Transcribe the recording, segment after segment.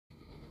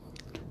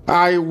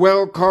I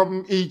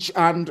welcome each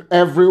and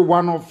every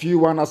one of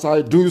you, and as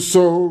I do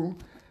so,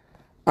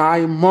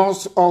 I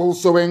must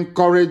also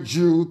encourage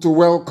you to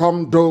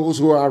welcome those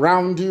who are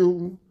around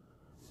you,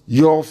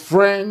 your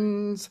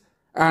friends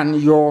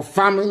and your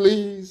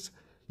families,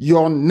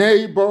 your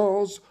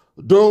neighbors,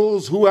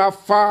 those who are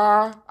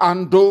far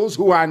and those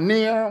who are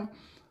near.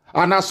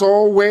 And as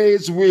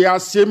always, we are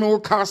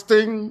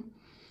simulcasting,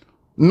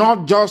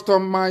 not just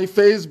on my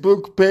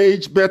Facebook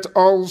page, but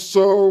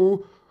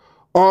also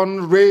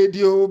on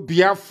Radio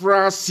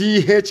Biafra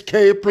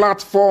CHK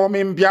platform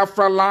in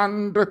Biafra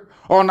land,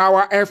 on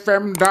our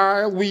FM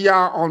dial. We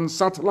are on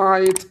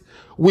satellite.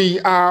 We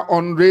are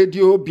on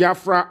Radio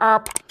Biafra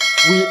app.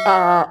 We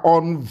are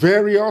on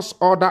various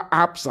other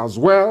apps as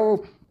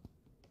well.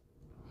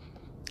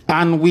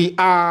 And we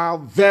are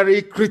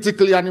very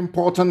critically and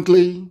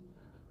importantly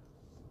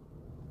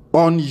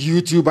on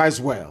YouTube as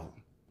well.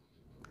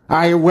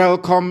 I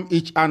welcome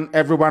each and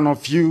every one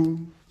of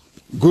you.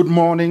 Good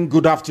morning,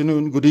 good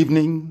afternoon, good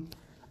evening,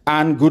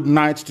 and good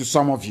night to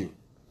some of you.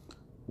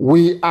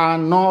 We are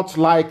not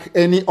like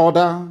any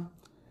other.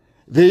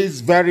 This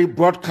very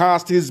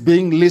broadcast is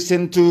being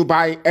listened to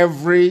by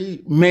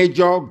every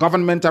major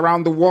government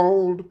around the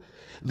world.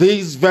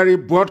 This very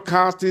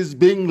broadcast is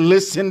being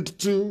listened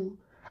to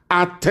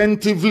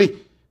attentively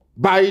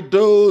by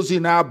those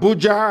in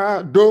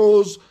Abuja,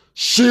 those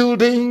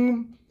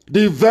shielding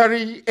the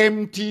very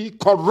empty,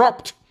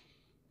 corrupt,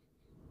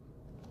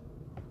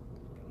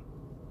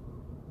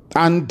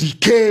 and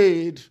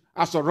decayed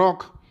as a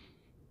rock.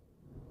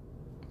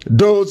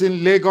 Those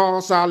in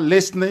Lagos are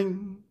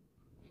listening.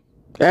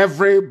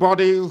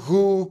 Everybody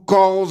who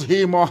calls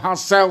him or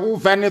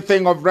herself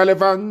anything of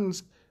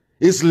relevance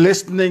is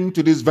listening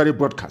to this very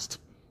broadcast.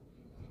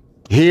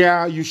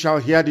 Here you shall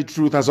hear the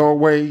truth as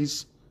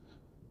always,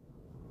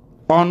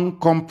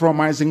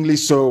 uncompromisingly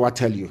so, I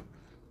tell you.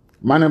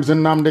 My name is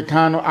Nnamdi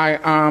Kanu. I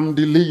am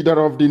the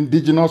leader of the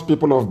indigenous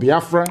people of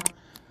Biafra.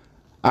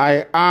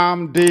 I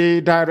am the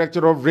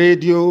director of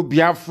Radio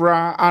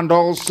Biafra and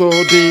also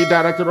the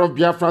director of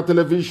Biafra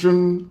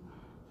Television.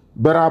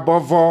 But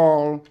above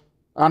all,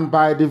 and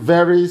by the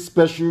very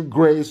special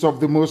grace of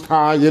the Most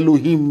High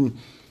Elohim,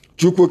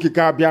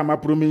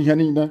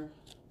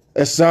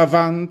 a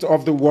servant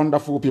of the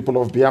wonderful people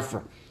of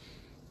Biafra.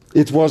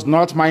 It was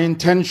not my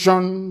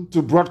intention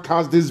to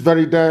broadcast this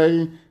very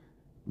day,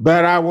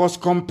 but I was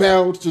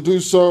compelled to do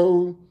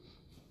so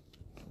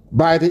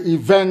by the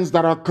events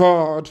that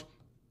occurred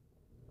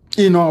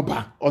in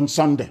Oba on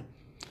Sunday.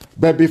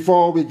 But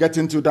before we get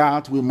into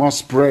that, we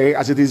must pray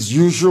as it is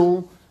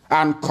usual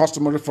and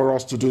customary for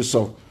us to do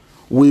so.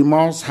 We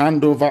must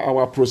hand over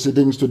our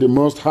proceedings to the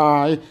Most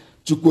High,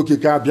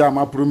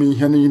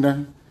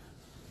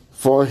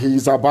 for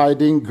his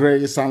abiding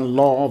grace and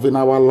love in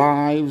our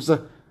lives,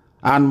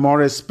 and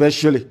more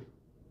especially,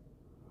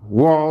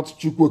 what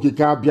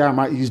Chukwokika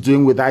Biama is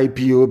doing with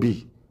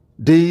IPOB.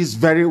 This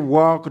very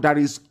work that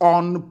is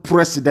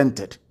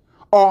unprecedented.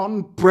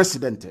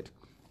 Unprecedented.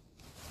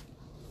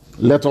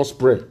 Let us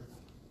pray.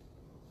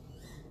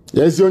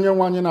 Yezi onye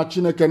nwanye na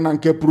Chineke na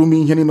nke pụrụ m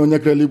ihe niile onye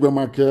kere eluigwe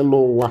maka elu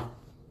ụwa.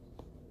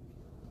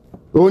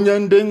 Onye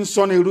ndị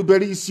nsọ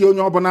na-erubere isi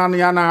onye ọbụla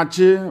ya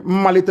na-achị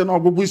mmalite na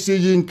ọgwụgwụ isi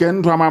iyi nke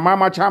ndụ amama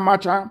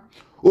amacha.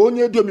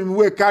 Onye dị omimi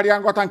wee karịa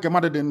nghọta nke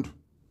mmadụ dị ndụ.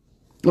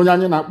 Onye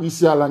anyị na-akpọ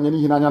isi ala nye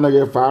n'ihi na anyị anaghị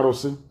efe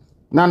arụsị.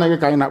 Na-anaghị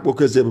ka anyị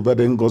na-akpọ eze ebube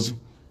dị ngọzi.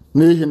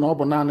 N'ihi na ọ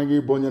bụ naanị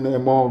gị bụ onye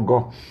na-eme ọgọ.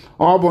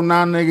 Ọ bụ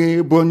naanị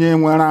gị bụ onye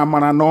nwere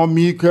amara na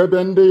ọmịiko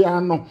ebe ndị ya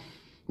nọ.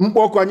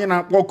 Mkpọkụ anyị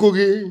na-akpọkụ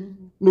gị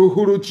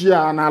n'uhuruchi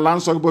a n'ala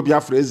nsọ gị bụ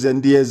Biafra eze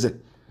ndị eze.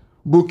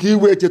 Bụ ka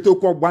iwe cheta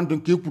okwu ọgbụgba ndụ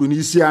nke i kwuru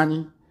n'isi anyị.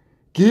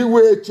 Ka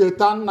iwe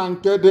cheta nna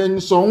nke dị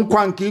nsọ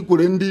nkwa nke i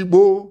kwere ndị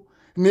Igbo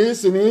na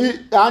isi na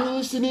anyị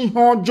isi n'ihe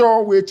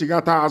ọjọọ wee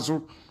chigata azụ.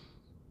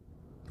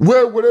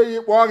 Wee were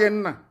ya kpọọ gị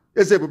nna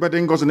eze ebube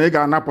dị ngọzi na ị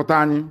ga-anapụta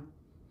anyị.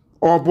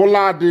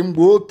 Ọbụla dị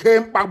mgbe oke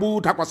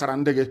mkpagbu dakwasara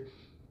ndị gị.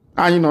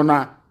 Anyị nọ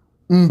na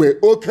mgbe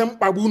oke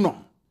mkpagbu nọ.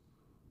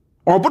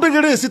 Ọ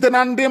bụdịghịrị site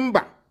na ndị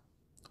mba.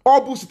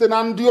 Ọ bụ site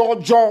na ndị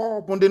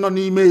ọjọọ bụ ndị nọ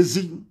n'ime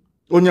ezi.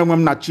 Onye nwe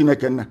m na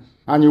Chineke nna.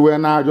 Anyị wee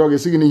na-arịọ gị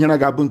sị gị na ihere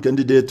ga-abụ nke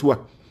ndị dị etu a.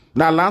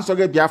 N'ala nsọ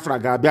gị Biafra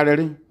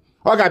ga-abịarịrị.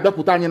 Ọ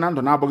ga-abịakwute anyị na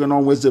ndụ na-abụghị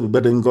n'ọnwa eze ebube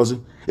dị ngọzi.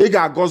 Ị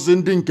ga-agọzi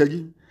ndị nke gị.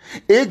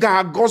 Ị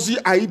ga-agọzi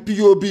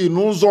IPOB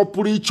n'ụzọ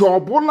pụrụ iche.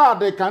 Ọbụla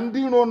dị ka ndị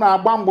iro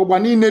na-agba mgbagba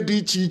niile dị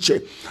iche iche.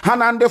 Ha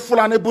na ndị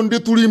Fulani bụ ndị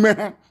tụrụ ime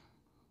ha.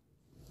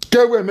 Ka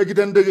e wee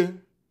megide ndị gị.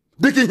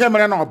 Dịka ihe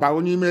mere na ọba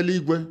onye ime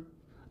eluigwe.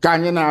 Ka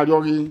anyị na-arịọ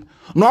gị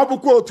na ọ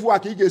bụkwa otu a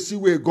ka ị ga-esi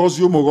wee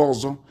gọzie ụmụ gị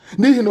ọzọ.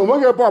 N'ihi na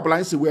onweghị ebe ọbụla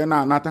anyị si wee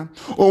na-anata.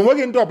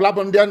 Onweghị ndị ọbụla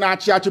bụ ndị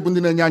na-achị achị bụ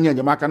ndị na-enye anyị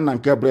enyemaka nna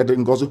nke ebere dị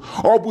ngọzi.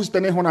 Ọ bụ site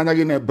n'ịhụnanya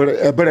gị na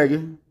ebere gị.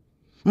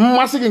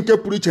 Mmasị gị nke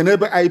pụrụ iche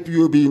n'ebe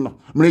IPOB nọ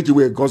mere iji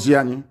wee gọzie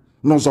anyị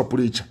n'ụzọ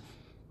pụrụ iche.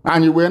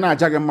 Anyị wee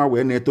na-aja gị mma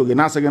wee na-eto gị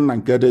na-asị gị nna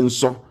nke dị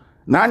nsọ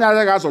na anyị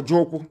agaghị azọju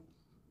ụkwụ.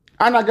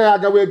 Anyị agaghị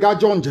aga wee gaa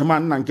jọọ njem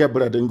nna nke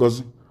ebere dị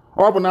ngọzi.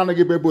 ọ bụ na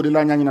anaghị ebe odile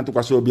anya anyị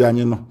na-atụkwasị obi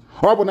anyị nọ.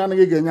 Ọ bụ na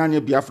anaghị ga-enye anyị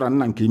Biafra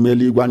nna nke ime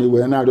eluigwe anyị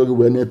wee na-arịọ gị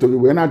wee na-eto gị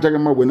wee na-aja gị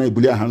mma wee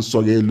na-ebuli aha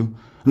nsọ gị elu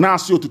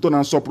na-asị otuto na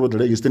nsọpụrụ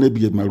dịrị gị site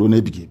n'ebighị ebi ma ruo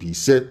n'ebighị ebi.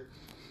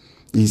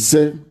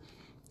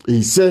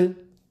 Ise.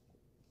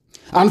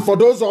 And for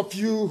those of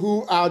you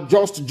who are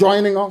just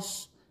joining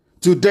us,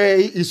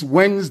 today is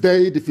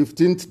Wednesday, the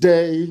 15th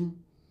day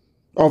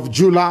of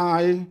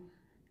July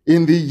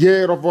in the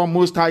year of our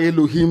Most High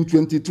Elohim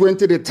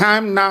 2020. The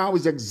time now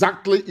is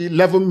exactly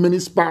 11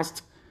 minutes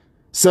past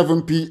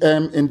 7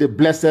 p.m. in the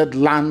blessed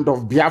land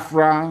of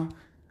Biafra,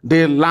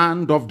 the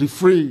land of the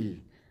free,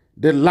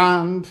 the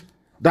land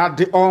that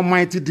the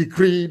Almighty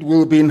decreed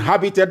will be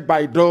inhabited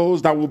by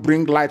those that will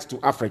bring light to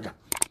Africa.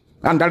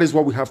 And that is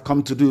what we have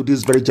come to do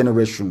this very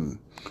generation,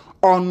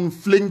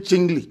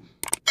 unflinchingly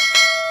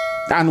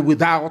and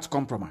without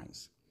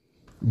compromise.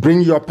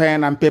 Bring your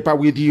pen and paper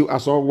with you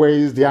as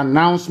always. The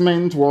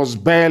announcement was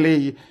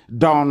barely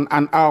done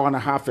an hour and a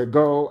half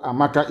ago.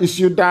 Amaka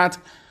issued that.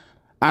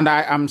 And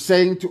I am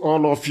saying to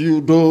all of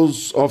you,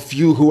 those of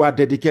you who are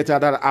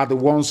dedicated, that are the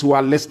ones who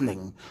are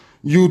listening,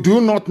 you do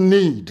not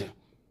need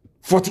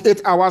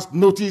 48 hours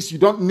notice. You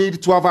don't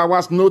need 12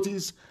 hours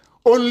notice.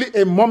 Only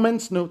a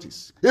moment's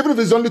notice. Even if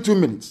it's only 2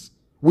 minutes.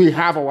 We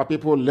have our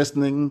people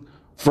listening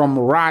from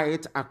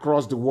right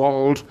across the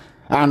world.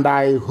 And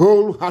I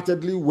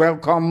wholeheartedly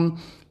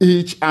welcome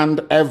each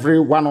and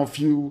every one of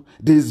you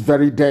this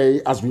very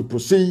day as we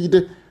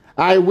proceed.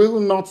 I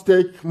will not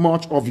take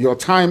much of your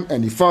time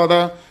any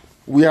further.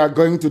 We are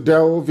going to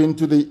delve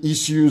into the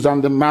issues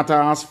and the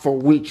matters for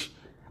which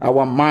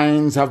our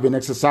minds have been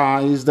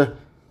exercised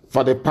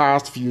for the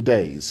past few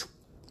days.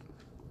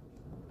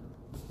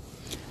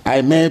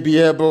 I may be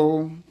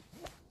able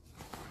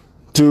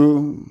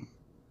to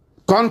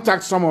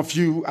contact some of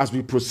you as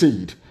we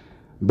proceed.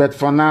 But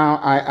for now,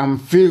 I am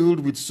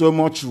filled with so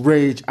much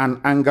rage and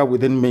anger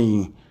within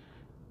me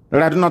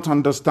that I do not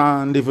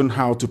understand even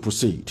how to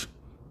proceed.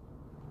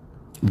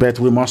 But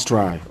we must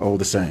try all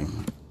the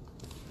same.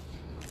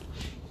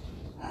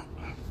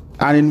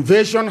 An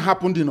invasion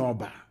happened in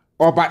Oba.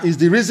 Oba is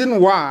the reason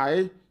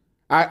why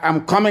I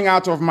am coming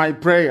out of my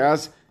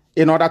prayers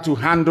in order to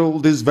handle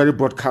this very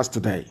broadcast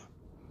today.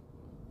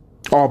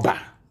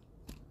 Oba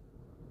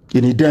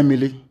in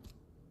Idemili.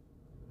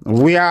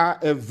 We are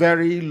a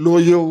very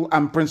loyal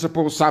and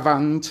principled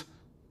servant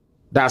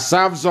that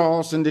serves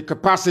us in the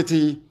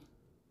capacity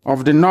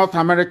of the North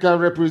America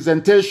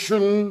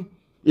representation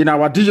in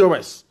our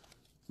DOS.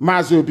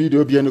 Mazi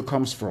Obido Obienu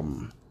comes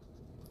from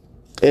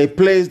a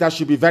place that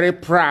should be very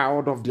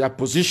proud of their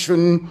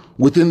position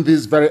within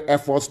these very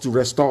efforts to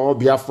restore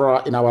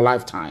Biafra in our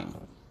lifetime.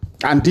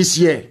 And this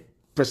year,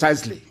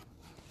 precisely,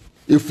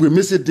 if we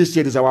miss it this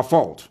year, it is our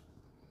fault.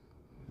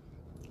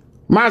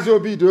 Mazi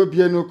Obido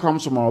Obienu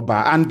comes from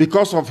Oba, and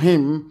because of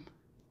him,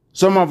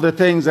 some of the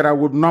things that I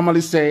would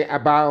normally say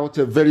about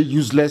a very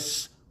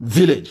useless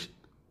village,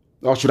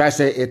 or should I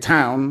say a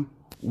town,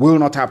 will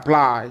not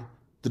apply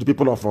to the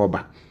people of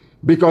Oba.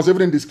 Because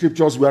even in the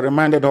scriptures, we are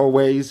reminded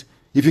always,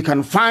 if you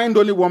can find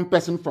only one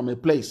person from a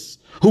place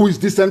who is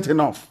decent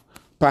enough,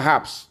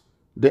 perhaps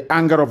the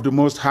anger of the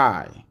Most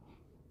High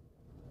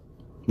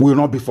will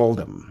not befall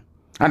them.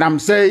 And I'm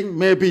saying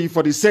maybe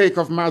for the sake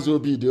of Mazi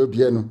Obido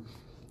Obienu,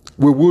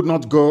 we would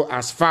not go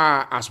as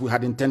far as we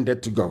had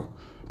intended to go,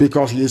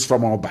 because he is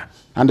from Oba,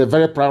 and a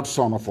very proud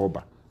son of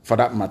Oba, for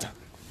that matter.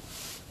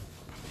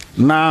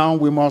 Now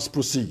we must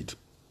proceed.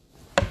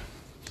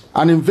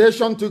 An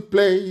invasion took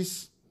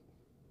place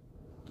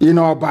in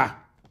Oba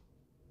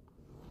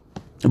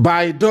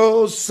by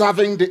those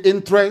serving the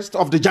interest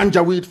of the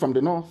Janjaweed from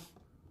the north.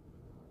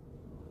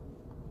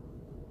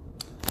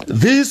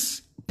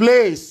 This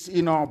place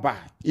in Oba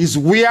is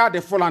where the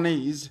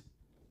Fulanese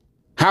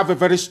have a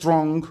very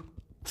strong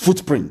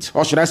footprint,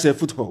 or should I say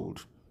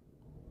foothold.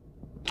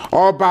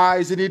 Oba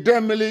is in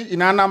Idemili in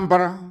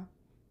Anambra.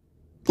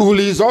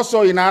 Uli is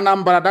also in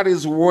Anambra. That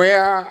is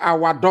where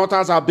our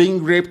daughters are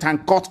being raped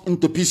and cut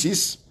into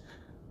pieces.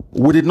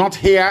 We did not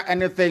hear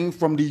anything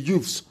from the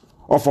youths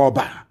of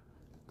Oba,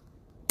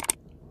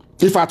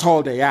 if at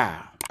all they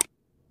are.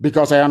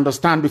 Because I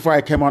understand before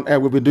I came on air,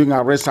 we've been doing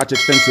our research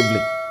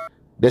extensively.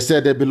 They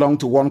said they belong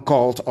to one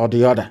cult or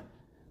the other.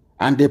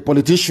 And a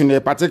politician, a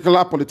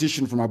particular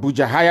politician from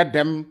Abuja, hired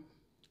them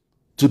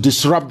to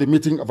disrupt the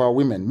meeting of our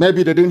women.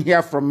 Maybe they didn't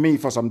hear from me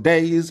for some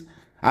days,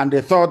 and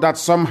they thought that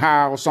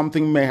somehow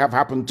something may have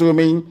happened to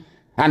me,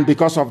 and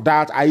because of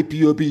that,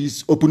 IPOB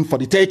is open for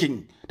the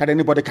taking, that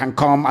anybody can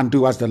come and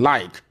do as they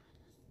like.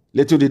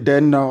 Little did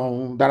they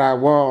know that I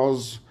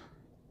was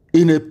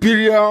in a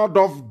period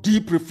of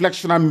deep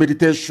reflection and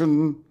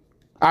meditation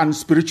and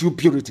spiritual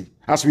purity,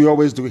 as we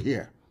always do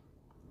here.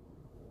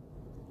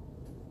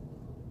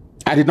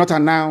 I did not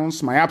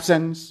announce my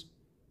absence,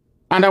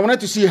 and I wanted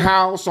to see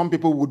how some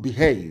people would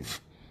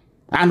behave.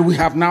 And we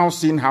have now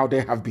seen how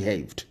they have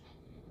behaved.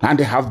 And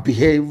they have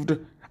behaved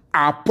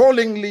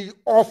appallingly,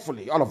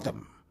 awfully, all of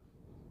them.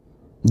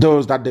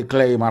 Those that they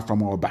claim are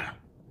from Oba.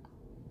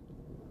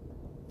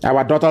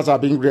 Our daughters are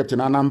being raped in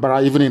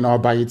Anambra, even in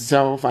Oba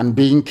itself, and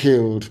being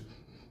killed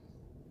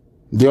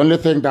The only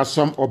thing that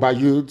some Oba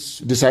youths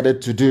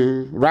decided to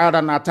do, rather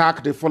than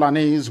attack the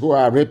Fulanese who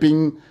are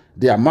raping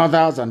their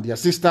mothers and their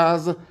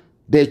sisters,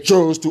 they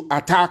chose to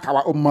attack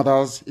our own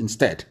mothers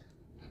instead.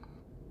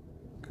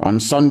 On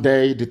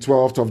Sunday, the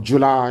 12th of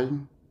July,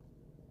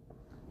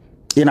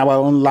 in our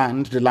own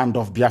land, the land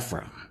of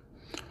Biafra,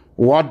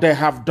 what they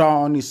have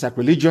done is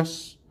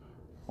sacrilegious.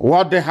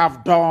 What they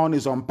have done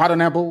is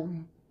unpardonable.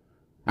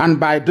 And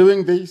by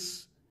doing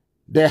this,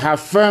 they have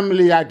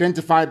firmly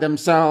identified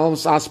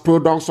themselves as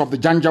products of the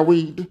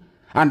Janjaweed,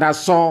 and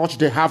as such,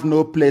 they have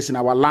no place in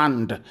our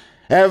land.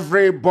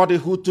 Everybody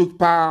who took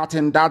part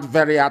in that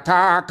very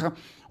attack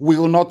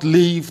will not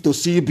live to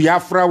see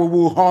Biafra. We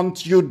will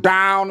hunt you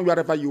down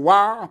wherever you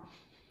are,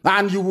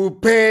 and you will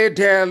pay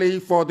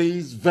dearly for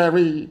this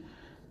very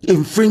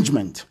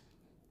infringement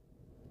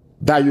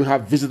that you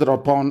have visited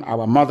upon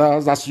our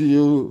mothers. As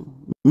you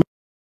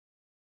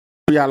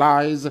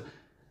realize,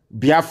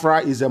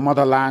 Biafra is a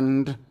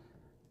motherland.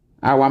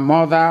 Our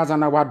mothers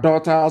and our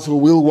daughters, who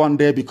will one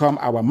day become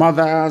our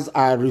mothers,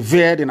 are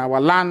revered in our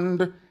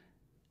land.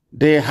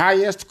 The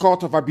highest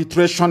court of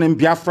arbitration in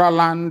Biafra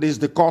land is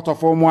the court of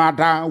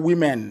Omuada,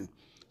 women.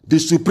 The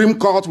supreme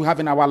court we have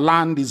in our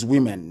land is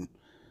women.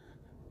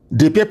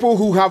 The people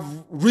who have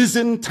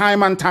risen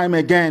time and time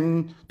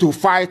again to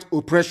fight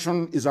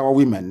oppression is our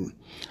women.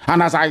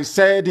 And as I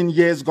said in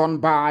years gone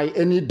by,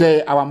 any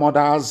day our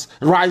mothers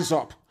rise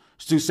up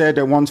to say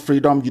they want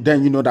freedom,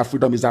 then you know that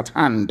freedom is at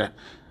hand.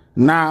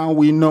 Now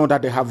we know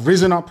that they have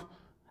risen up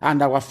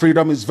and our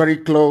freedom is very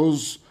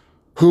close.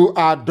 Who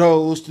are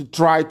those to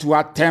try to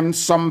attempt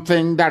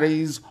something that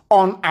is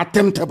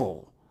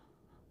unattemptable?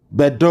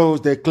 But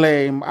those they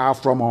claim are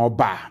from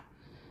Oba.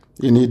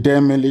 In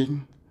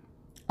Idemili,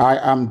 I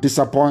am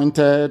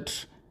disappointed,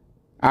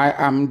 I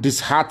am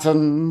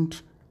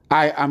disheartened,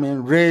 I am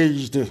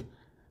enraged,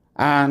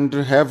 and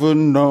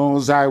heaven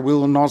knows I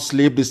will not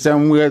sleep the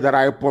same way that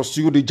I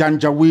pursue the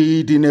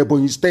Janjaweed in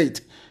Ebonyi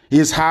State.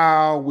 Is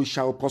how we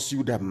shall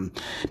pursue them.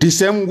 The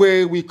same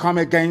way we come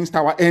against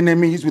our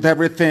enemies with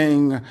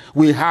everything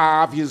we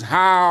have is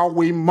how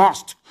we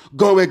must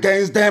go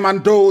against them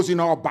and those in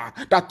Oba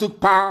that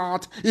took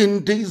part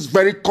in this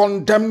very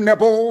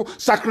condemnable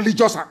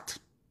sacrilegious act.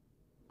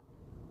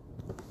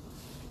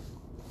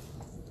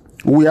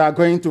 We are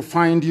going to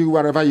find you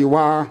wherever you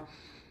are,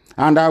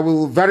 and I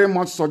will very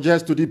much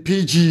suggest to the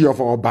PG of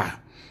Oba,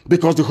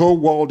 because the whole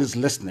world is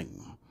listening.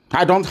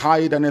 I don't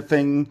hide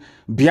anything.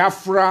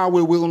 Biafra,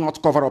 we will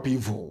not cover up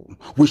evil.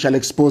 We shall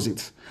expose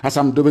it, as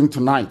I'm doing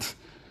tonight.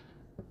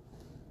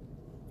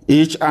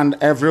 Each and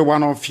every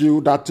one of you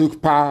that took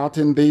part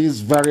in this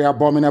very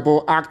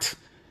abominable act,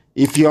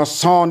 if your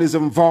son is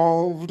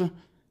involved,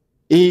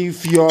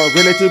 if your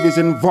relative is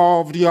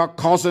involved, your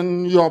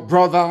cousin, your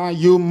brother,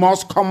 you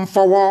must come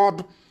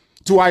forward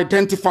to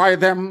identify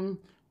them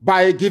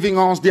by giving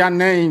us their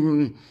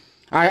name.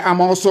 I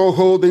am also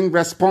holding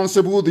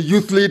responsible the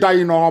youth leader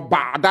in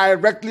Oba,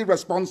 directly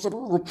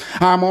responsible.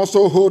 I am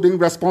also holding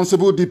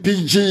responsible the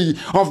PG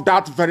of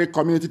that very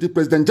community, the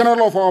President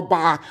General of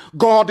Oba.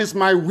 God is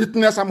my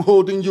witness, I'm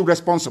holding you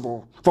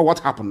responsible for what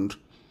happened.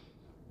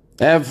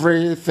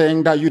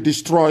 Everything that you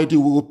destroyed, you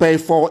will pay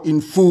for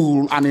in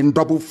full and in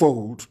double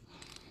fold.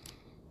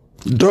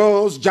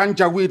 Those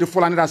Janjaweed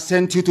Fulani that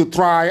sent you to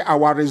try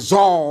our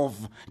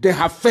resolve, they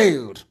have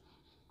failed.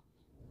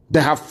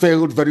 They have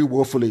failed very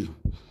woefully.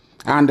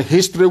 And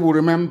history will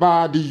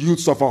remember the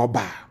youths of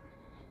Oba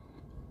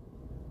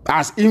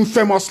as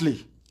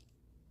infamously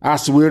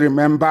as we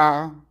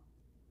remember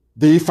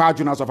the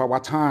Ifajunas of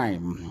our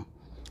time.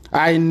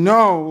 I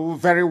know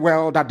very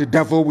well that the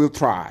devil will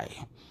try.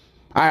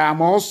 I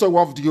am also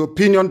of the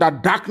opinion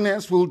that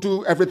darkness will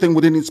do everything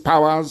within its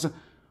powers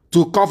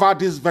to cover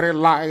this very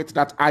light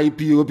that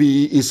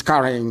IPOB is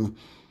carrying.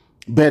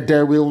 But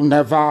they will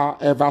never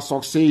ever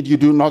succeed. You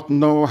do not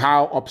know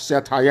how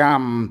upset I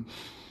am.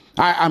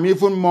 I am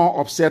even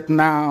more upset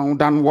now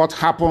than what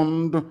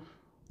happened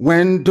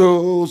when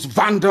those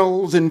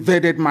vandals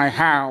invaded my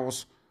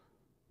house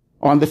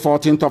on the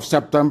 14th of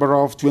September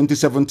of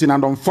 2017.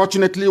 And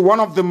unfortunately, one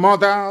of the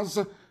mothers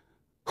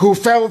who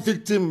fell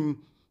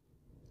victim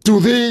to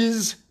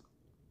these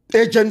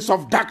agents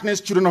of darkness,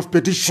 children of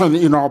perdition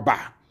in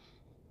Oba,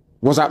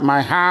 was at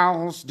my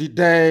house the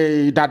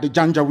day that the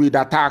Janjaweed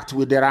attacked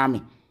with their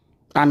army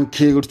and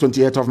killed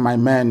 28 of my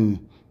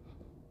men.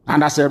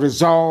 And as a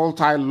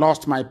result, I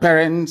lost my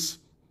parents,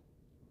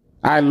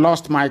 I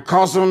lost my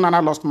cousin, and I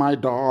lost my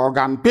dog.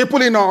 And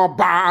people in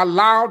Oba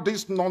allowed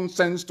this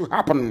nonsense to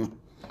happen.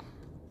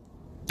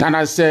 And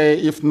I say,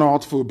 if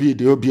not for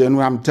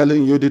BDOBN, I'm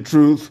telling you the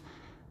truth,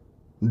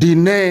 the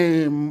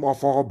name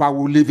of Oba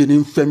will live in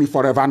infamy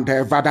forever and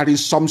ever. There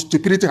is some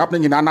stupidity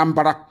happening in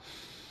Anambra.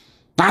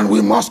 And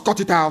we must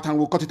cut it out, and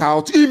we'll cut it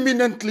out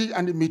imminently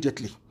and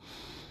immediately.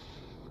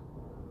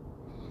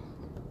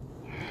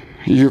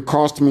 You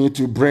caused me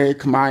to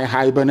break my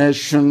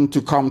hibernation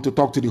to come to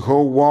talk to the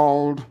whole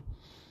world.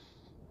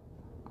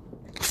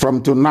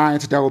 From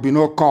tonight, there will be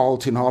no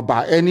cult in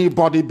Oba.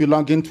 Anybody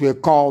belonging to a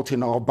cult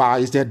in Oba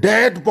is a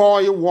dead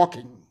boy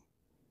walking.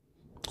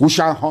 We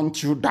shall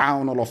hunt you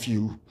down, all of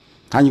you.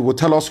 and you will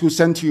tell us who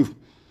sent you.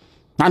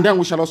 And then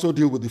we shall also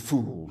deal with the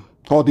fool,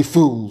 or the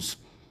fools,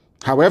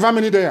 however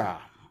many they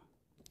are.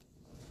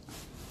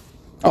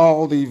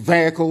 All the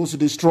vehicles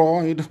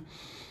destroyed,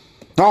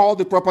 all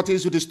the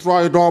properties you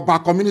destroyed, all our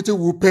community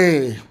will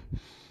pay.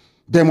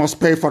 They must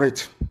pay for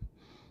it.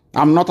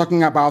 I'm not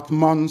talking about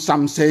months,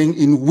 I'm saying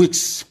in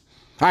weeks.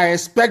 I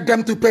expect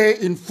them to pay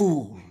in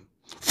full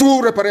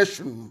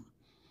reparation.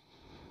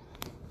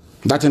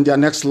 That in their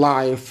next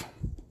life,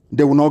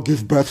 they will not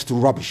give birth to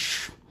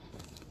rubbish.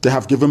 They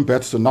have given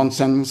birth to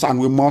nonsense, and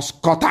we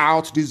must cut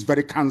out this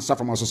very cancer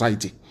from our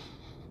society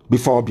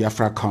before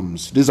Biafra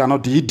comes. These are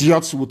not the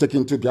idiots who will take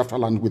into Biafra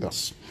land with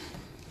us.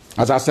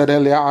 As I said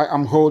earlier, I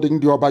am holding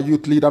the Oba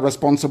youth leader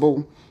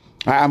responsible.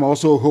 I am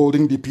also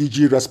holding the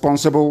PG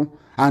responsible.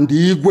 And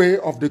the Igwe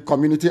of the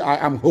community,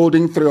 I am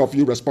holding 3 of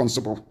you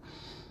responsible.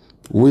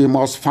 We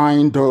must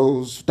find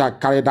those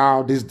that carried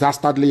out this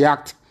dastardly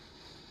act.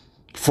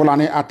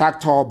 Fulani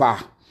attacked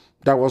Oba.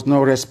 There was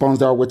no response.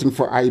 They were waiting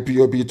for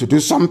IPOB to do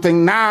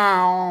something.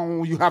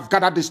 Now you have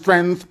gathered the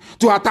strength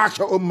to attack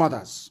your own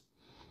mothers.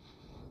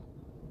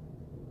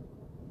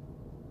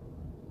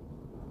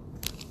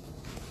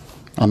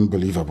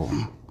 Unbelievable.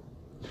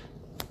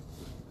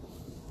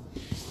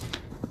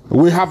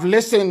 We have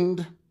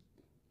listened.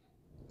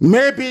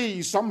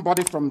 Maybe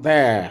somebody from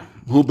there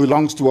who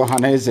belongs to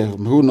Ohaneze,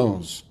 who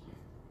knows?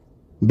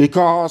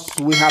 Because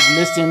we have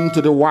listened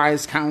to the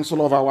wise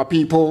counsel of our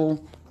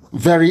people,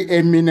 very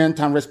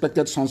eminent and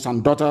respected sons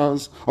and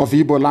daughters of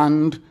Igbo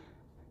land,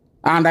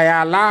 and they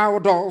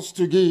allowed us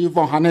to give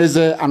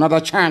Ohaneze another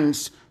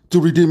chance to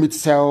redeem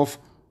itself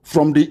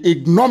from the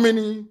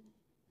ignominy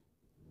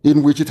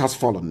in which it has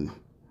fallen.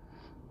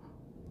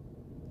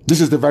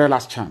 This is the very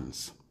last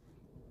chance.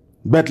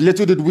 But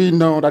little did we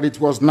know that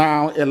it was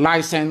now a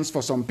license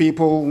for some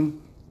people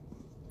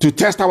to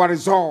test our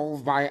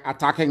resolve by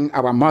attacking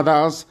our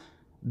mothers,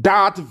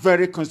 that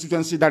very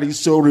constituency that is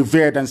so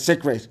revered and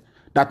sacred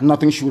that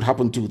nothing should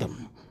happen to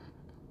them.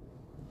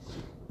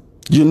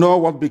 You know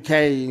what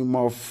became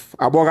of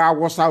Aboga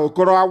Awasa,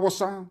 Okoro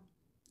Awasa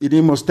in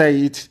Imo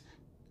State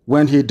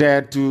when he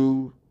dared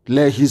to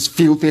lay his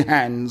filthy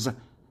hands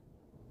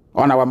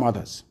on our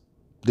mothers.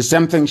 The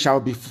same thing shall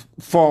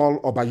befall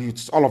Oba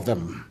youths, all of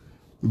them.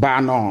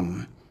 Bar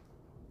none.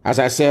 As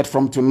I said,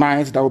 from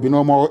tonight, there will be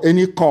no more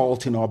any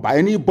cult in Oba.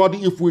 Anybody,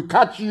 if we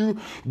catch you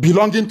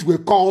belonging to a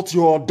cult,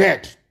 you're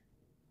dead.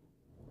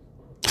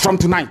 From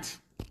tonight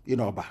in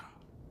Oba.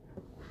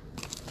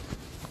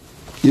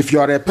 If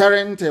you're a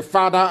parent, a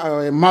father,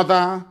 or a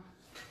mother,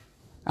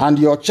 and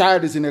your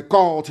child is in a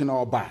cult in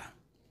Oba,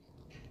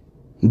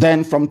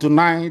 then from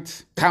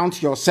tonight,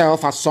 count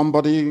yourself as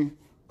somebody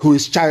who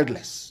is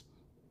childless.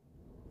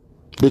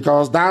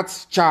 Because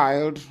that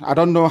child, I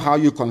don't know how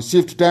you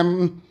conceived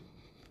them.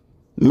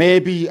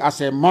 Maybe as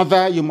a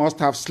mother, you must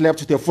have slept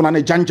with a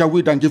Fulani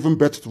Janjaweed and given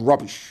birth to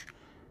rubbish.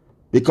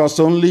 Because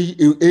only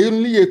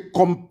a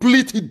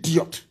complete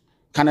idiot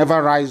can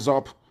ever rise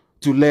up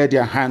to lay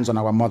their hands on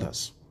our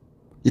mothers.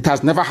 It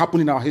has never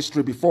happened in our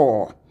history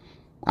before.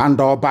 And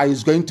Oba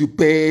is going to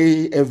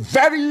pay a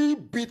very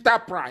bitter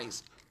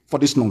price for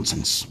this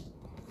nonsense.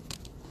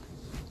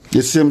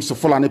 It seems the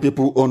Fulani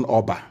people own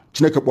Oba.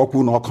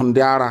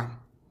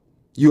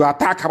 You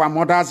attack our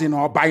mothers in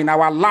Oba, in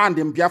our land,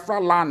 in Biafra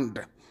land.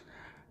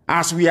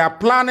 As we are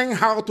planning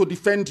how to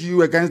defend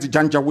you against the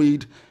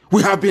Janjaweed,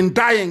 we have been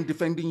dying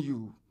defending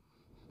you.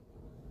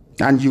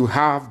 And you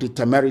have the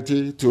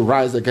temerity to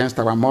rise against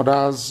our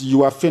mothers.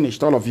 You are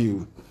finished, all of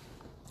you.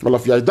 All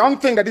of you. I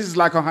don't think that this is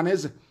like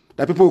Ohaneze,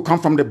 that people will come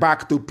from the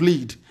back to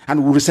plead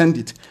and will rescind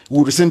it.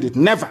 Will rescind it.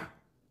 Never.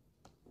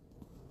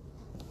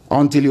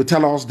 Until you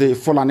tell us the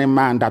Fulani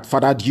man that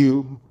fathered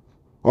you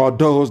or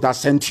those that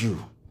sent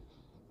you.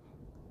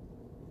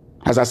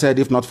 As I said,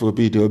 if not for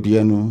Obi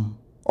Obienu,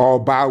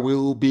 Oba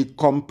will be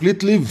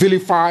completely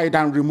vilified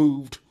and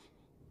removed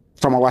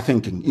from our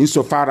thinking,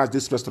 insofar as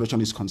this restoration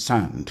is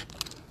concerned.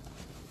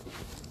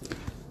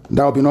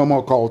 There will be no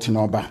more cult in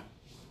Oba.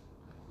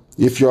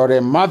 If you're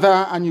a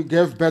mother and you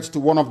gave birth to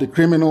one of the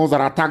criminals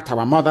that attacked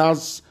our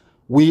mothers,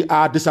 we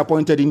are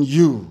disappointed in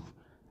you.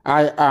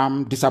 I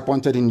am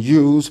disappointed in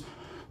you.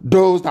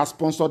 Those that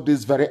sponsored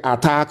this very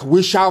attack,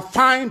 we shall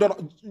find,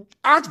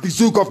 ask the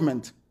zoo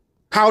government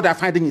how they're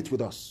finding it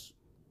with us.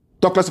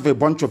 Talk less of a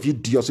bunch of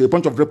idiots, a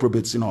bunch of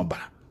reprobates in Oba.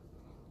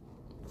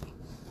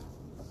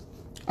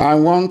 I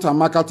want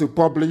Amaka to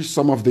publish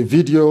some of the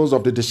videos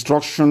of the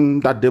destruction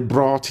that they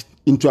brought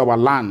into our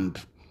land.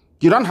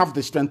 You don't have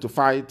the strength to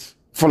fight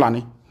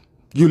Fulani.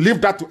 You leave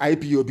that to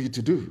IPOB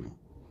to do.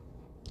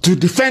 To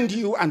defend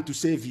you and to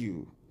save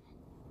you.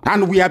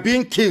 And we are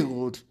being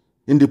killed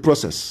in the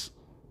process.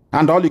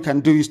 And all you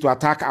can do is to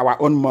attack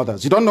our own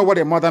mothers. You don't know what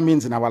a mother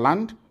means in our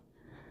land?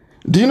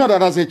 Do you know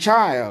that as a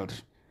child,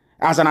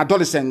 as an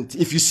adolescent,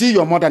 if you see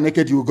your mother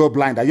naked, you will go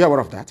blind? Are you aware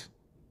of that?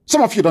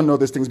 Some of you don't know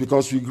these things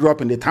because you grew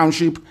up in the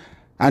township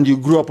and you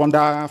grew up under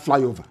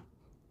flyover.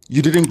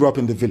 You didn't grow up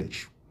in the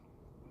village.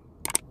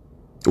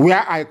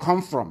 Where I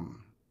come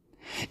from,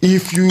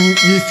 If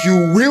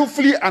you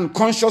willfully and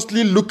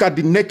consciously look at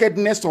the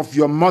nakedness of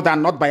your mother,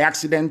 not by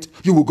accident,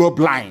 you will go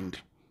blind.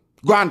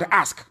 Go and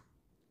ask.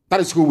 That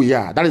is who we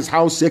are. That is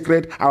how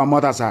sacred our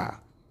mothers are.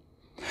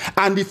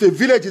 And if a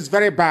village is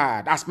very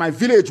bad, as my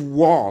village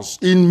was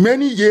in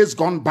many years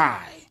gone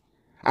by,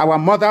 our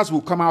mothers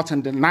will come out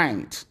in the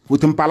night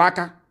with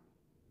mpalaka,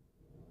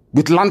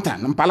 with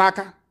lantern,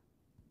 mpalaka,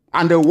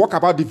 and they'll walk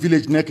about the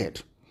village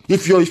naked.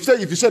 If you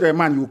say to a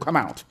man, you will come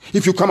out.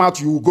 If you come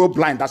out, you will go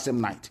blind that same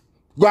night.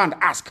 Go and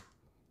ask.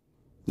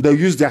 They'll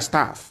use their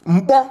staff.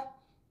 Mbo,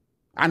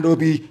 and they'll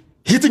be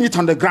hitting it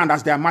on the ground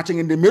as they are marching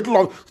in the middle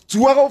of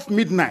 12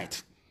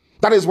 midnight.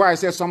 That is why I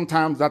say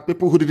sometimes that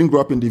people who didn't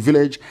grow up in the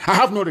village, I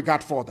have no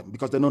regard for them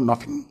because they know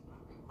nothing.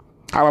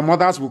 Our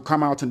mothers will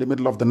come out in the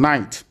middle of the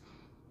night.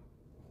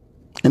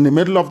 In the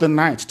middle of the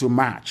night to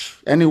march.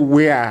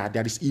 Anywhere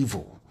there is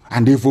evil,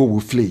 and evil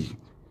will flee.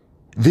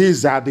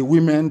 These are the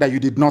women that you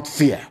did not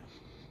fear.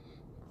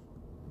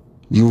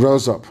 You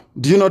rose up.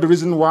 Do you know the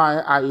reason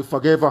why I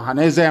forgave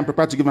Ohaneze and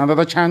prepared to give him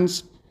another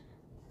chance?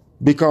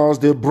 Because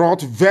they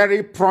brought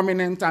very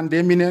prominent and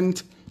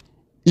eminent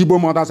Igbo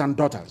mothers and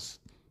daughters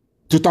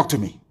to talk to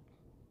me.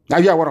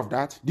 Are you aware of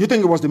that? Do you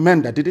think it was the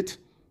men that did it?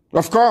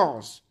 Of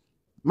course.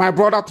 My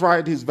brother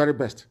tried his very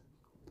best.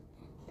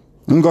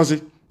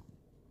 Ngozi.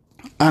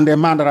 And a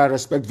man that I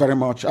respect very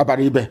much,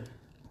 Abaribe.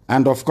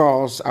 And of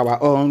course,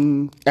 our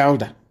own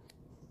elder.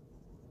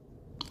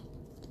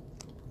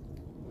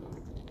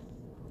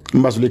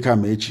 Mbazulika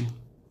Mechi.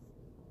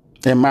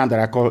 A man that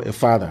I call a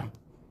father.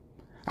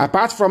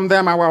 Apart from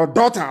them, our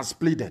daughters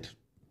pleaded.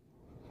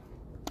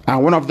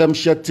 And one of them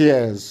shed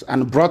tears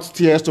and brought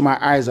tears to my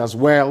eyes as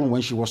well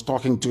when she was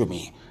talking to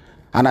me.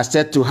 And I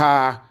said to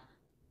her,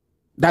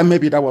 that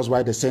maybe that was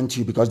why they sent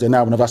you, because they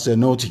now will never say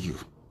no to you.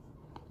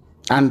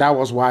 And that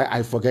was why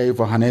I forgave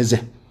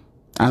Ohaneze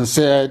and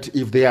said,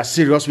 if they are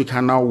serious, we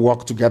can now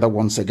work together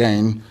once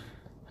again.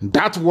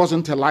 That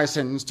wasn't a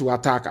license to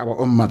attack our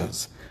own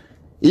mothers.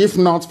 If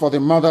not for the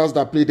mothers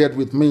that pleaded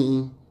with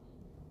me,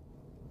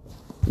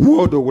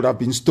 Wodo would have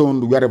been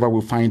stoned wherever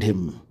we find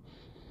him.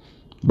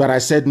 But I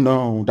said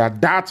no,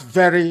 that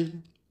very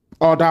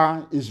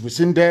order is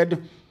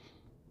rescinded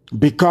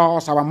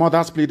because our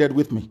mothers pleaded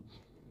with me.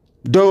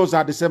 Those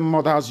are the same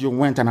mothers you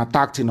went and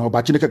attacked in Oba.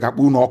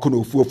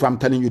 I'm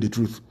telling you the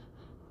truth.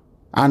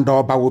 And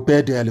Oba will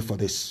pay dearly for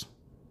this.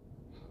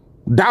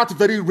 That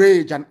very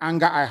rage and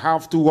anger I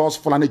have towards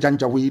Fulani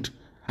Janjaweed,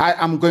 I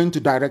am going to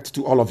direct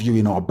to all of you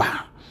in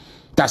Oba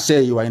that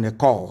say you are in a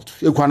cult.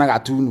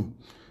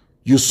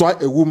 You saw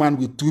a woman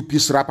with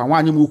two-piece wrapper.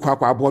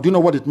 Do you know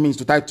what it means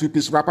to tie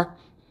two-piece wrapper?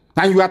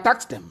 And you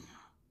attacked them.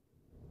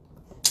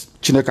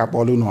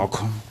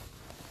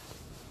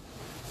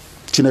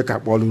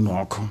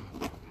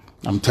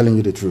 I'm telling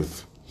you the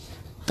truth.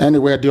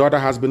 Anyway, the order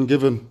has been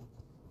given.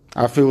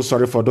 I feel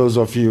sorry for those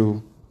of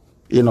you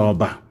in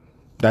Oba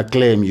that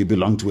claim you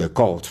belong to a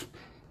cult.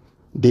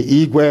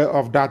 The Igwe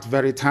of that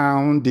very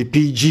town, the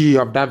PG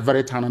of that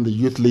very town, and the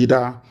youth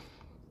leader,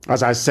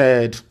 as I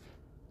said,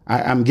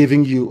 I am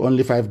giving you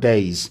only 5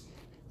 days.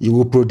 You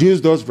will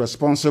produce those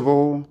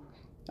responsible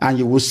and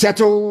you will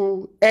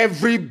settle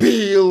every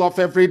bill of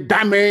every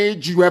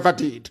damage you ever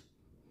did.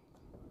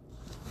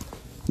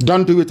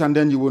 Don't do it and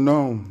then you will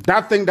know.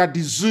 That thing that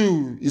the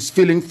zoo is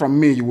feeling from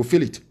me, you will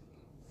feel it.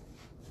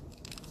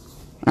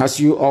 As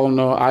you all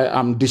know, I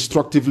am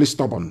destructively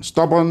stubborn.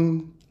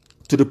 Stubborn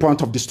to the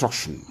point of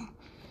destruction.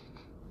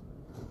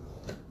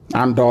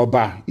 And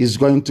Oba is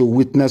going to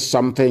witness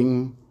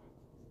something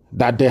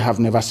that they have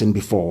never seen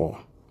before.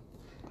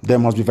 They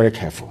must be very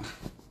careful.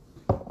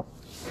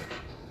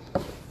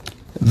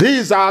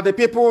 These are the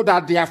people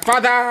that their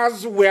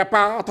fathers were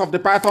part of the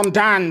Python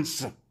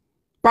dance.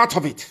 Part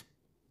of it.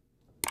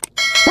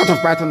 Part of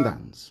Python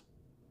dance.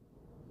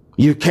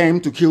 You came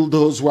to kill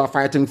those who are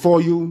fighting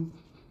for you,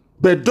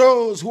 but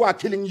those who are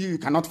killing you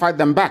cannot fight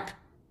them back.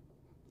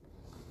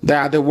 They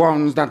are the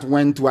ones that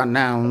went to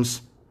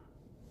announce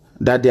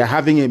that they are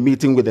having a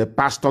meeting with a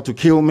pastor to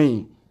kill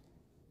me.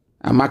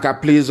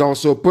 Amaka, please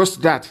also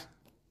post that.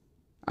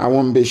 I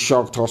won't be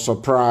shocked or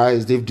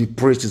surprised if the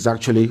priest is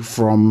actually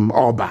from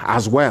Oba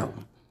as well.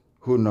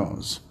 Who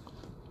knows?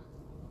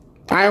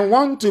 I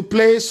want to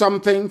play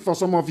something for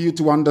some of you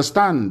to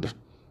understand.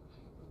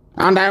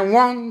 And I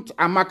want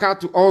Amaka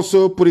to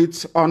also put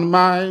it on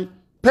my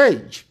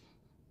page.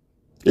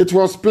 It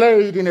was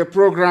played in a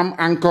program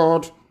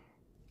anchored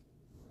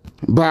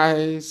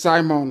by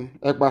Simon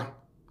Ekba,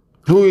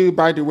 who,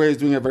 by the way, is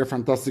doing a very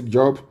fantastic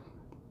job.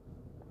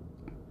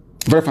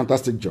 Very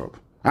fantastic job.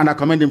 And I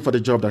commend him for the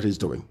job that he's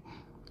doing.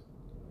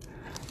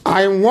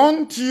 I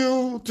want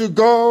you to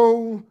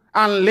go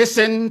and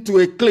listen to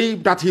a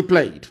clip that he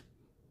played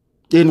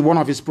in one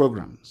of his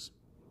programs.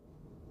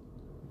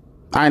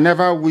 I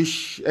never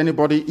wish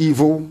anybody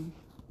evil.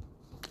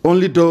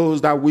 Only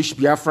those that wish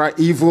Biafra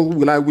evil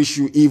will I wish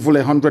you evil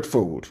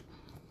 100-fold.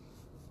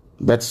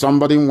 But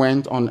somebody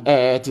went on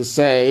air to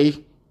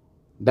say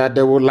that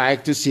they would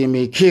like to see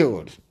me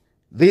killed.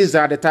 These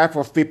are the type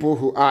of people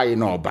who are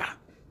in Oba,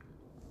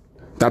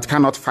 that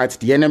cannot fight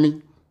the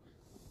enemy,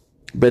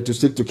 but to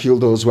seek to kill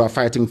those who are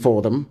fighting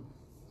for them.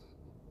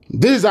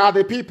 These are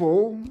the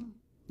people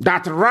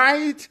that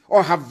write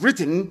or have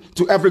written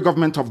to every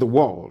government of the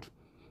world,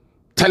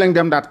 telling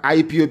them that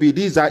IPOB,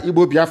 these are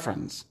Igbo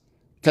Biafrans,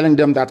 telling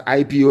them that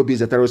IPOB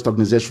is a terrorist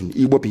organization,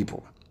 Igbo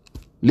people,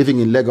 living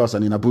in Lagos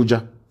and in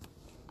Abuja.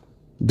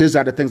 These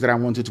are the things that I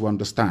want you to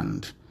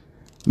understand.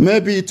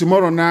 Maybe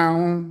tomorrow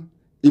now,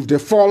 if they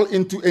fall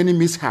into any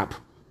mishap,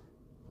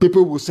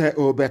 people will say,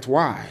 oh, but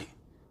why?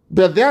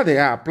 But there they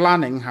are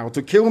planning how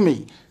to kill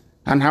me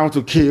and how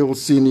to kill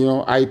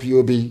senior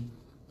IPOB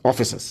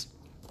officers.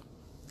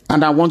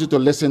 And I want you to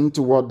listen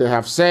to what they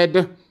have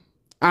said.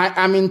 I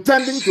am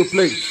intending to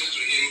play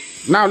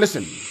it. Now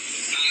listen.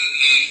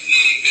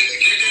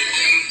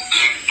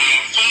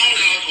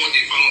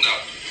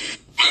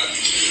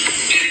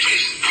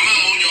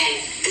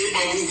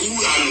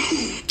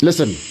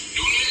 Listen.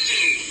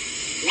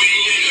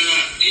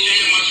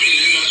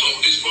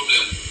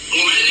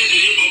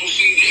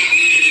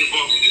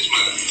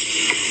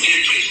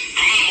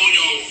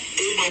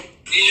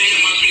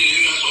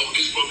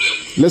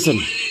 Listen.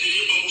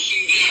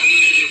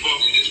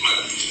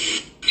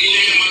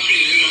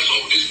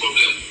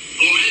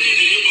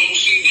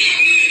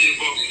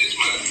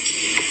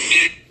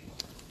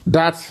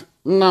 That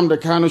Nnamdi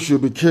Kanu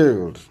should be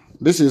killed.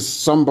 This is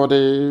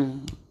somebody,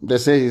 they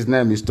say his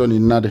name is Tony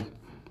Nnadi,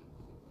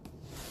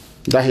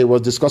 that he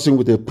was discussing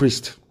with a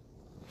priest.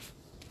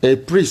 A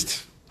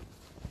priest.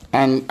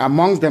 And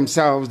amongst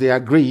themselves, they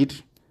agreed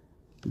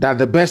that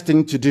the best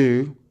thing to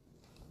do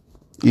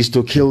is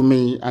to kill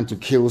me and to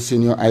kill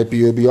senior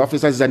IPOB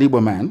officers. He's an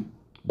Igbo man.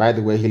 By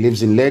the way, he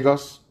lives in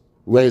Lagos,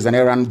 where he's an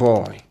errand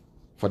boy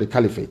for the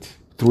caliphate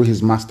through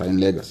his master in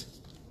Lagos.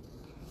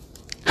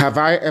 Have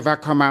I ever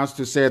come out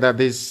to say that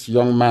this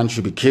young man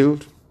should be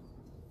killed?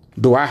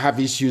 Do I have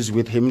issues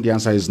with him? The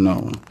answer is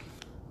no.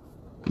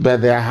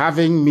 But they are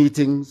having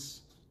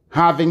meetings,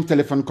 having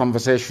telephone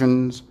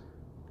conversations,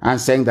 and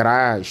saying that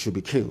I should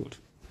be killed.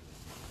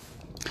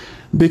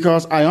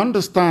 Because I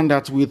understand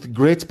that with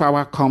great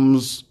power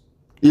comes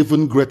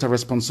even greater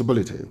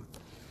responsibility.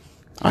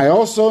 I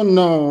also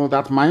know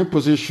that my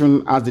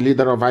position as the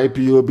leader of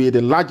IPOB,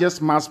 the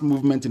largest mass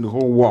movement in the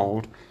whole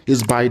world,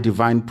 is by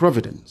divine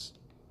providence.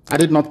 I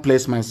did not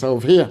place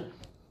myself here.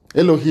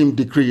 Elohim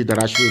decreed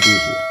that I should be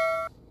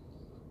here.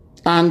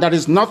 And there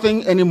is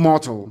nothing any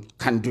mortal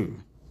can do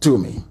to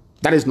me.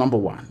 That is number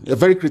one, a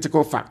very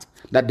critical fact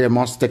that they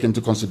must take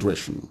into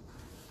consideration.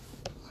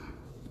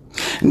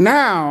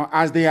 Now,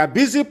 as they are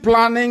busy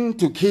planning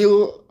to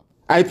kill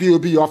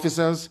IPOB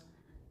officers,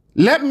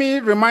 let me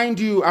remind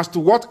you as to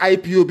what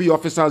IPOB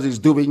officers is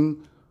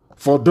doing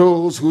for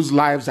those whose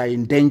lives are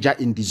in danger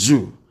in the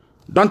zoo.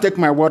 Don't take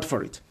my word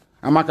for it.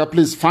 Amaka,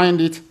 please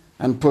find it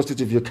and post it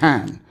if you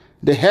can.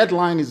 The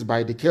headline is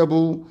by the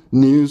cable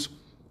news.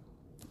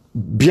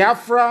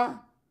 Biafra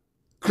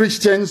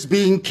Christians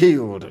being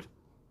killed.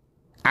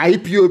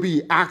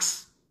 IPOB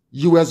asks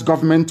U.S.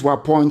 government to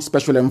appoint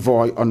special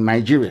envoy on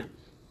Nigeria.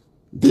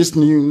 This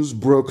news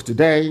broke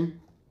today.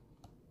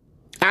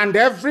 And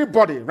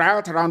everybody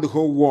right around the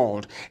whole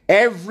world,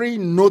 every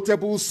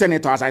notable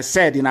senator, as I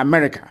said, in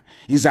America,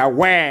 is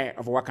aware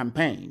of our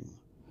campaign.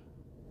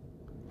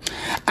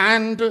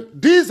 And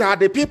these are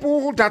the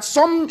people that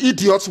some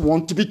idiots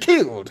want to be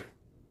killed.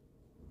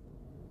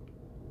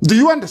 Do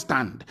you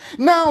understand?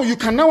 Now, you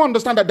can now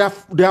understand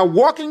that they are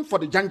working for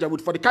the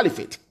Janjaweed, for the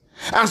caliphate.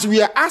 As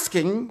we are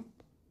asking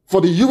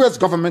for the U.S.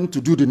 government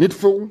to do the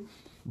needful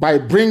by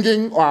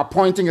bringing or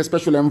appointing a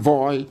special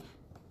envoy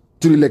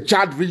to the Lake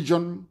Chad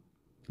region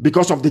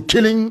because of the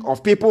killing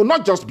of people,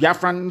 not just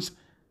Biafrans,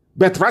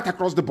 but right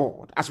across the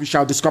board, as we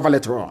shall discover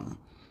later on.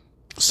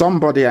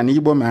 Somebody, an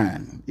Igbo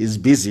man, is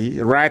busy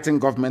writing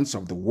governments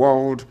of the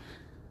world,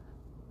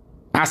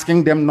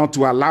 asking them not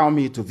to allow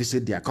me to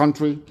visit their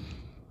country,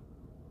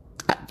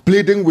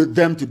 pleading with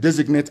them to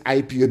designate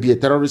IPOB a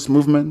terrorist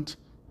movement,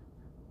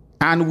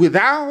 and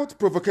without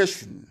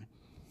provocation,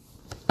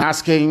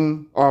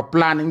 asking or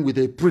planning with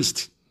a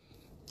priest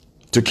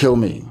to kill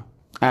me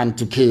and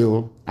to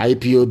kill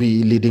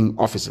IPOB leading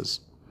officers.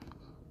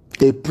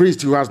 A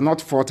priest who has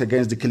not fought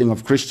against the killing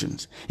of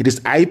Christians. It is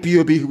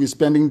IPOB who is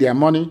spending their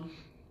money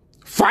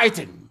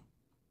fighting.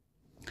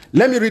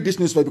 Let me read this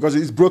newspaper because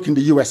it's broke in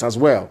the US as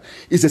well.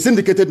 It's a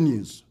syndicated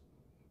news.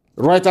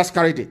 Reuters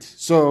carried it.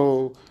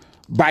 So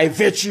by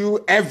virtue,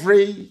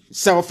 every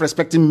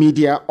self-respecting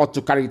media ought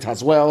to carry it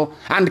as well,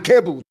 and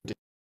cable.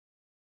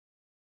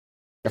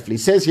 It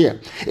says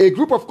here, a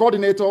group of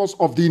coordinators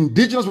of the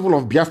indigenous people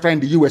of Biafra in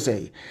the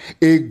USA,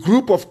 a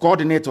group of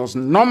coordinators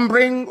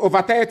numbering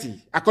over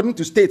 30, according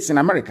to states in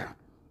America,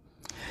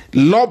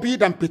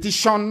 lobbied and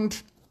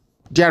petitioned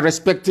their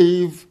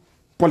respective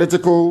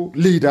political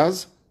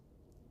leaders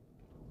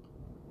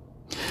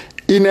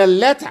in a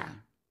letter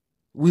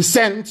we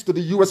sent to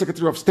the US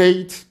Secretary of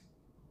State,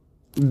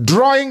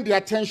 drawing the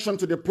attention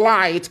to the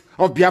plight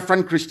of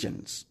Biafran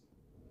Christians,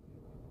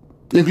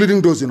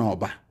 including those in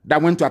Oba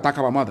that went to attack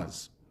our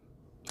mothers.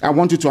 I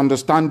want you to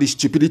understand the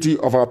stupidity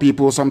of our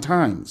people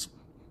sometimes.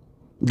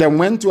 They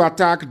went to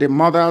attack the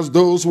mothers,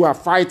 those who are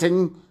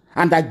fighting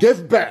and that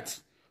gave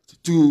birth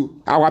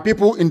to our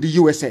people in the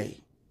USA,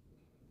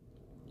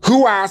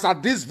 who are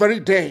at this very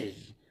day,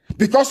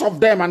 because of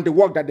them and the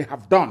work that they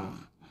have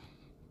done,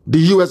 the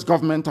US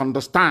government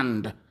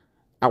understand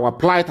our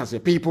plight as a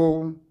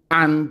people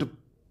and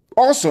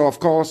also, of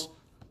course,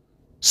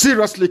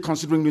 seriously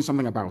considering doing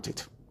something about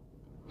it.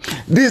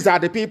 These are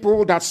the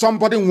people that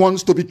somebody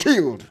wants to be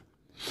killed.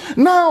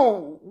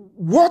 Now,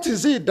 what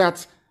is it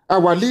that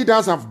our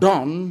leaders have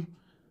done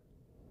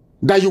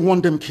that you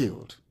want them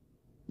killed?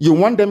 You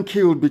want them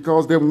killed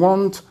because they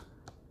want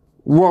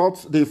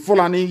what the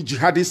Fulani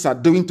jihadists are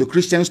doing to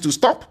Christians to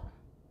stop.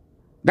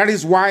 That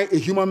is why a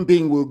human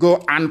being will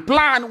go and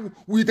plan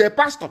with a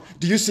pastor.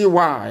 Do you see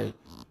why?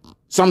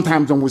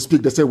 Sometimes when we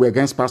speak, they say we're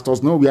against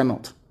pastors. No, we are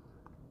not.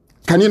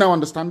 Can you now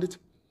understand it?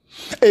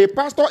 A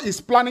pastor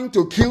is planning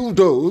to kill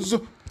those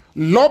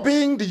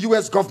lobbying the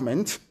US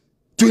government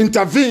to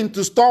intervene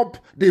to stop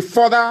the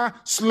further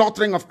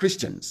slaughtering of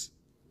Christians.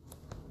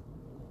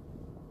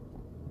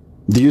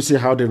 Do you see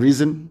how they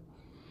reason?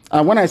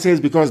 And when I say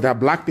it's because they're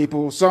black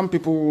people, some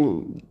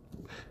people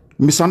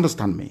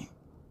misunderstand me.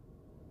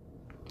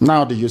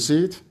 Now, do you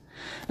see it?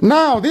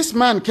 Now, this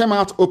man came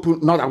out open,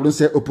 not I wouldn't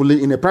say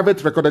openly, in a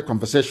private recorded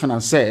conversation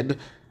and said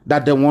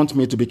that they want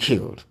me to be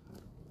killed.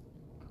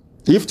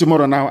 If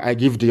tomorrow now I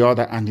give the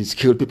order and he's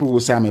killed, people will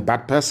say I'm a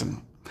bad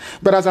person.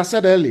 But as I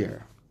said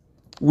earlier,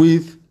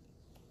 with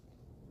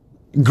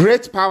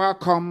great power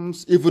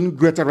comes even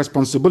greater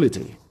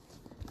responsibility.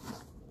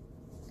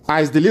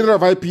 As the leader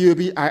of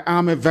IPOB, I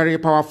am a very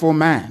powerful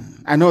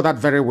man. I know that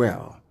very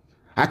well.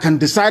 I can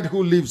decide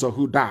who lives or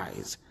who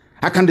dies.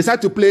 I can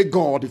decide to play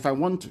God if I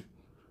want to.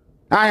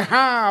 I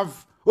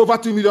have over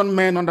 2 million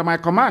men under my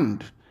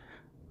command.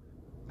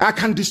 I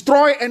can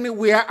destroy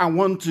anywhere I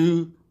want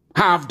to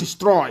have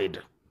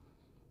destroyed.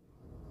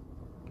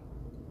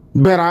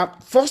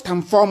 But first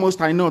and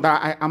foremost, I know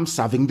that I am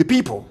serving the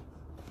people.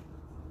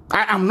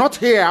 I am not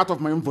here out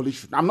of my own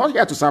volition. I'm not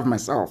here to serve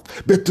myself,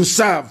 but to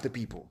serve the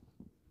people.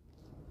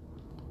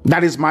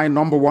 That is my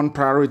number one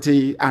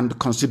priority and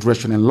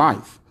consideration in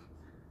life.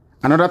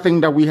 Another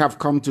thing that we have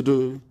come to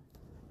do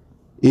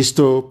is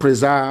to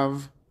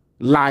preserve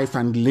life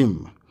and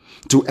limb,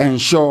 to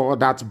ensure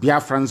that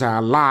Biafrans are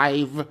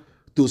alive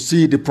to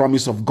see the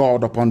promise of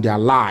God upon their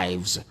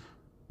lives,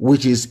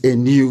 which is a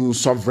new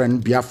sovereign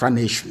Biafra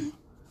nation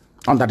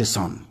under the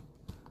sun.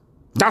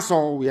 That's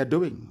all we are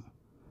doing.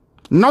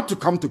 Not to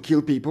come to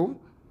kill people.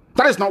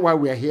 That is not why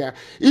we are here.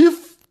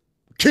 If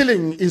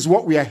killing is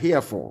what we are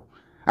here for,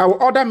 I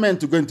will order men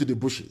to go into the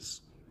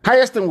bushes.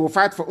 Highest thing will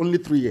fight for only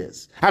 3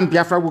 years, and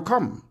Biafra will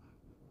come.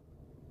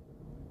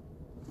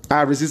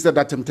 I resisted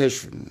that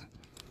temptation.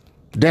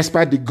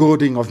 Despite the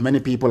goading of many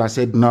people, I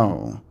said,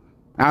 no,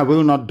 I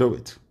will not do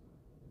it.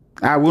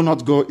 I will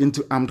not go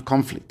into armed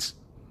conflict.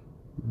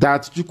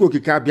 That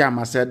Chukwuokike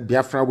Abiama said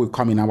Biafra will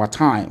come in our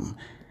time.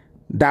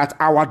 That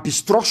our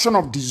destruction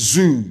of the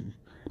zoo,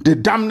 the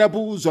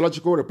damnable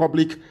zoological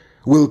republic,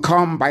 will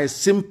come by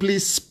simply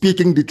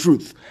speaking the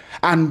truth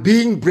and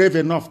being brave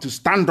enough to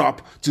stand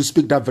up to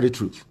speak that very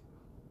truth.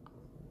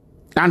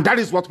 And that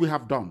is what we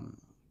have done.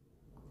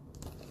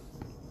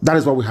 That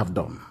is what we have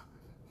done.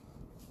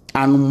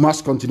 And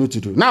must continue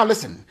to do. Now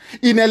listen,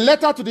 in a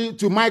letter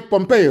to Mike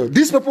Pompeo,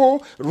 these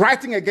people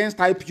writing against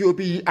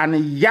IPOB and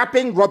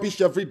yapping rubbish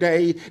every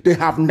day, they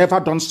have never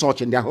done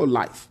such in their whole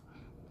life.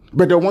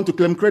 But they want to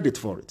claim credit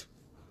for it.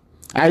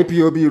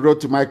 IPOB wrote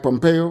to Mike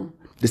Pompeo,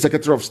 the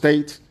Secretary of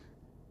State,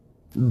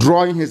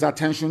 drawing his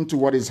attention to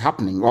what is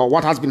happening or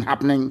what has been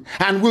happening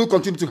and will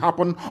continue to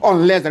happen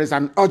unless there is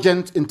an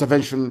urgent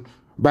intervention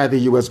by the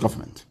US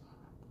government.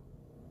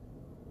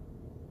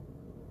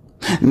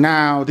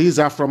 Now, these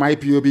are from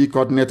IPOB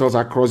coordinators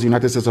across the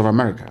United States of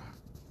America.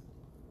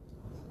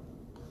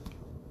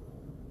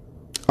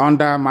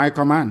 Under my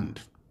command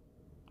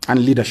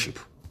and leadership.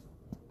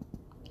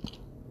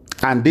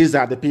 And these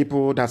are the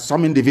people that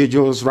some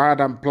individuals,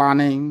 rather than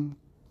planning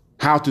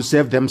how to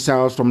save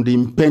themselves from the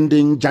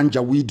impending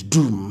Janjaweed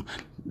doom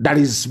that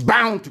is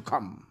bound to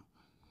come,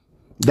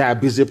 they are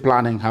busy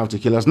planning how to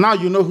kill us. Now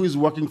you know who is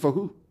working for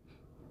who.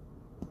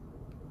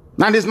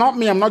 And it's not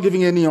me, I'm not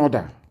giving any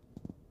order.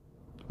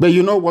 But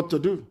you know what to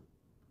do.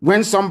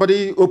 When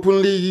somebody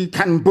openly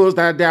can boast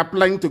that they are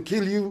planning to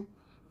kill you,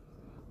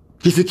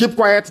 if you keep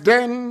quiet,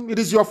 then it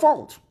is your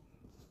fault.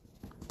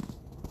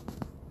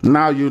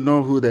 Now you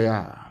know who they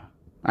are,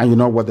 and you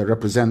know what they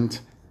represent.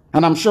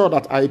 And I'm sure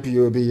that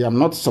IPOB, I'm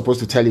not supposed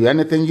to tell you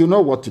anything, you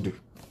know what to do.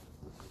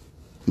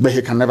 But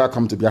he can never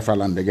come to Biafra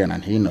land again,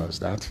 and he knows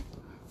that.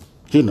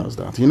 He knows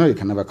that. You know he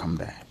can never come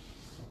there.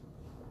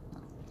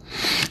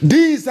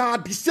 These are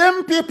the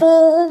same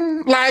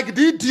people like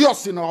the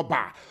idiots in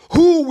Oba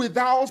who,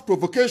 without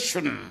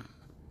provocation,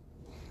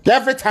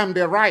 every time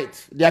they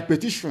write their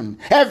petition,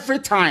 every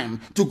time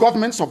to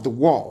governments of the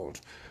world,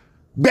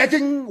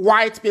 begging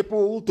white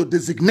people to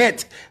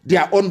designate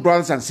their own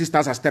brothers and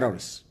sisters as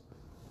terrorists.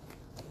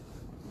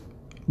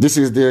 This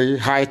is the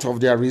height of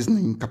their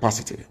reasoning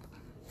capacity.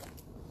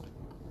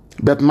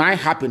 But my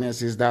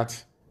happiness is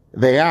that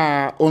they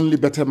are only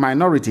but a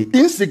minority,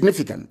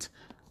 insignificant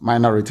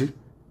minority,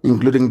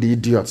 including the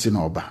idiots in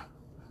Oba.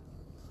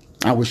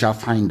 and we shall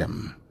find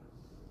them.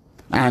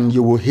 And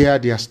you will hear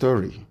their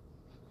story.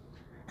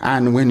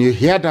 And when you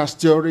hear that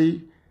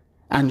story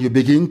and you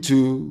begin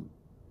to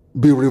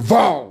be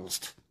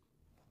revulsed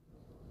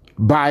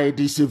by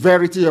the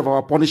severity of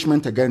our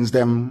punishment against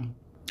them,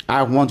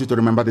 I want you to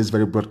remember this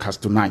very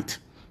broadcast tonight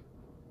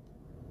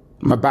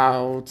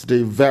about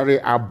the very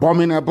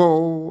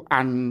abominable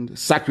and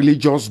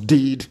sacrilegious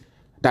deed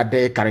that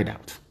they carried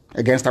out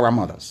against our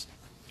mothers.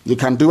 You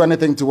can do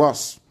anything to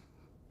us.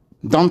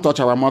 Don't touch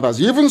our mothers.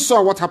 You even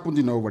saw what happened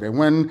in Owerri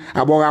when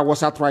Aboga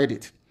was tried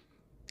it.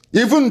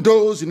 Even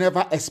those who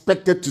never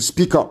expected to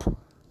speak up,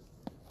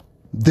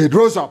 they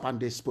rose up and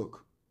they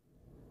spoke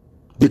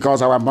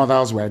because our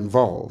mothers were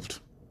involved.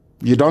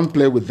 You don't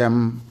play with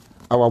them.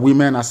 Our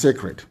women are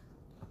sacred.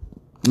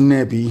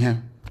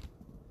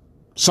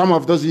 Some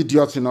of those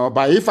idiots,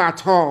 but if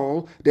at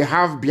all they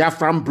have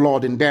Biafran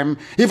blood in them,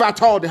 if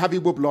at all they have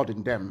Igbo blood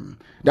in them,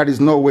 there is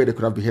no way they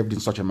could have behaved in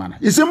such a manner.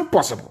 It's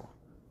impossible.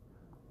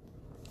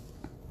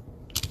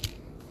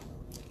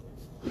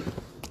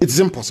 It's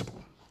impossible.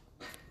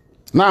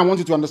 Now I want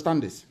you to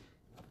understand this.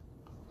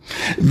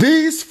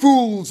 These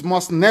fools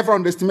must never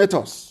underestimate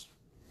us.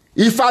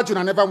 If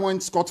Arjuna never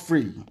went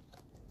scot-free,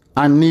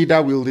 and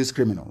neither will these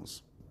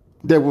criminals.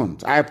 They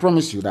won't. I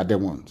promise you that they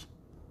won't.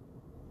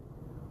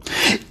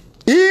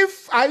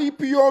 If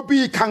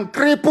IPOB can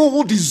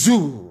cripple the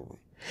zoo,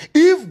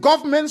 if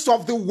governments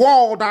of the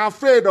world are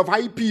afraid of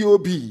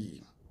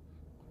IPOB,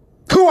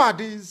 who are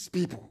these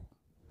people?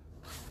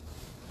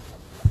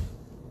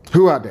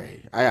 Who are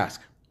they, I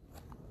ask?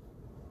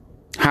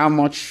 How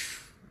much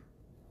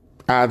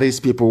are these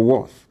people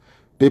worth?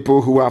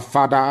 People who are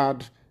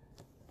fathered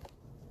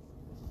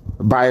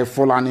by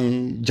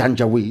Fulani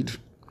Janjaweed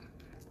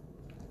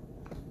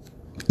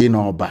in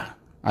Oba.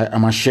 I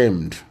am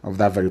ashamed of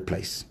that very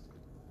place.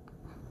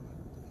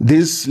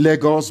 This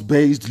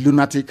Lagos-based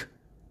lunatic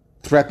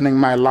threatening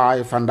my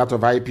life and that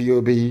of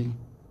IPOB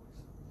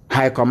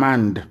High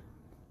Command.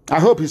 I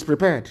hope he's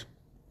prepared.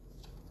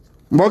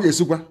 Let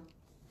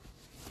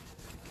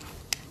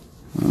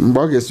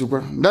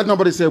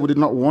nobody say we did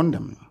not warn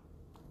them.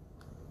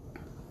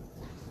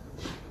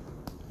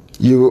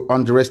 You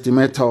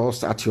underestimate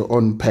us at your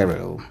own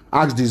peril.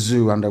 Ask the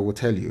zoo and they will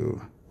tell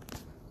you.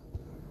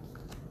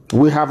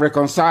 We have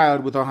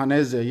reconciled with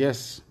Ohaneze,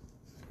 yes.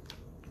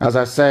 As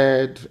I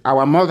said,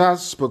 our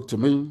mothers spoke to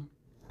me.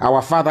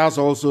 Our fathers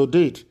also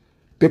did.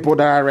 People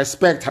that I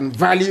respect and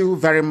value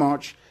very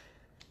much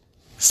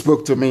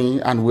spoke to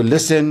me, and we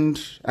listened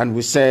and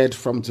we said,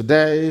 from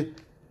today,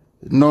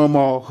 no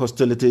more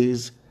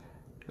hostilities,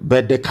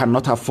 but they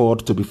cannot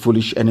afford to be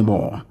foolish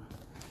anymore.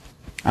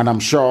 And I'm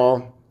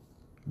sure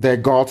they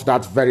got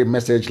that very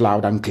message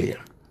loud and clear.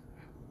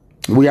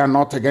 We are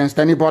not against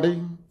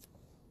anybody.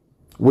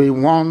 We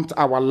want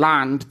our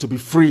land to be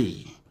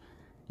free.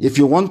 If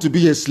you want to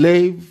be a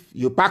slave,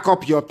 you pack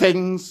up your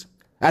things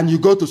and you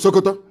go to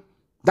Sokoto.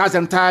 That's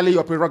entirely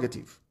your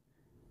prerogative.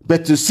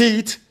 But to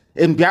sit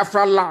in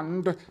Biafra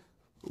land,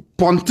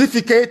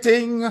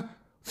 pontificating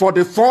for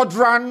the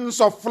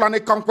furtherance of Fulani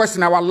conquest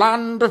in our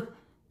land,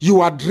 you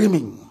are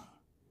dreaming.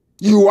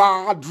 You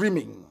are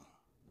dreaming.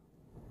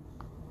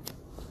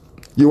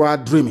 You are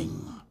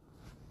dreaming.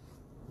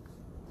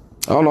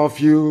 All of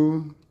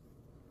you,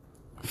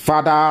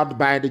 fathered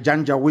by the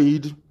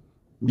Janjaweed,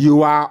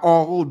 you are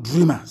all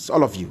dreamers,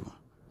 all of you.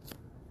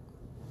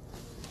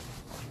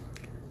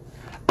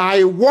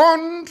 I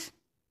warned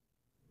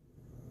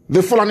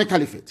the Fulani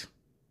Caliphate.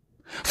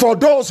 For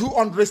those who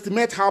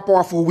underestimate how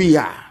powerful we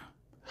are,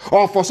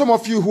 or for some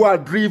of you who are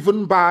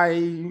driven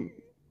by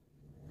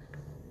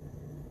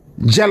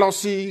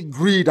jealousy,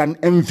 greed, and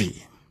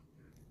envy,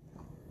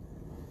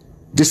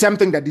 the same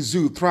thing that the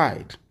zoo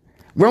tried.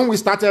 When we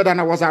started and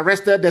I was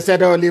arrested, they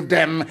said, oh, leave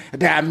them,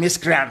 they are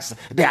miscreants,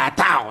 they are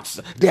touts,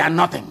 they are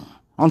nothing.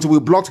 Until we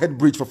blocked Head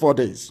Bridge for 4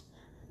 days.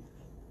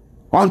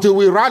 Until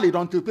we rallied,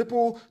 until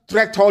people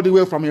trekked all the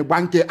way from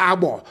Ibanke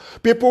Arbor.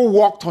 People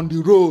walked on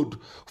the road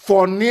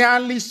for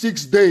nearly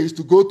 6 days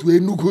to go to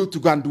Enugu to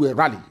go and do a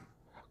rally,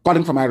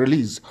 calling for my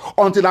release.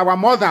 Until our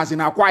mothers in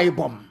Akwa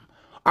Ibom,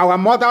 our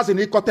mothers in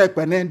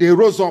Ikotekpenen, they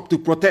rose up to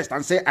protest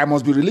and say, I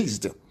must be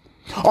released.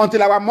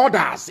 Until our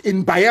mothers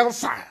in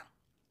Bayelsa,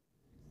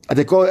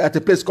 at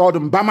a place called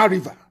Mbama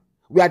River,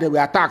 where they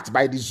were attacked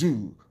by the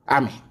zoo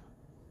army,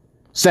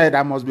 said,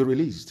 I must be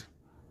released.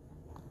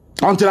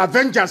 Until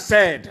Avengers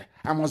said,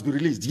 I must be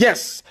released.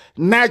 Yes,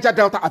 Niger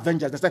Delta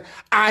Avengers, they said,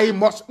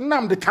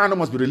 Nnamdi kanu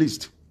must be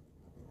released.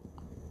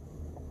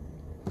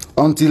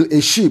 Until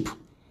a ship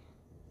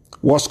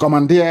was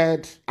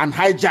commandeered and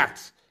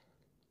hijacked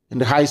in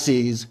the high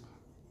seas,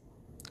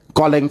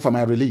 calling for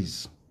my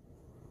release.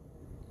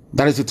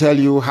 That is to tell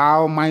you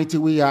how mighty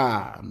we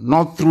are,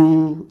 not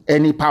through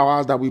any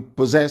powers that we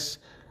possess,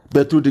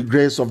 but through the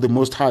grace of the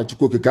Most High.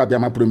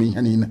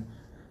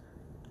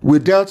 We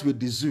dealt with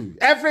the zoo.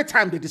 Every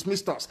time they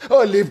dismissed us,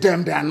 oh, leave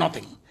them, they are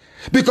nothing.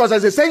 Because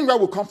there's a saying where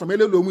we come from, that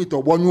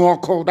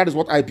is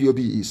what IPOB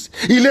is.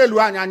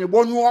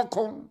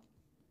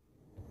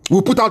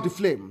 We put out the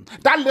flame.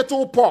 That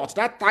little pot,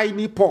 that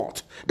tiny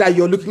pot that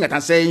you're looking at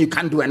and saying you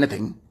can't do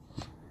anything,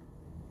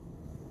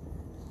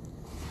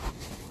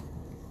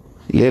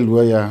 We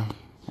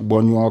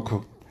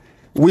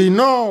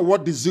know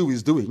what the zoo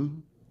is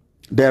doing.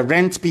 They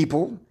rent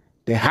people,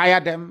 they hire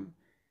them,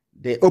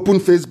 they open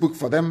Facebook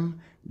for them,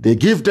 they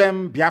give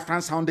them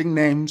Biafran sounding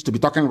names to be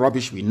talking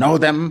rubbish. We know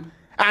them,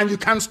 and you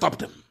can't stop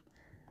them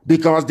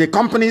because the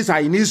companies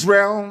are in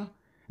Israel,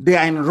 they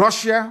are in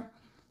Russia,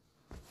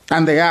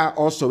 and they are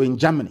also in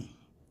Germany.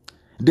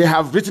 They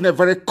have written a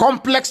very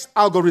complex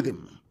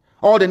algorithm.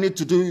 All they need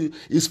to do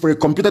is for a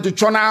computer to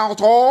churn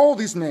out all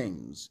these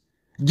names,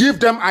 give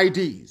them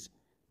IDs,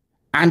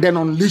 and then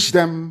unleash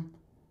them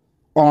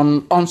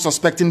on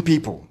unsuspecting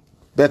people.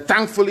 But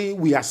thankfully,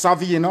 we are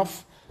savvy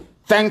enough.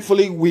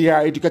 Thankfully, we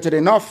are educated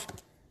enough.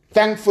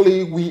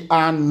 Thankfully, we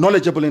are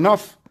knowledgeable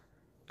enough.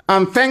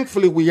 And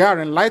thankfully, we are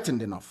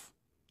enlightened enough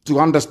to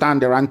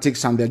understand their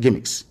antics and their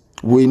gimmicks.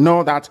 We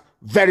know that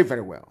very,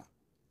 very well.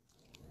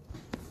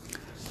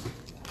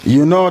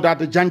 You know that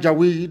the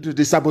Janjaweed,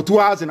 the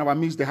saboteurs in our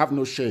midst, they have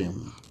no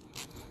shame.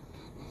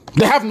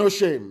 They have no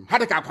shame.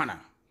 Hadekakwana.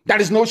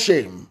 There is no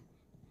shame.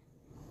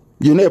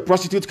 You know, a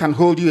prostitute can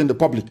hold you in the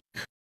public.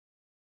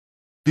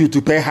 You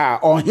to pay her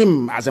or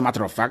him, as a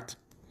matter of fact.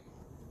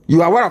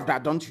 You are aware of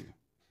that, don't you?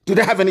 Do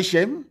they have any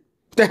shame?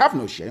 They have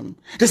no shame.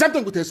 The same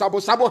thing with a Sabo.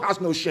 Sabo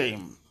has no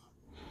shame.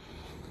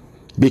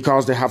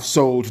 Because they have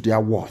sold their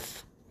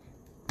worth.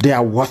 They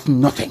are worth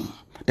nothing.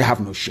 They have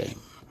no shame.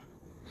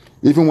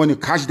 Even when you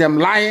catch them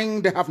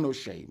lying, they have no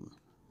shame.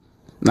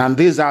 And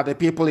these are the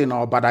people in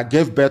Oba that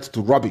gave birth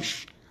to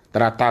rubbish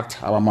that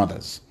attacked our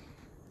mothers.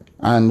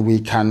 And we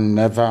can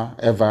never,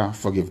 ever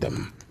forgive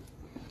them.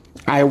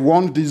 I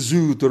want the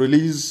zoo to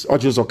release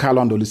Ojo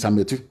Okalo and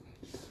Olisametu.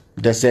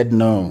 They said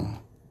no.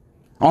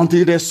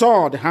 Until they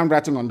saw the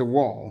handwriting on the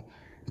wall,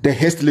 they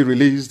hastily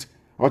released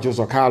Ojo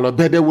Okalo,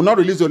 but they will not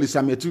release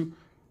Olisametu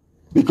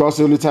because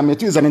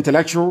Olisametu is an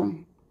intellectual.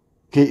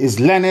 He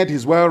is learned,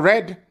 he's well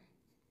read.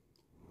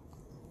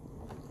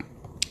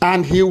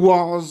 And he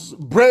was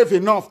brave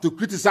enough to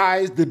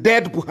criticize the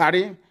dead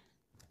Buhari,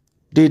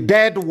 the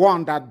dead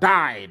one that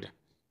died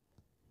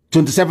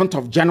 27th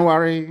of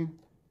January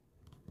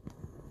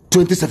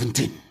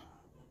 2017.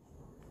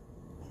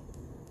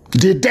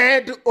 The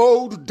dead,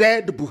 old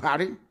dead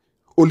Buhari,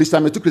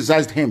 Olisametu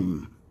criticized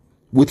him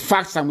with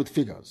facts and with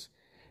figures.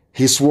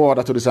 He swore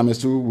that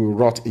Olisametu will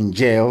rot in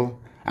jail,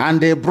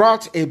 and they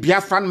brought a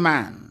Biafran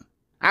man,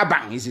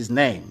 Abang is his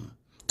name,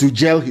 to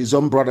jail his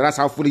own brother. That's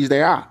how foolish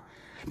they are.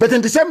 But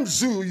in the same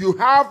zoo, you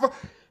have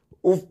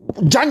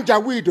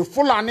Janjaweed, the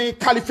Fulani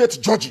Caliphate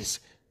judges,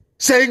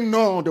 saying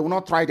no, they will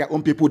not try their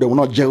own people, they will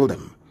not jail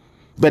them.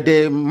 But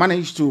they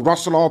managed to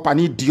rustle up an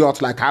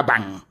idiot like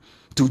Abang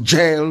to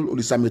jail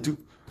Olisametu.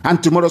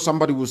 And tomorrow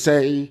somebody will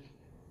say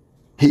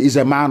he is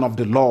a man of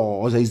the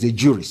law or he is a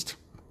jurist.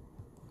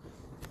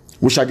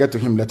 We shall get to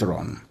him later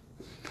on.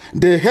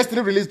 They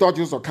hastily released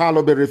Ojo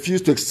Okalo, but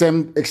refused to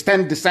extend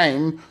the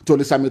same to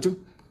Olisametu.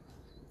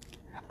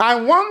 I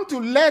want to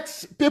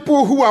let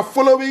people who are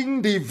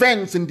following the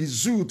events in the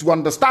zoo to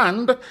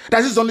understand that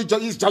this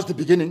is just the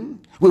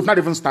beginning. We've not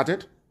even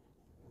started.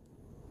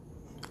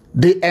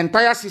 The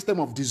entire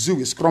system of the zoo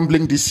is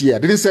crumbling this year. I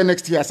didn't say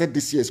next year, I said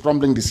this year. It's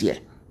crumbling this year.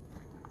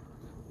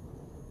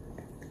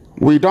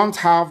 We don't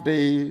have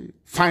the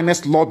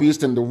finest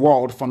lobbyists in the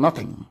world for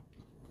nothing.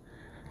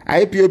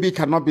 IPOB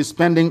cannot be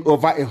spending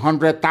over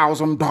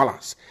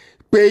 $100,000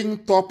 paying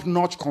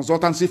top-notch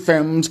consultancy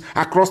firms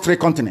across 3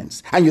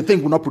 continents, and you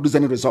think will not produce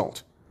any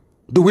result.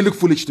 Do we look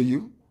foolish to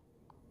you?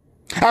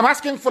 I'm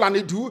asking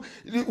Fulani,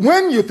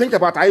 when you think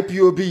about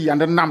IPOB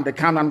and Nnamdi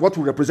kanu and what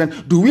we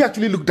represent, do we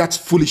actually look that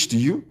foolish to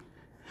you?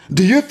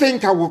 Do you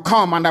think I will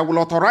come and I will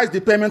authorize the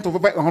payment of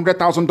over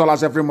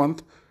 $100,000 every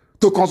month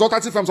to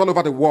consultancy firms all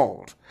over the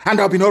world, and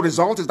there will be no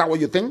result? Is that what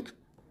you think?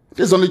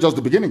 This is only just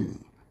the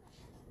beginning.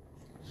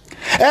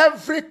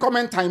 Every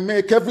comment I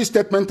make, every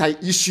statement I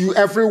issue,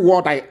 every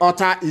word I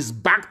utter is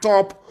backed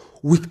up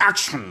with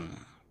action.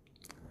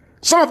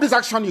 Some of this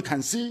action you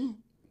can see,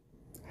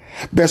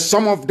 but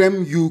some of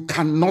them you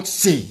cannot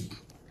see.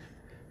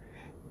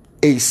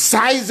 A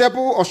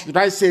sizable, or should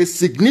I say,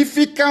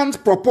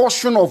 significant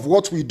proportion of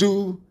what we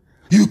do,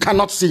 you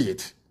cannot see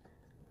it.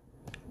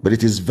 But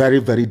it is very,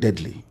 very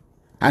deadly.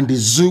 And the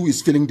zoo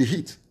is feeling the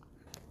heat.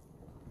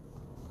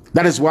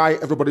 That is why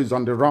everybody is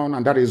on the run,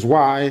 and that is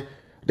why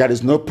there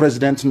is no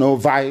president, no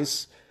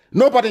vice,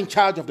 nobody in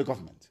charge of the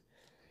government.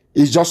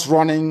 It's just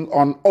running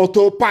on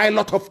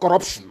autopilot of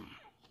corruption.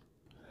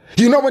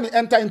 You know, when you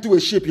enter into a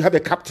ship, you have a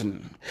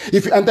captain.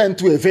 If you enter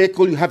into a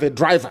vehicle, you have a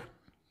driver.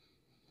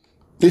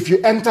 If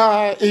you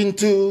enter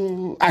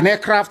into an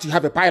aircraft, you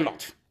have a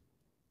pilot.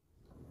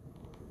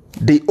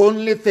 The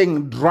only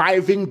thing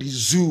driving the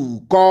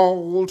zoo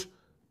called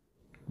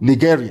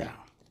Niger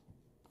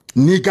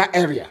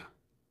area,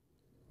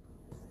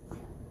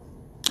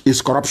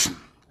 is corruption.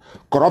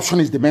 Corruption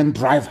is the main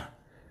driver.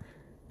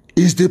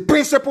 Is the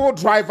principal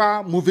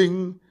driver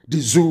moving the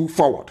zoo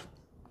forward.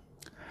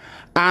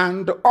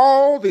 And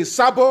all the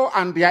Sabo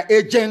and their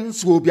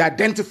agents will be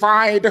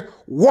identified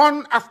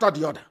one after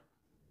the other.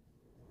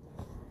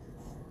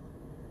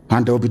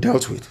 And they'll be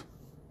dealt with.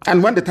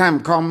 And when the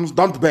time comes,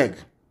 don't beg.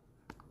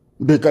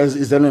 because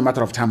it's only a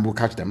matter of time we'll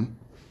catch them.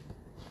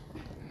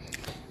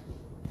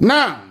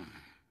 Now,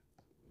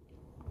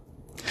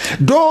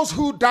 those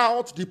who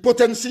doubt the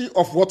potency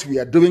of what we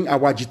are doing,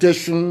 our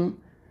agitation,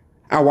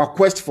 our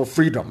quest for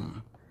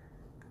freedom,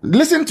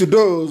 listen to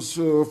those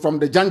from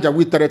the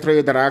Janjaweed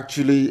territory that are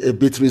actually a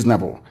bit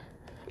reasonable,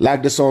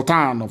 like the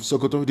Sultan of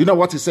Sokoto. Do you know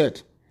what he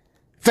said?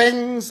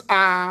 Things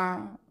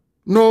are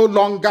no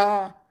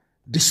longer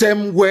the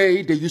same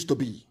way they used to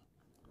be.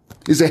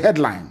 It's a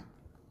headline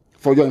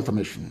for your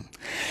information.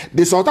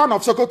 The Sultan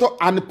of Sokoto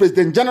and the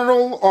President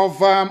General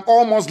of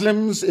all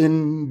Muslims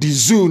in the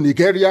zoo,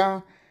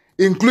 Nigeria,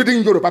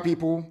 including Yoruba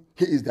people,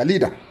 he is the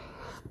leader,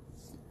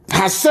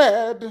 has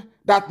said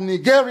that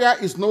Nigeria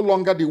is no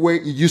longer the way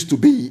it used to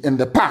be in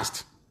the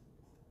past.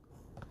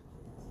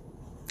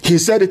 He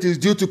said it is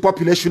due to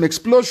population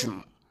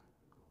explosion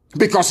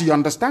because he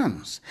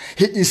understands.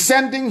 He is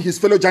sending his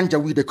fellow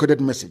Janjaweed a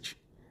coded message.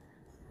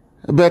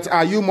 But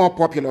are you more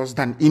populous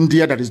than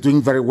India that is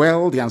doing very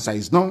well? The answer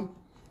is no.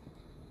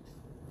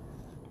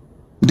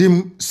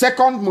 The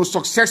second most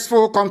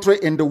successful country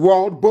in the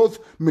world, both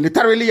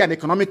militarily and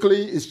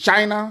economically, is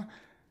China,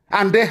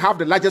 and they have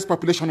the largest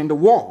population in the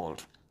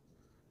world.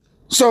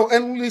 So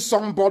only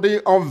somebody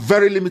of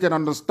very limited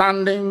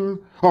understanding,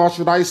 or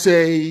should I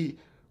say,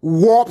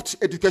 warped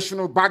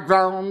educational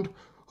background,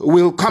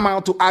 will come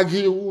out to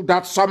argue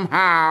that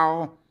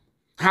somehow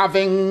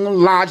having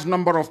large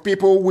number of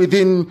people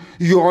within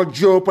your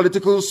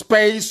geopolitical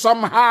space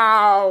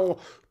somehow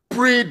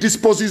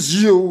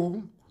predisposes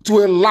you to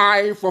a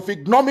life of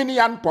ignominy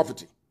and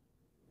poverty.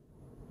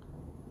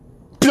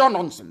 Pure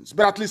nonsense,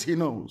 but at least he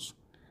knows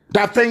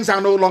that things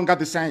are no longer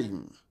the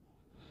same.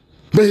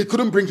 But he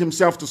couldn't bring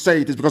himself to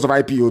say it is because of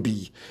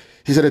IPOB.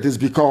 He said it is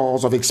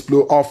because of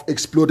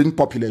exploding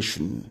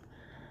population.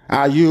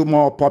 Are you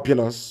more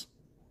populous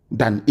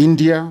than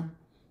India?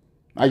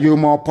 Are you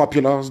more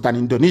populous than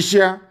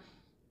Indonesia?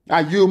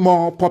 Are you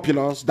more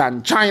populous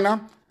than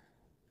China?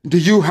 Do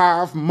you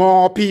have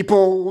more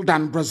people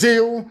than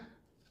Brazil?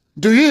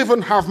 Do you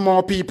even have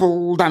more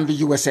people than the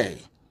USA?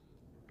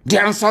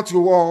 The answer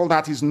to all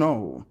that is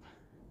no.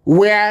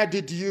 Where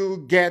did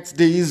you get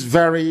these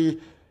very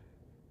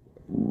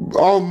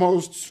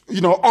almost,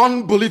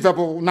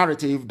 unbelievable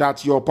narrative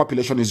that your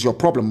population is your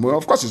problem? Well,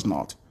 of course it's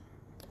not.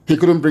 He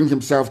couldn't bring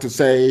himself to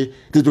say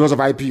it is because of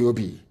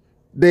IPOB.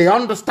 They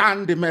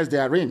understand the mess they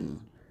are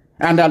in,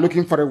 and they are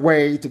looking for a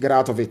way to get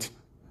out of it.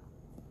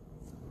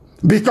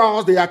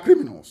 Because they are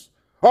criminals.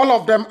 All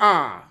of them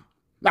are.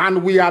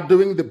 And we are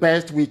doing the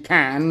best we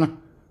can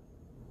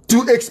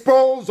to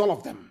expose all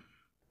of them,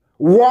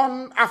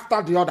 one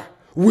after the other,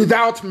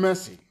 without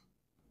mercy.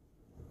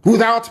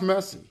 Without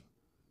mercy.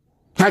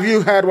 Have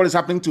you heard what is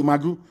happening to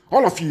Magu?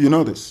 All of you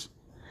know this.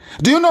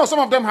 Do you know some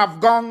of them have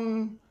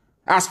gone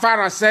as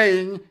far as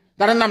saying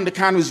that Nnamdi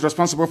Kanu is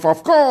responsible for?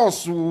 Of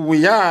course,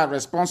 we are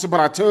responsible.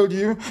 I told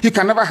you, you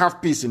can never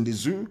have peace in the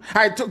zoo.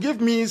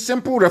 Give me a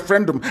simple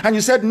referendum. And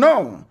you said,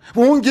 no,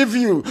 we won't give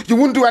you. You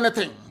won't do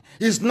anything.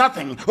 It's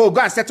nothing. Oh,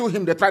 go and settle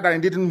him. They tried that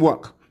and it didn't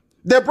work.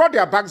 They brought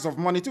their bags of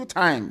money 2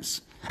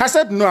 times. I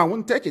said, no, I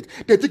won't take it.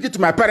 They took it to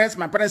my parents.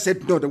 My parents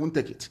said, no, they won't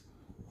take it.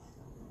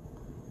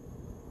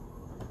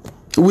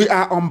 We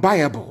are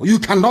unbuyable. You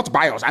cannot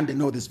buy us. And they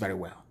know this very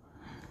well.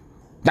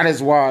 That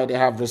is why they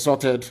have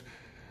resorted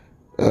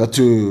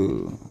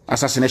to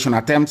assassination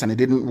attempts and it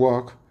didn't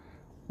work.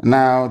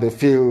 Now they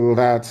feel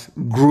that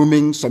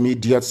grooming some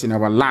idiots in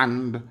our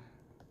land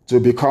to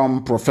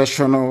become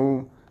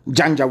professional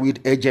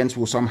Janjaweed agents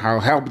will somehow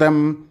help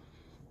them.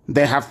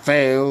 They have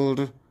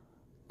failed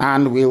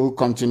and will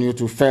continue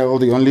to fail.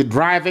 The only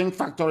driving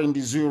factor in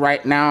the zoo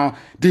right now,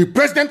 the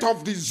president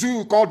of the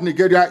zoo called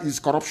Nigeria, is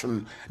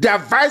corruption. Their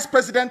vice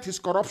president is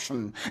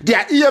corruption.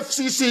 Their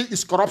EFCC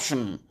is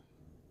corruption.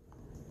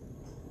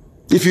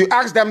 If you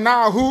ask them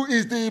now, who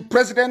is the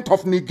president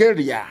of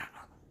Nigeria?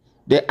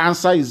 The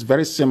answer is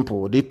very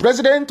simple. The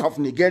president of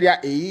Nigeria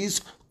is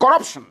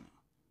corruption.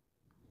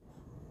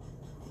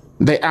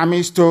 The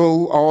army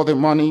stole all the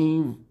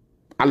money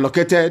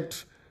allocated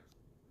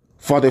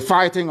for the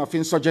fighting of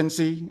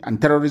insurgency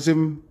and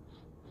terrorism.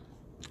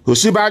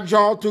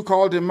 Osibajo took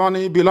all the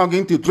money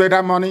belonging to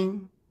trader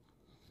money.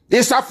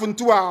 Issa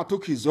Funtua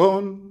took his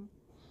own.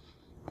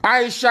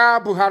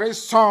 Aisha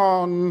Buhari's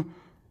son,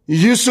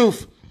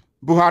 Yusuf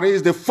Buhari,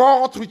 is the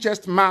 4th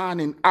richest man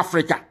in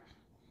Africa.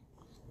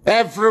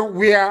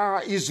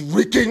 Everywhere is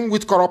reeking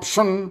with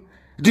corruption.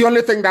 The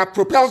only thing that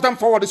propels them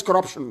forward is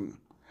corruption.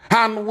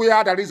 And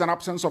where there is an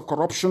absence of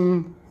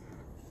corruption,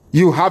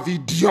 you have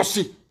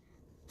idiocy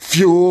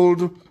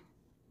fueled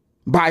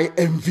by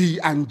envy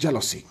and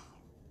jealousy.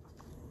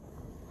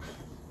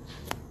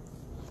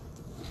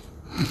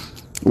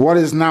 What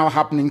is now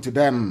happening to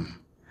them?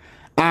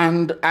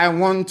 And I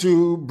want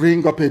to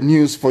bring up a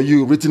news for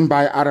you written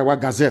by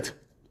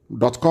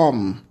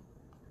arawagazette.com.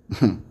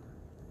 They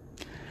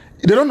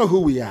don't know who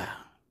we are.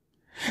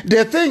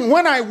 They think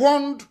when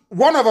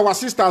one of our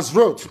sisters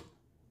wrote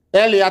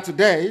earlier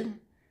today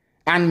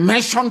and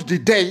mentioned the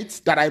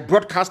date that I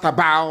broadcast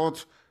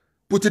about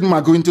putting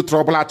Magu into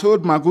trouble, I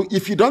told Magu,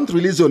 if you don't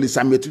release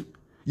Olisametu,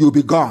 you'll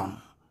be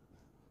gone.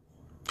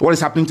 What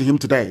is happening to him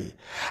today?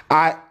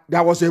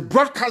 There was a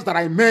broadcast that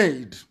I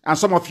made, and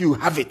some of you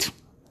have it.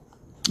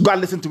 Go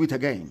and listen to it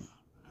again.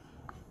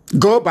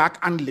 Go back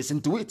and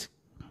listen to it.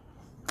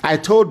 I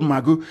told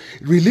Magu,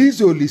 release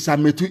your Lisa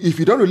Metu. If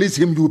you don't release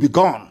him, you'll be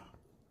gone.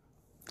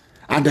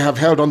 And they have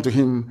held on to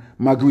him.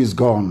 Magu is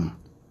gone.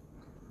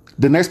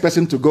 The next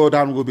person to go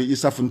down will be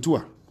Issa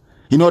Funtua.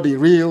 You know, the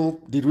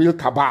real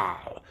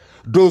cabal.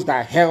 Those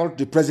that held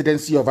the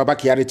presidency of Abba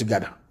Kyari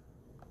together.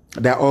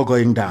 They're all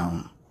going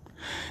down.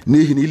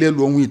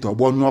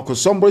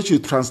 Somebody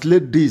should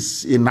translate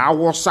this in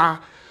Awasa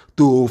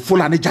to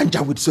Fulani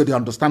Janjaweed so they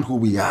understand who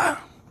we are.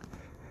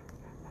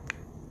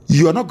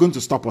 You are not going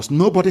to stop us.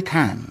 Nobody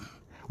can.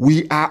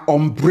 We are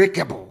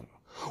unbreakable.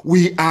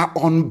 We are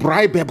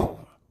unbribable.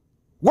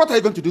 What are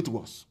you going to do to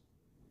us?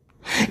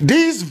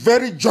 This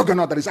very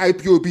juggernaut that is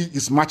IPOB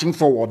is marching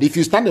forward. If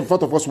you stand in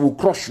front of us, we'll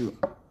crush you.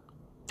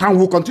 And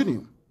we'll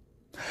continue.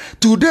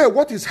 Today,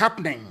 what is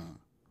happening?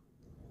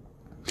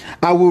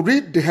 I will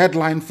read the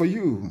headline for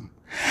you.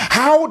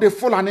 How the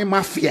Fulani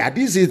Mafia,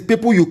 these is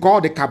people you call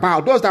the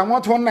cabal, those that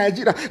want one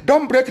Nigeria,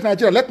 don't break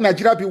Nigeria, let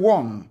Nigeria be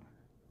one.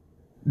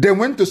 They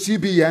went to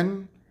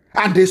CBN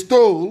and they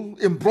stole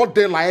in broad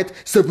daylight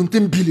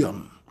 17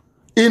 billion.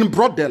 In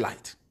broad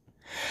daylight.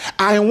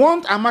 I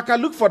want Amaka,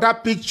 look for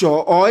that picture,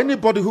 or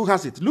anybody who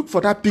has it, look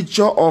for that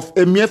picture of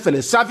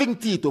Emefiele serving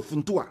tea to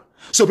Funtua,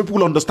 so people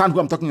will understand who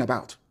I'm talking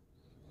about.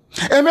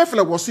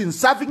 Emefiele was seen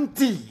serving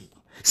tea,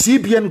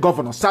 CBN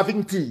governor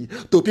serving tea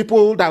to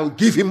people that will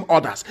give him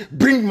orders.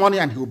 Bring money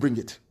and he will bring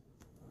it.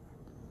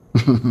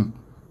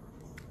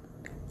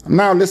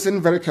 Now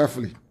listen very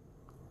carefully.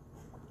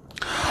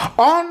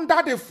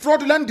 Under the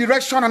fraudulent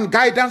direction and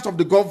guidance of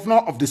the governor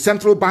of the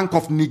Central Bank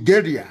of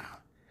Nigeria,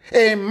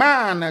 a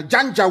man,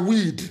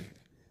 Janjaweed,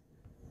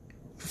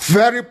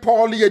 very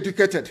poorly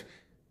educated,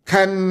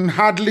 can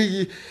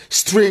hardly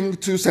string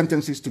two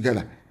sentences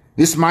together.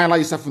 Ismaila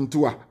Issa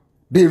Funtua,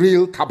 the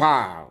real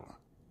cabal,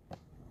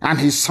 and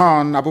his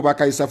son,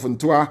 Abubakar Issa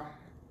Funtua,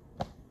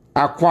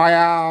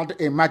 acquired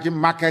Emerging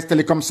Markets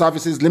Telecom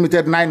Services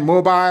Limited 9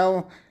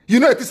 Mobile. You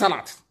know it is a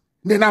lot.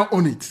 They now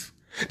own it.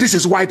 This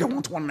is why they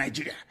want one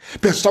Nigeria.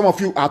 But some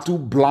of you are too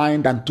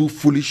blind and too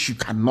foolish. You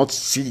cannot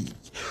see.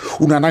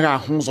 You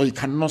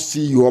cannot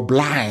see. You are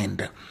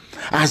blind.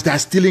 As they're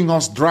stealing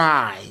us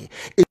dry,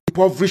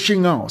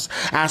 impoverishing us,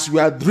 as we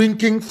are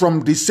drinking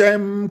from the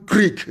same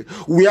creek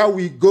where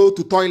we go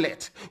to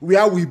toilet,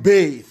 where we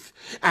bathe,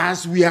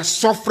 as we are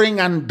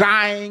suffering and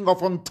dying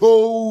of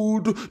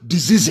untold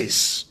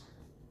diseases.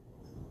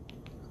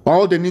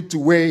 All they need to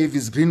wave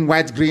is green,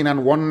 white, green,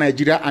 and one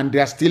Nigeria, and they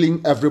are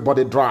stealing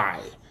everybody dry.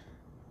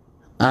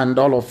 And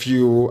all of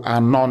you are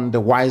none the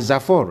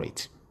wiser for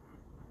it.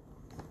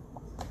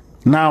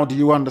 Now, do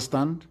you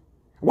understand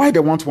why they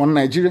want one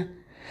Nigeria?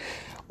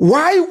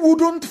 Why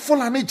wouldn't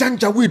Fulani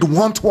Janjaweed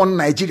want one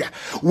Nigeria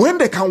when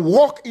they can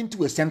walk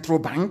into a central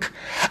bank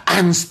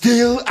and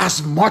steal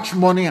as much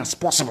money as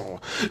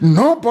possible?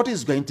 Nobody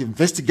is going to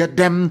investigate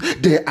them.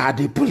 They are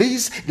the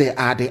police, they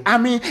are the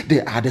army,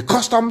 they are the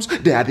customs,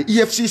 they are the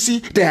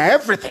EFCC, they are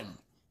everything,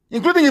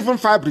 including even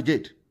fire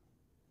brigade.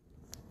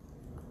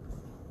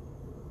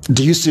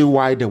 Do you see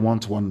why they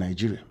want one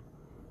Nigeria?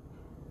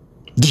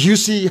 Do you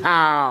see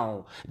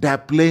how they're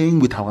playing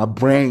with our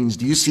brains?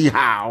 Do you see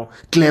how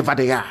clever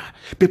they are?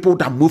 People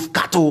that move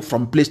cattle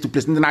from place to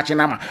place,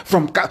 international,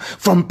 from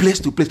place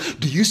to place.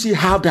 Do you see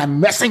how they're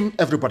messing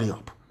everybody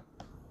up?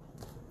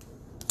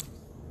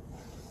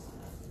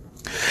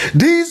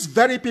 These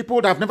very people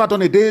that have never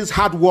done a day's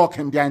hard work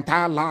in their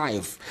entire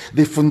life,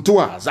 the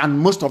Funtuas, and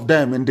most of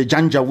them in the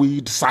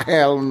Janjaweed,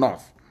 Sahel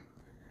North,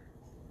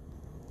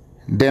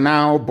 they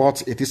now bought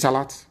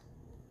Etisalat.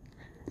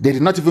 They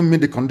did not even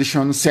meet the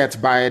conditions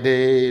set by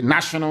the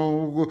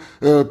National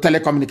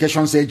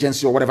Telecommunications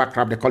Agency or whatever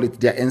crap they call it,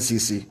 their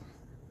NCC.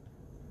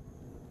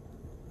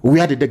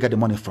 Where did they get the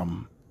money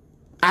from?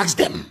 Ask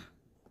them.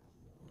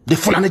 The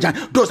Fulani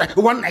Jan, those that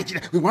want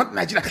Nigeria, we want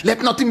Nigeria,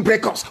 let nothing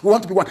break us, we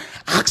want to be one.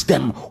 Ask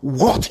them,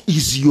 what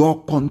is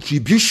your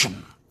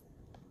contribution?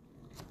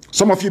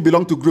 Some of you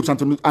belong to groups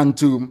and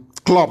to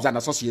clubs and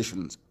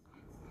associations.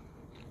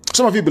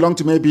 Some of you belong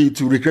to maybe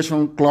to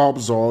recreation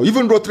clubs or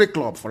even Rotary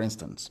Club, for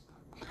instance.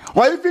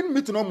 Or even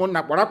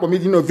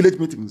village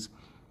meetings.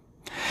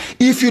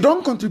 If you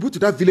don't contribute to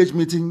that village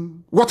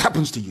meeting, what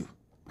happens to you?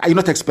 Are you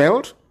not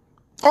expelled?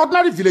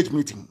 Ordinary village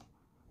meeting.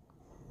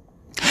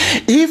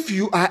 If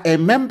you are a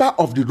member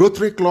of the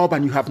Rotary Club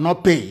and you have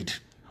not paid,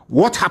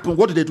 what happened?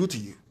 What do they do to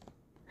you?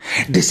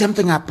 The same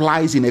thing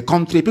applies in a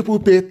country. People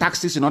pay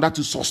taxes in order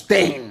to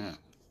sustain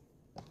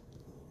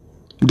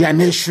their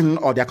nation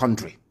or their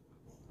country.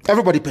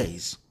 Everybody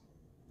pays,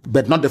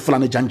 but not the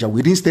Fulani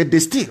Janjaweed. Instead, they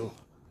steal.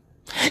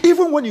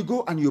 Even when you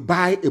go and you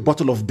buy a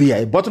bottle of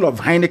beer, a bottle of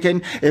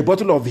Heineken, a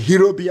bottle of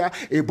Hero beer,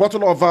 a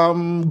bottle of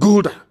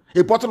Gouda,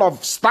 a bottle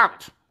of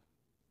Stout,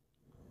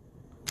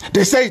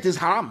 they say it is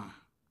haram.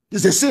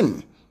 It's a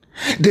sin.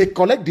 They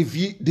collect the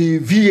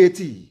VAT,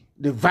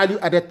 the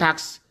value-added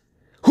tax.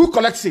 Who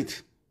collects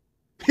it?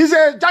 He's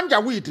a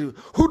janjaweed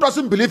who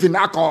doesn't believe in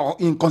alcohol,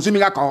 in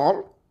consuming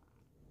alcohol.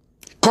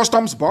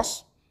 Customs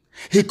boss.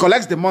 He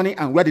collects the money,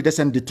 and where did they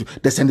send it to?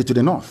 They send it to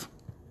the north.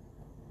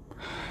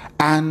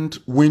 And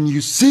when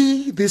you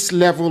see this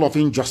level of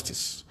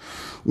injustice,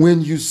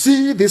 when you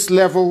see this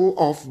level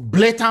of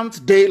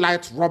blatant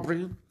daylight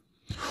robbery,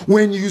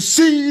 when you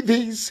see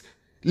this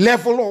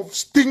level of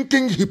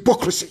stinking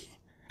hypocrisy,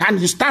 and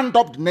you stand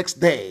up the next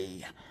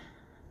day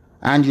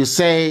and you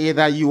say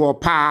that you are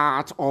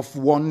part of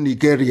one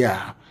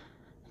Nigeria,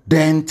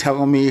 then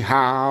tell me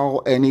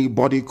how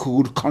anybody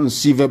could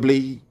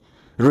conceivably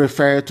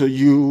refer to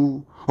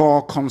you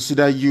or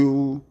consider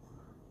you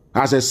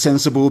as a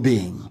sensible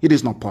being. It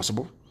is not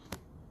possible.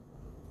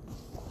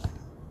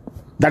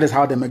 That is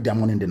how they make their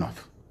money in the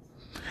north.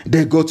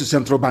 They go to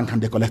central bank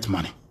and they collect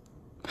money.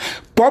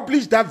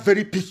 Publish that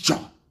very picture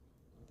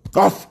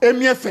of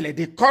Emefiele,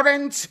 the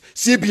current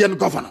CBN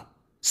governor,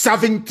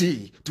 serving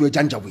tea to a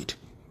janjaweed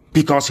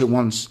because he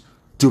wants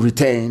to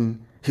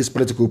retain his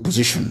political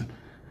position.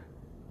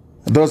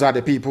 Those are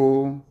the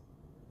people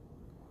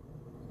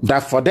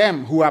that, for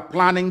them, who are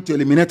planning to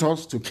eliminate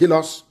us, to kill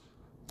us,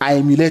 are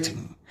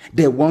emulating.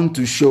 They want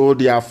to show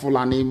their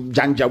Fulani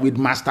janjaweed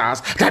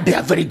masters that they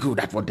are very good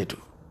at what they do,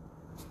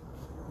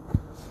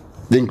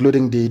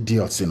 including the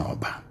idiots in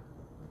Oba.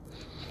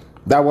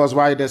 That was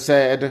why they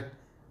said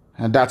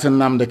that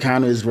Nnamdi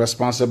Kanu is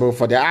responsible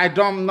for that.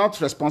 I'm not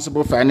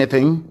responsible for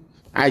anything.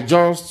 I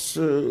just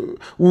we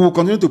will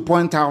continue to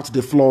point out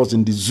the flaws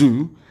in the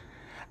zoo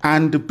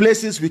and the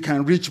places we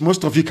can reach.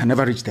 Most of you can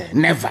never reach there.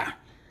 Never.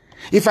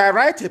 If I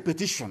write a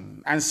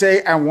petition and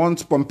say I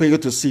want Pompeo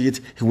to see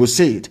it, he will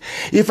see it.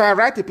 If I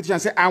write a petition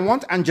and say I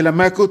want Angela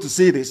Merkel to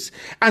see this,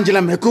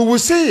 Angela Merkel will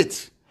see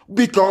it.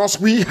 Because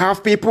we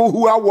have people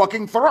who are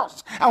working for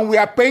us and we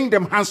are paying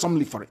them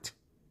handsomely for it.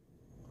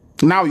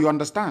 Now you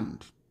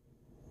understand.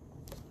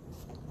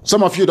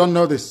 Some of you don't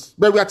know this,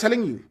 but we are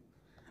telling you.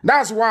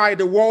 That's why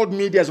the world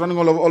media is running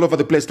all over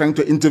the place trying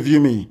to interview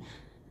me.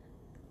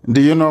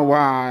 Do you know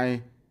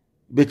why?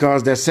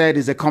 Because they said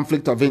it's a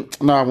conflict of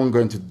interest. No, I won't go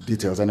into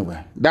details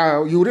anyway.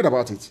 Now, you read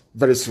about it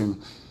very soon.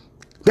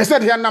 They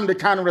said here Nnamdi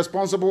Kanu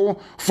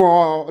responsible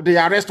for the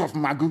arrest of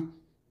Magu.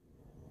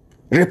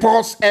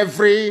 Reports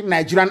every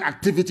Nigerian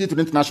activity to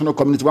the international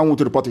community. One want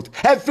to report it.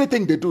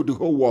 Everything they do, the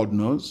whole world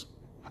knows.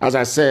 As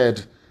I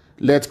said,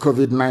 let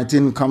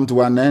COVID-19 come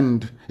to an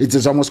end. It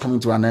is almost coming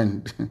to an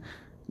end.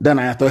 Then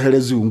I thought, hey,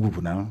 zoo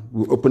now.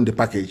 We'll open the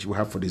package we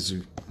have for the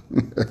zoo.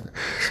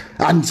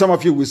 And some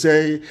of you will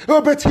say,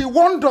 oh, but he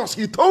warned us.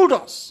 He told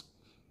us.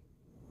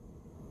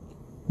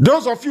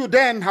 Those of you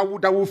then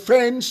that will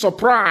feign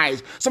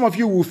surprise. Some of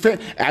you will feign,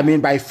 I mean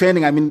by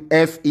feigning, I mean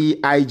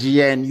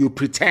F-E-I-G-N. You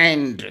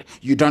pretend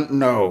you don't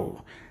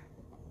know.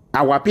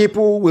 Our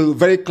people will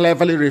very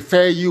cleverly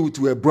refer you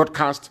to a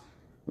broadcast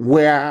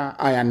where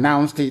I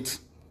announced it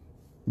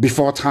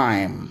before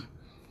time.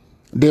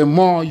 The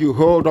more you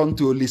hold on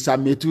to Lisa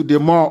Metu, the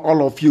more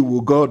all of you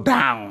will go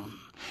down.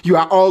 You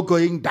are all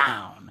going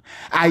down.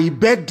 I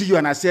begged you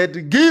and I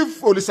said, give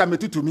Olisa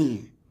Metu to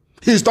me.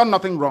 He's done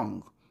nothing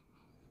wrong.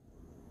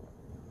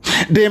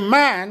 The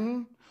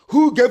man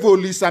who gave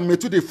Olisa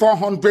Metu the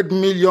 400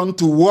 million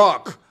to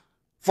work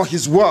for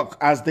his work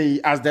as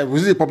the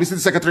publicity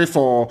secretary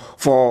for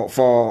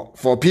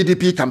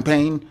PDP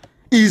campaign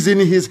is in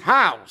his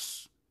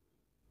house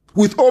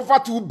with over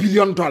 $2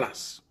 billion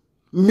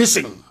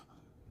missing.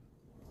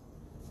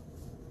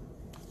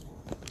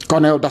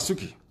 Colonel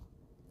Dasuki.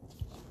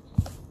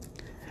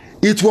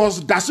 It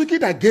was Dasuki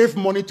that gave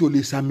money to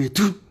Olisa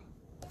Metu.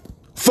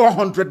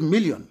 400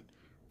 million.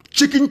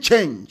 Chicken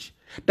change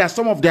that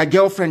some of their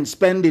girlfriends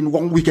spend in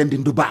one weekend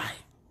in Dubai.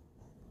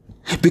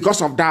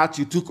 Because of that,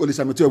 you took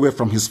Olisa Metu away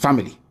from his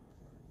family.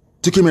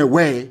 Took him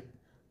away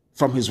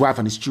from his wife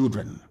and his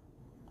children.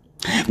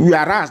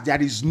 Whereas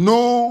there is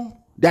no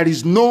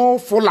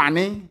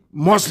Fulani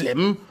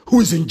Muslim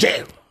who is in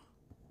jail.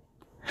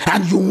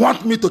 And you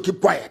want me to keep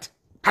quiet.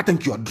 I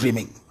think you are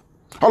dreaming.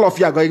 All of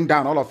you are going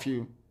down, all of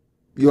you.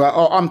 You are,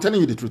 oh, I'm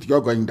telling you the truth,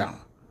 you're going down.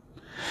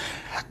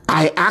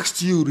 I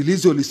asked you,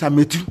 release Olisa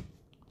Metu.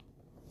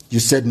 You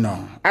said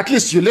no. At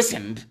least you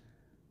listened.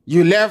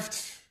 You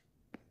left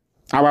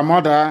our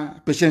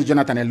mother, Patience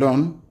Jonathan,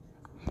 alone.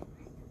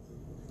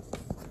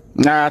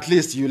 At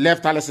least you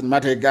left Alison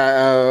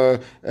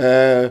Matega,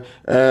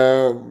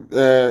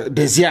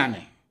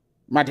 Desiane.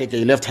 Matega,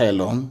 you left her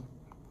alone.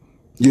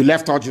 You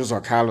left Ojus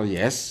Okalo,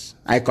 yes.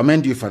 I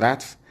commend you for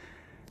that.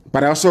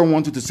 But I also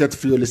want you to set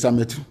free Olisa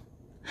Metu.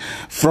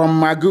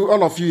 From Magu,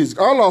 all of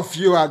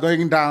you are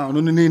going down.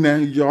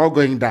 You're all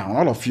going down.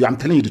 All of you, I'm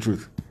telling you the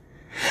truth.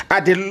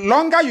 And the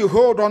longer you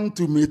hold on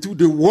to Metu,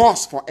 the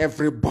worse for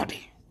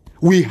everybody.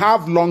 We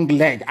have long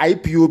leg,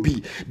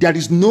 IPOB. There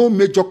is no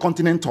major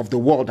continent of the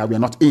world that we are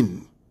not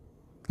in.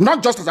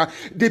 Not just as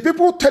the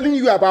people telling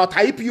you about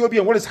IPOB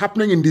and what is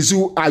happening in the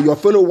zoo are your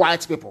fellow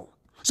white people.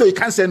 So you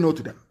can't say no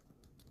to them.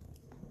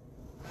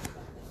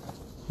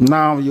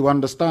 Now you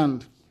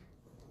understand.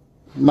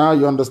 Now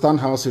you understand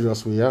how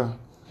serious we are.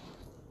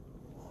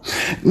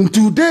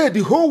 Today,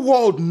 the whole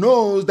world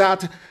knows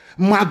that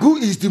Magu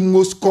is the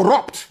most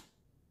corrupt.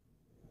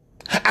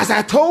 As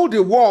I told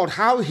the world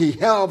how he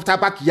helped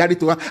Abba Kyari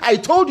to, I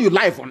told you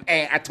live on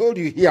air, I told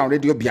you here on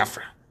Radio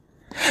Biafra,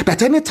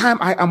 that anytime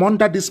I am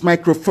under this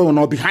microphone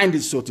or behind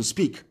it, so to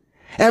speak,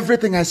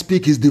 everything I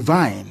speak is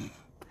divine.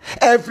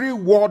 Every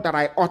word that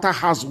I utter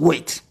has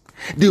weight.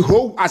 The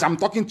whole, as I'm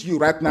talking to you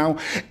right now,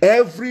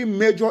 every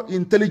major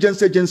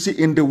intelligence agency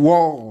in the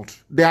world,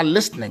 they are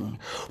listening.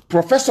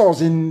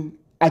 Professors in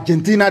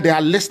Argentina, they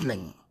are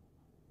listening.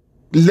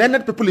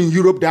 Learned people in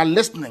Europe, they are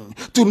listening.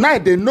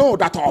 Tonight, they know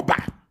that Oba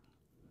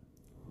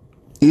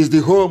is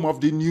the home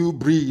of the new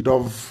breed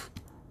of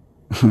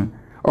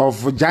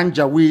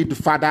Janjaweed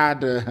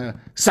fathered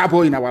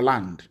Sabo in our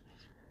land.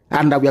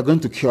 And that we are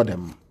going to cure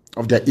them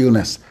of their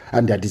illness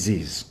and their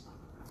disease.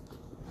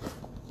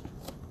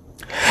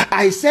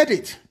 I said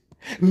it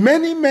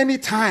many, many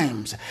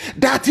times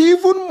that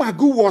even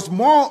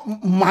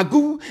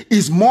Magu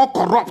is more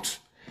corrupt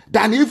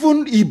than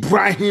even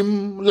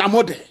Ibrahim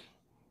Lamode,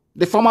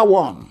 the former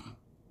one.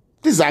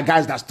 These are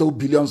guys that stole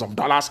billions of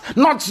dollars,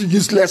 not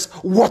useless,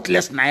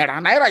 worthless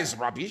Naira. Naira is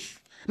rubbish.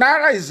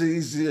 Naira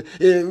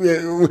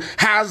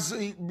has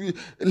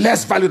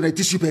less value than a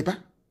tissue paper.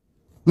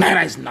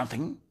 Naira is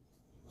nothing.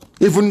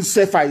 Even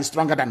Sefa is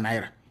stronger than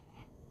Naira.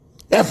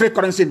 Every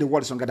currency in the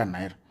world is stronger than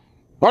Naira.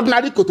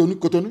 Ordinary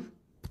Kotonu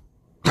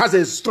has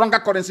a stronger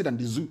currency than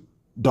the zoo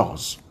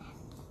does.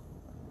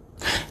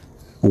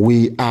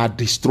 We are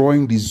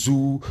destroying the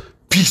zoo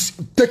piece,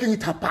 taking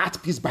it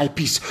apart piece by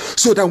piece,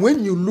 so that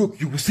when you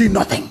look, you will see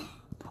nothing.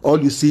 All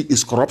you see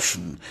is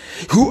corruption.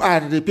 Who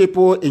are the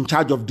people in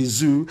charge of the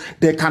zoo?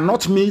 They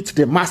cannot meet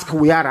the mask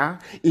wearer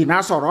in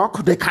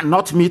Asorok. They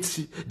cannot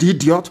meet the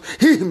idiot.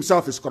 He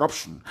himself is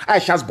corruption.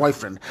 Aisha's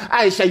boyfriend.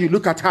 Aisha, you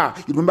look at her,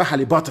 you remember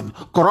Halliburton.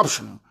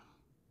 Corruption.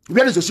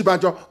 Where is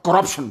Yoshibajo?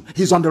 Corruption.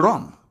 He's on the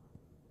run.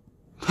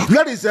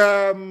 Where is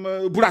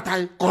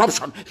Buratai?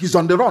 Corruption. He's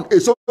on the run.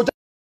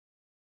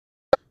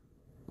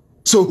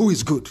 So who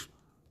is good?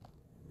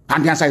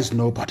 And the answer is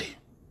nobody.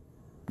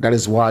 That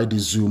is why the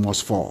zoo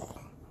must fall.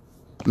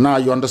 Now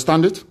you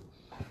understand it?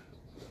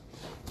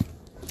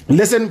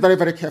 Listen very,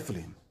 very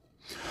carefully.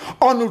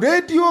 On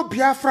Radio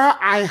Biafra,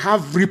 I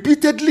have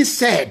repeatedly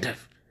said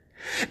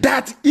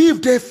that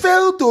if they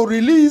fail to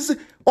release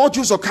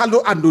Ojus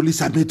Okalo and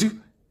Olisamedu,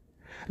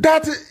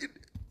 that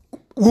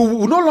we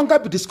will no longer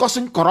be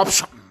discussing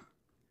corruption.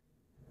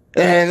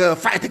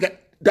 Fighting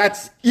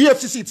that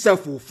EFCC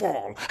itself will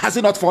fall. Has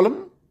it not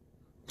fallen?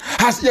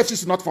 Has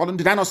EFCC not fallen?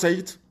 Did I not say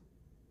it?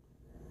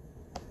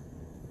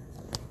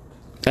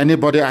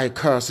 Anybody I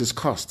curse is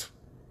cursed.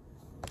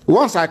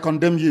 Once I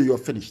condemn you, you're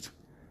finished.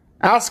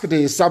 Ask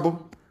the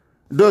Sabo,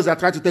 those that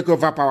tried to take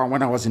over power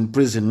when I was in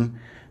prison,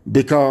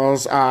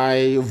 because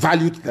I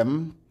valued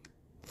them,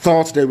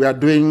 thought they were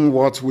doing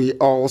what we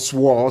all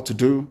swore to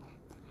do.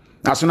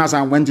 As soon as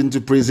I went into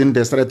prison,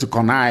 they started to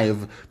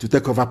connive to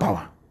take over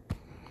power.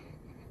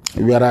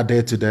 We are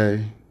there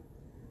today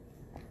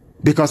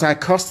because I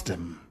cursed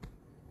them,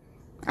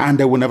 and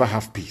they will never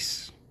have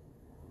peace.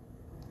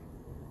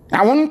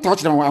 I won't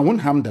touch them, I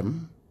won't harm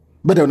them,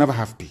 but they will never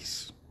have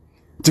peace.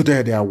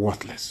 Today they are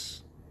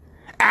worthless.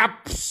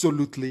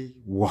 Absolutely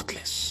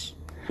worthless.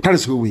 That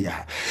is who we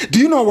are. Do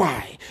you know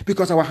why?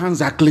 Because our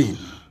hands are clean.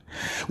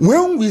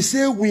 When we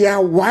say we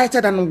are whiter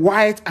than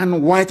white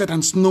and whiter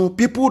than snow,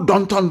 people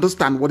don't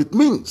understand what it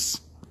means.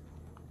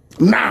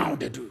 Now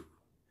they do.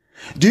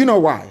 Do you know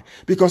why?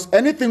 Because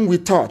anything we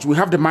touch, we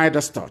have the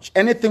Midas touch.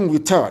 Anything we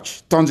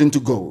touch turns into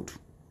gold.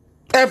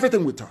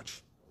 Everything we touch.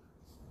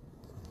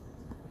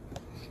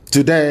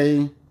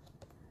 Today,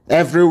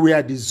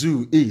 everywhere the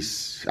zoo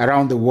is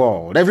around the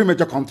world, every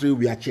major country,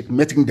 we are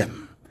checkmating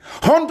them.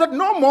 100,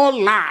 no more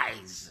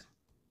lies.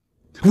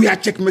 We are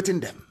checkmating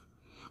them.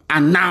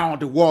 And now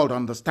the world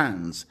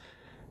understands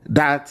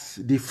that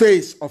the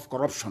face of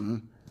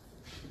corruption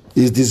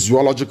is the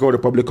Zoological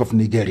Republic of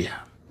Nigeria.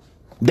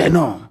 They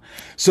know.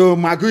 So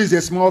Magu is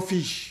a small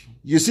fish.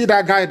 You see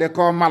that guy they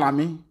call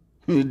Malami,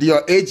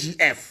 the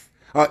AGF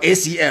or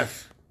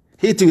ACF.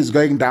 He too is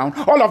going down.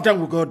 All of them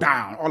will go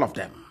down. All of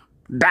them.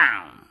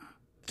 Down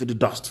to the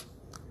dust.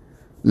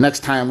 Next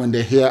time when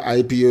they hear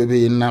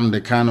IPOB in Nnamdi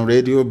Kanu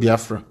Radio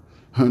Biafra,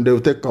 they will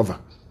take cover.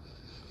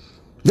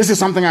 This is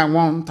something I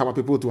want our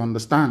people to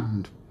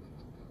understand.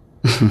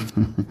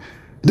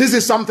 This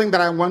is something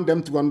that I want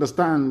them to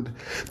understand.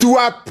 To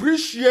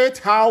appreciate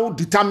how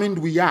determined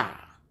we are.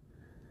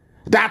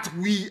 That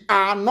we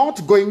are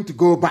not going to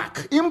go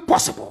back.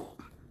 Impossible.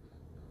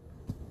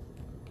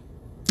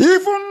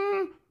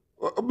 Even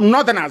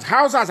Northerners,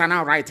 Hausas are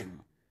now writing.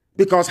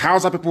 Because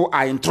Hausa people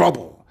are in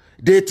trouble.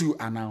 They too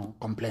are now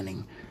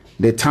complaining.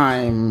 The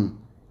time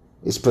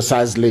is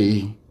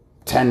precisely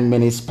 10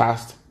 minutes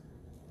past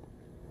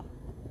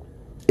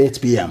 8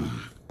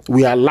 p.m.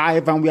 We are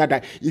live and we are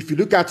direct. If you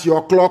look at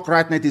your clock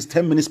right now, it is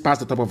 10 minutes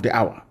past the top of the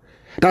hour.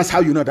 That's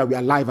how you know that we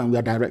are live and we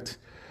are direct.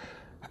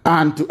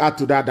 And to add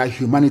to that, that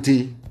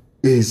humanity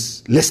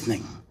is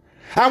listening.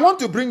 I want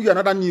to bring you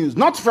another news,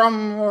 not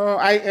from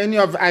any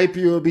of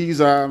IPOB's.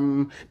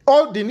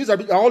 All the news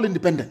are all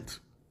independent.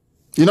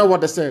 You know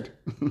what they said?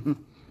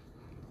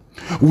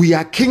 We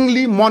are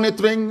keenly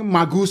monitoring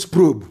Magu's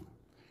probe.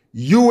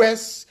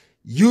 US,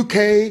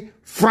 UK,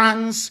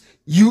 France,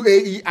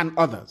 UAE, and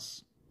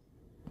others.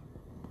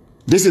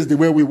 This is the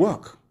way we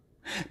work.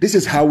 This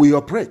is how we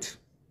operate.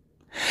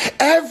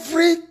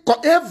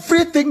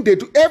 Everything they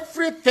do,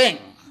 everything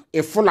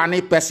a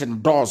Fulani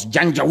person does,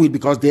 Janjaweed,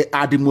 because they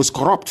are the most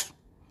corrupt.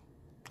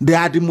 They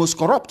are the most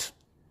corrupt.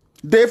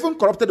 They even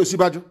corrupted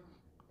Osibajo.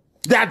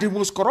 They are the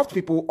most corrupt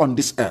people on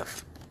this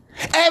earth.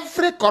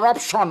 Every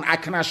corruption, I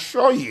can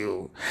assure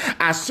you,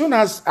 as soon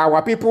as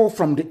our people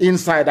from the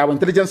inside, our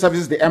intelligence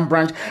services, the M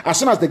branch, as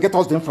soon as they get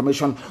us the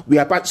information,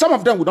 some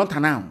of them we don't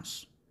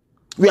announce.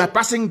 We are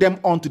passing them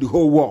on to the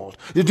whole world.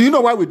 Do you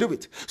know why we do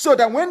it? So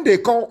that when they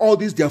call all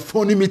these their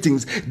phony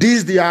meetings,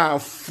 these their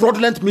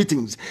fraudulent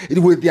meetings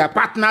with their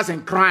partners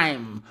in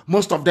crime,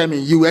 most of them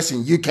in US,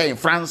 in UK, in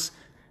France,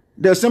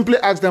 they'll simply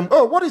ask them,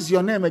 oh, what is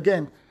your name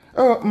again?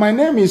 Oh, my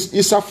name is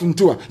Issa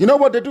Funtua. You know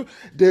what they do?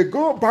 They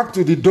go back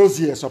to the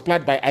dossier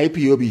supplied by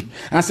IPOB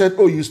and said,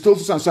 oh, you stole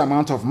such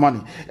amount of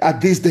money at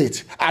this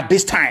date, at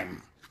this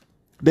time.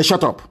 They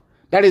shut up.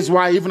 That is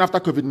why even after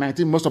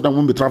COVID-19, most of them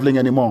won't be traveling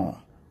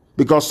anymore.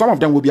 Because some of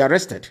them will be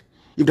arrested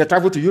if they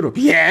travel to Europe.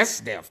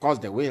 Yes, of course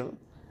they will.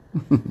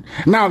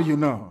 Now you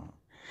know.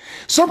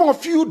 Some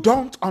of you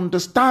don't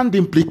understand the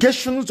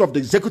implications of the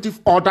executive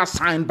order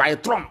signed by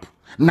Trump.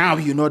 Now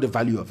you know the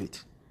value of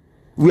it.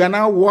 We are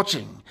now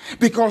watching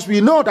because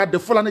we know that the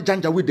Fulani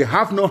Janjaweed, they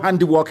have no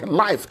handiwork in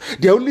life.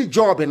 The only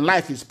job in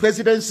life is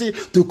presidency,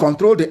 to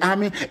control the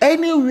army.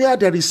 Anywhere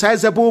there is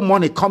sizable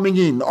money coming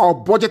in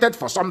or budgeted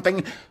for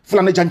something,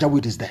 Fulani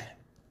Janjaweed is there.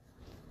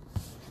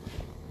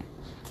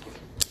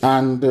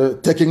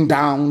 And taking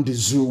down the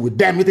zoo with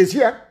them, it is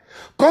here.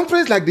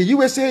 Countries like the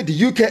USA,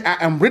 the UK,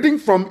 I am reading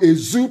from a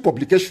zoo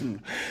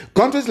publication.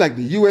 Countries like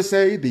the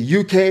USA, the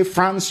UK,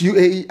 France,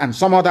 UAE, and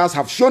some others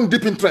have shown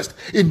deep interest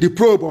in the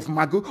probe of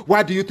Magu.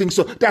 Why do you think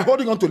so? They're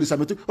holding on to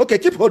Lisametu. Okay,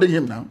 keep holding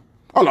him now.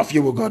 All of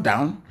you will go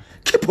down.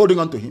 Keep holding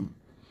on to him.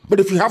 But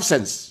if you have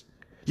sense,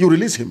 you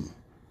release him.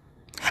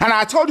 And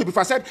I told you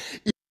before, I said,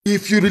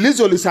 if you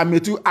release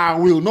Lisametu, I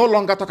will no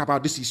longer talk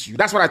about this issue.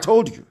 That's what I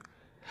told you.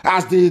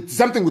 As the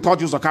something we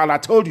told you, Zokala, I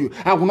told you,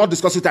 I will not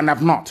discuss it and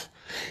have not.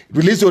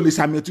 Release your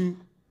Lisametu,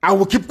 I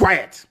will keep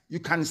quiet. You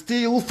can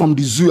steal from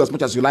the zoo as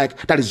much as you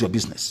like. That is your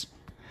business.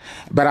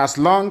 But as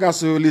long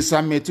as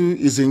Lisametu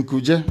is in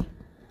Kuje,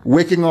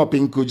 waking up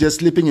in Kuje,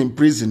 sleeping in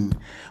prison,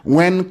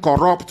 when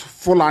corrupt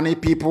Fulani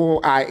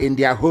people are in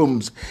their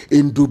homes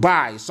in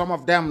Dubai, some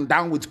of them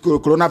down with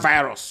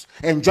coronavirus,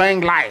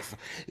 enjoying life,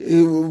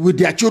 with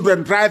their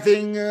children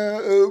driving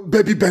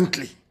baby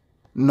Bentley.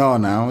 No,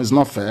 it's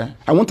not fair.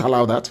 I won't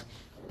allow that.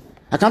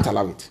 I can't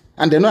allow it.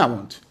 And they know I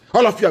won't.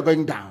 All of you are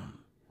going down.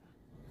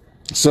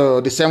 So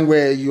the same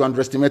way you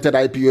underestimated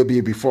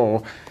IPOB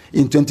before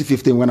in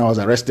 2015 when I was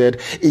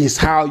arrested is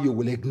how you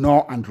will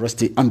ignore and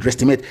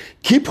underestimate.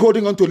 Keep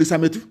holding on to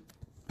Lisametu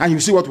and you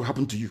see what will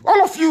happen to you.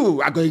 All of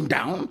you are going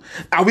down.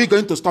 Are we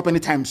going to stop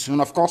anytime soon?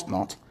 Of course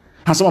not.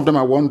 And some of them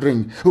are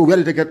wondering, oh, where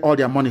did they get all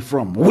their money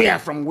from? Where?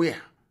 From where?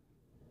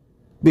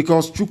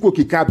 Because Chukwu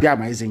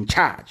Kikabiama is in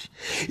charge.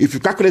 If you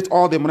calculate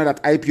all the money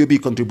that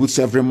IPOB contributes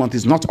every month,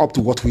 it's not up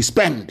to what we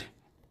spend.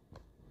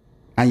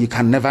 And you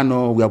can never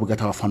know where we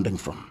get our funding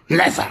from.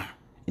 Never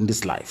in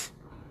this life.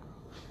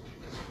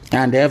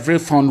 And every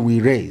fund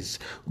we raise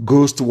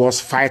goes towards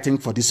fighting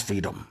for this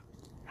freedom.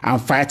 And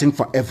fighting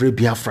for every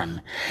Biafran.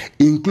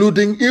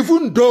 Including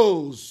even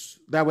those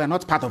that were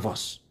not part of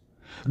us.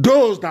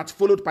 Those that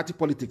followed party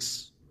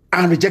politics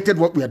and rejected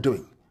what we are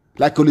doing.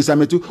 Like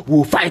Olisametu, we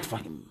will fight for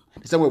him.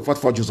 The same way we fought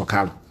for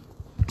Josokalo.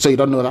 So you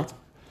don't know that?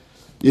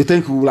 You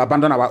think we will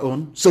abandon our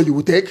own? So you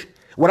will take,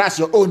 whereas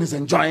your own is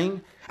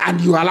enjoying,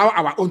 and you allow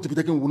our own to be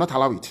taken, we will not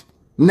allow it.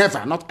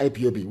 Never, not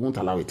IPOB, we won't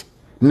allow it.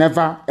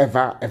 Never,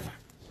 ever, ever.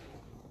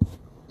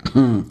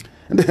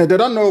 They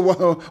don't know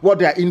what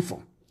they are in for.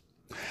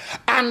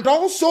 And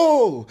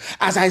also,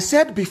 as I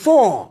said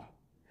before,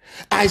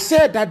 I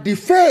said that the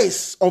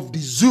face of the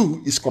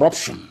zoo is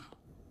corruption.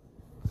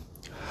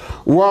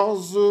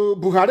 Was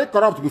Buhari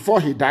corrupt before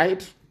he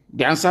died?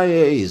 The answer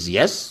is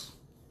yes.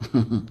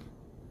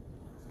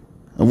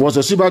 Was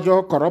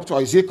Osibajo corrupt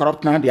or is he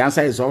corrupt now? The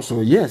answer is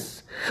also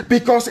yes.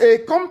 Because a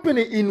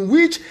company in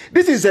which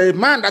this is a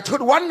man that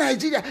told one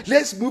Nigeria,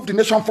 let's move the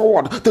nation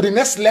forward to the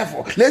next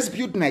level. Let's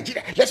build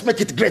Nigeria. Let's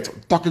make it great.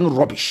 Talking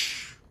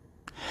rubbish.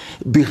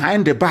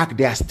 Behind the back,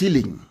 they are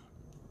stealing.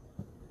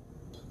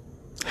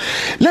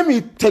 Let me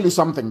tell you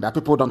something that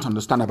people don't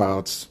understand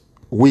about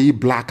we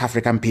black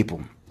African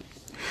people.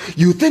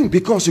 You think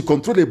because you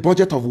control a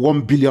budget of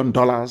 $1 billion,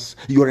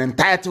 you're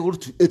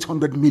entitled to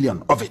 800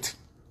 million of it.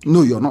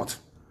 No, you're not.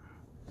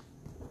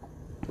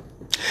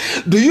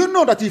 Do you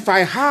know that if I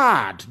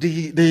had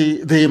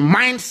the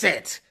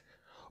mindset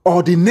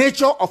or the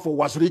nature of a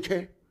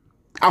Wazirike,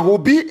 I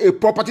would be a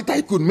property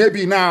tycoon,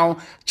 maybe now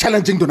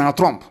challenging Donald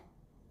Trump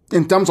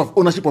in terms of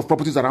ownership of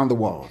properties around the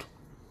world.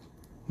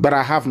 But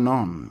I have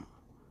none.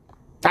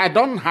 I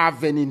don't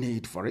have any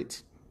need for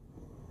it.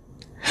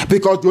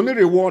 Because the only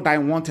reward I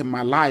want in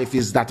my life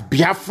is that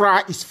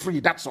Biafra is free,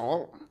 that's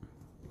all.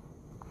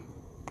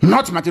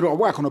 Not material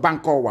work on a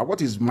bank or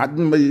what is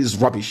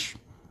rubbish.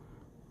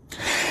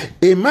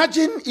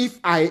 Imagine if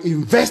I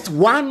invest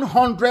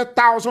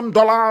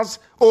 $100,000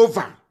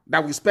 over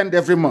that we spend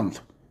every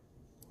month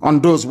on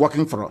those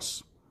working for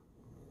us,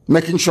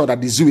 making sure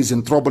that the zoo is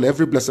in trouble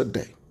every blessed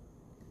day.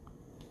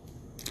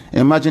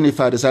 Imagine if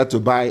I decide to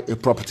buy a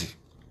property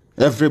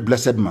every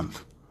blessed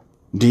month.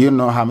 Do you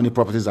know how many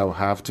properties I will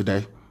have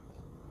today?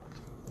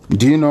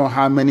 Do you know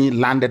how many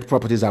landed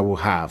properties I will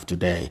have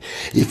today?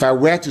 If I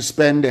were to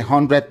spend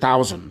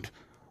 $100,000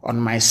 on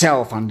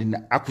myself and in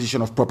the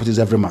acquisition of properties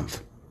every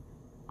month.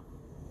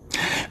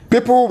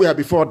 People were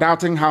before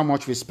doubting how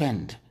much we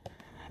spend.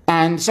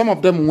 And some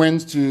of them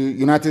went to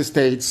United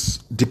States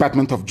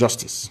Department of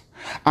Justice.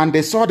 And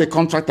they saw the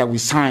contract that we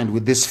signed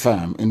with this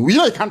firm. And we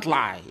know you can't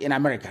lie in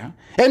America.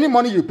 Any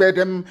money you pay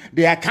them,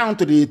 they account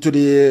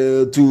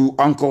to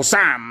Uncle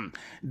Sam,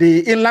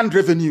 the Inland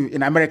Revenue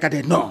in America,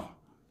 they know.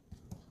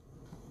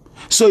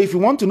 So if you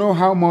want to know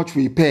how much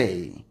we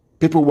pay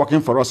people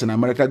working for us in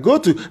America,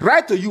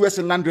 write to U.S.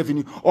 Inland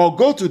Revenue or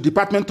go to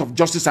Department of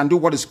Justice and do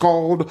what is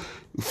called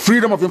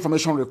Freedom of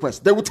Information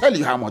Request. They will tell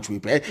you how much we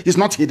pay. It's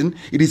not hidden.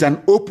 It is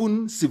an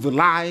open,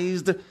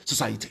 civilized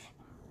society.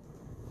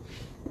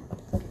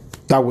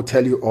 That will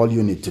tell you all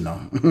you need to know.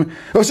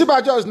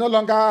 Osibajo is no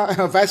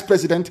longer vice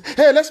president.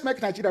 Hey, let's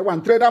make Nigeria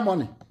one. Trader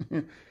money.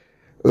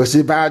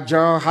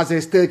 Osibajo has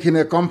a stake in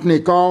a company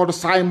called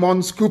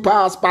Simon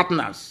Cooper's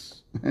Partners.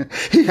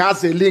 He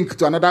has a link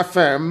to another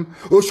firm,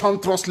 Ocean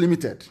Trust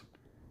Limited.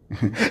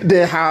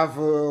 They have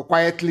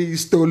quietly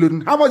stolen.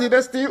 How much did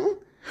they steal?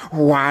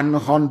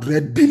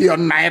 100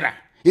 billion naira.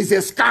 It's a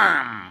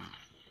scam.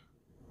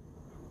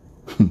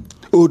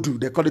 Odu,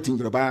 they call it in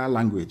Yoruba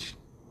language.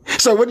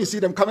 So when you see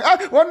them coming,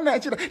 one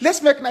Nigeria,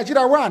 let's make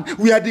Nigeria one.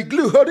 We are the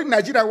glue holding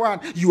Nigeria one.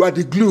 You are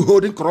the glue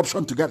holding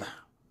corruption together.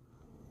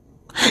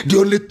 The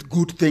only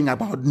good thing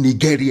about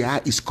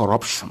Nigeria is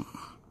corruption.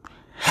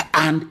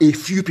 And a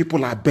few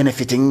people are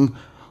benefiting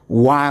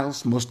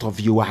whilst most of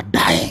you are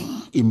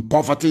dying in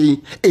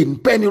poverty, in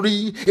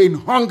penury, in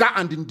hunger,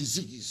 and in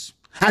disease.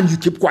 And you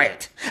keep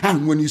quiet.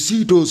 And when you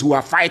see those who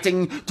are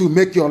fighting to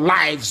make your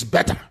lives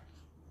better,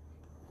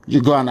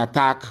 you go and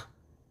attack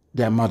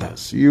their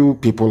mothers. You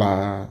people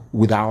are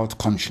without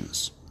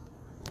conscience.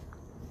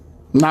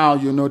 Now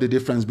you know the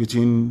difference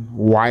between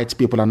white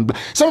people and black.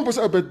 Some people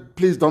say, oh, but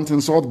please don't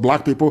insult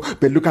black people,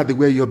 but look at the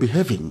way you're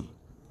behaving.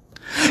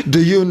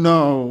 Do you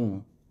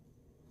know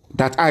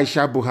that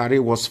Aisha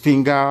Buhari was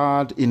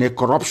fingered in a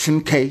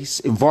corruption case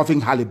involving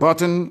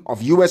Halliburton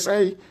of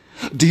USA?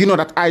 Do you know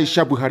that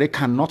Aisha Buhari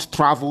cannot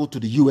travel to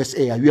the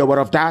USA? Are you aware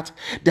of that?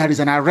 There is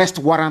an arrest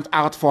warrant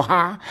out for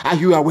her. Are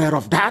you aware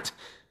of that?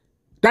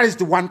 That is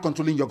the one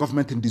controlling your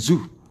government in the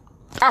zoo.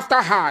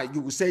 After her,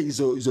 you will say is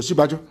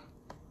Osibajo.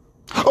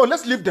 Oh,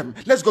 let's leave them.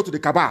 Let's go to the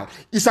cabal.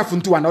 Issa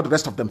Funtu and all the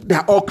rest of them. They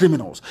are all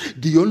criminals.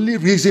 The only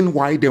reason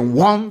why they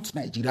want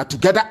Nigeria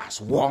together as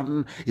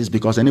one is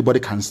because anybody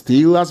can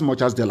steal as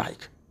much as they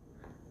like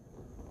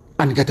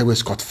and get away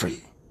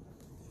scot-free.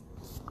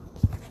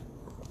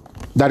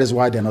 That is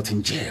why they're not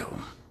in jail.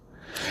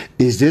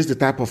 Is this the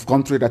type of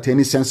country that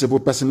any sensible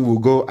person will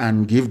go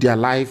and give their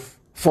life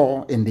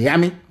for in the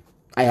army?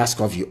 I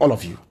ask of you, all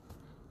of you.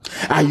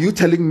 Are you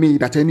telling me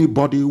that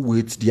anybody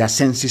with their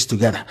senses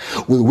together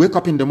will wake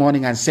up in the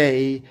morning and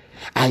say,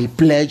 I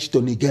pledge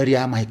to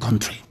Nigeria my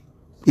country?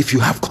 If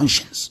you have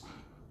conscience.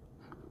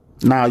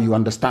 Now you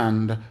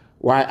understand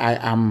why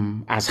I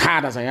am as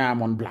hard as I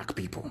am on black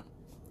people.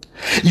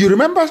 You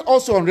remember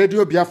also on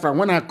Radio Biafra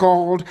when I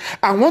called,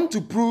 I want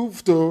to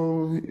prove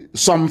to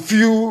some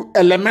few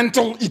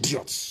elemental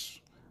idiots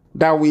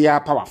that we are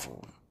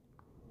powerful.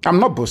 I'm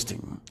not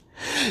boasting.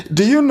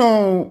 Do you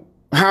know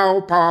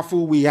how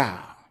powerful we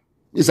are?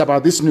 It's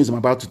about this news I'm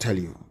about to tell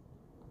you.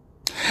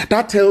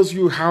 That tells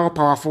you how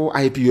powerful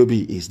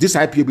IPOB is. This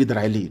IPOB that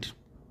I lead.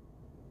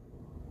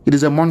 It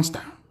is a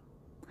monster.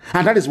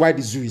 And that is why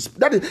the zoo is...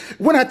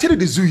 when I tell you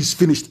the zoo is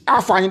finished,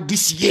 I find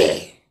this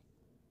year,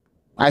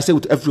 I say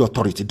with every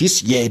authority,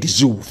 this year the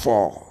zoo will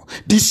fall.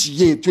 This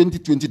year,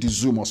 2020, the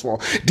zoo must fall.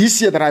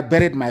 This year that I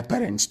buried my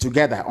parents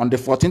together on the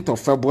 14th of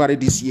February,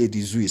 this year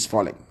the zoo is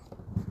falling.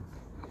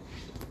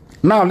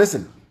 Now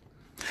listen.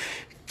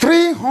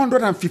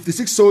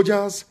 356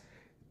 soldiers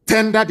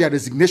tendered their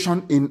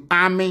resignation in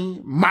army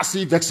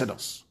massive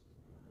exodus.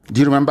 Do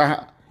you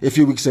remember a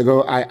few weeks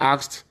ago I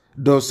asked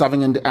those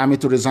serving in the army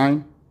to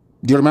resign?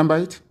 Do you remember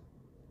it?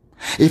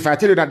 If I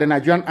tell you that the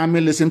Nigerian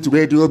army listened to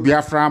Radio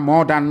Biafra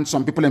more than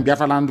some people in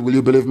Biafra land, will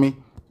you believe me?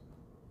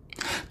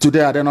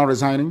 Today are they not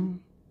resigning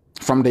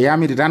from the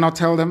army? Did I not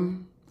tell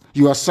them?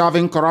 You are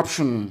serving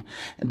corruption.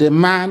 The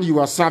man you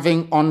are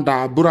serving under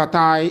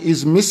Buratai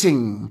is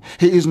missing.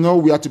 He is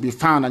nowhere to be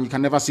found and you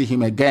can never see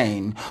him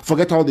again.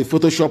 Forget all the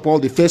Photoshop, all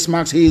the face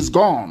masks. He is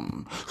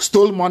gone.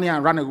 Stole money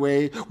and ran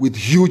away with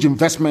huge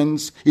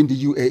investments in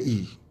the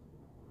UAE.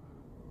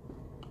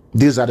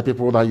 These are the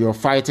people that you're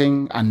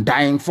fighting and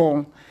dying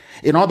for.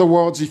 In other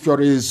words, if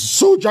you're a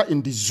soldier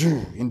in the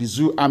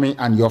zoo army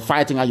and you're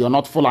fighting and you're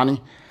not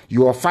Fulani,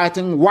 you are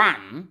fighting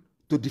one,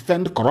 to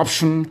defend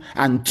corruption,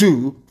 and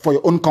 2, for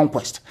your own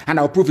conquest. And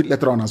I'll prove it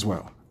later on as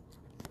well.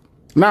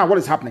 Now, what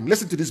is happening?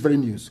 Listen to this very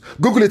news.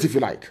 Google it if you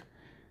like.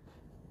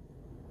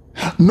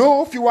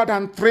 No fewer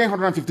than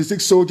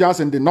 356 soldiers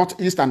in the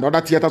Northeast and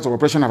other theaters of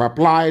operation have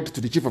applied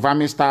to the Chief of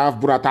Army Staff,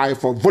 Buratai,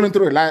 for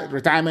voluntary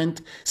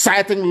retirement,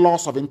 citing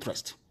loss of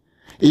interest.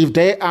 If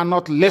they are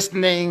not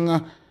listening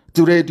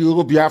to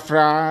Radio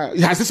Biafra,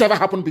 has this ever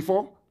happened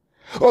before?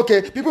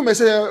 Okay, people may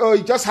say, oh,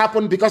 it just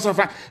happened because of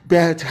that.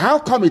 But how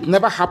come it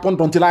never happened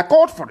until I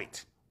called for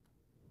it?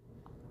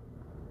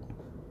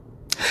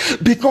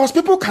 Because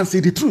people can see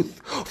the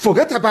truth.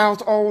 Forget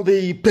about all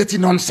the petty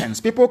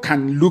nonsense. People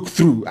can look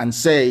through and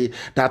say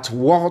that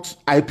what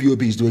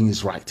IPOB is doing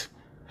is right.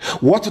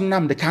 What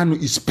Nnamdi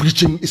Kanu is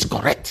preaching is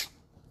correct.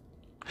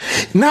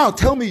 Now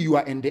tell me you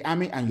are in the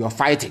army and you're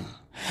fighting.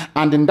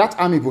 And in that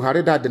army,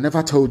 Buhari died, they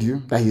never told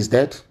you that he's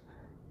dead.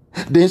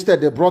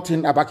 Instead, they brought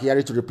in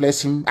Abakari to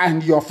replace him.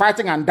 And you're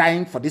fighting and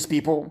dying for these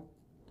people.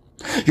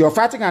 You're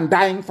fighting and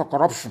dying for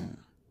corruption.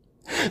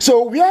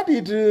 So where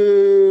did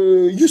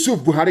Yusuf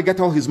Buhari get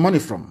all his money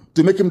from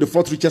to make him the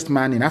 4th richest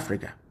man in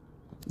Africa?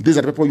 These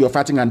are the people you're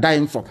fighting and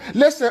dying for.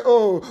 Let's say,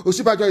 oh,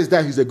 Osibajo is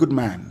there, he's a good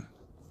man.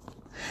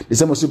 The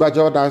same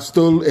Osibajo that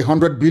stole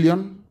 100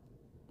 billion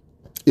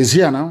is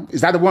here now.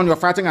 Is that the one you're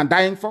fighting and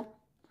dying for?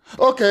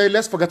 Okay,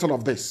 let's forget all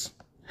of this.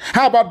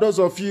 How about those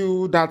of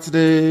you that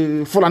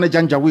the Fulani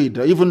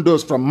Janjaweed, even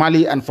those from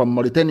Mali and from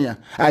Mauritania,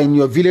 are in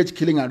your village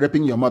killing and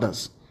raping your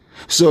mothers?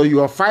 So you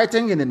are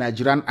fighting in the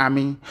Nigerian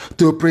army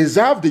to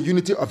preserve the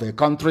unity of a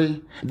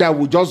country that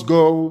will just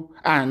go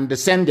and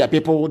send their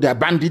people, their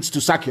bandits,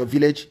 to sack your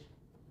village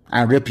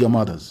and rape your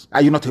mothers.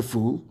 Are you not a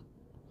fool?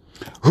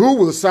 Who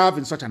will serve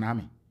in such an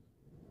army?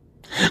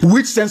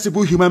 Which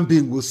sensible human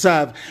being will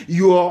serve?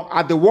 You are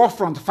at the war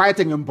front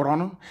fighting in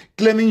Borno,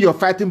 claiming you're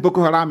fighting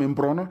Boko Haram in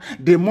Borno.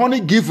 The money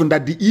given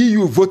that the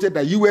EU voted,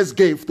 the US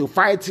gave to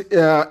fight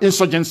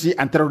insurgency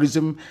and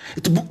terrorism,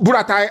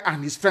 Buratai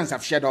and his friends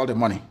have shared all the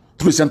money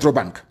through central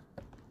bank.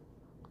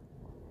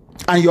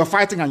 And you're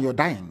fighting and you're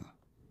dying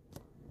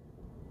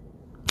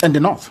in the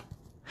north.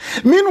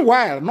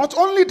 Meanwhile, not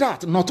only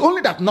that,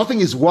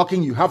 nothing is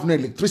working. You have no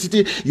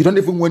electricity. You don't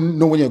even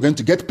know when you're going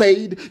to get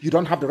paid. You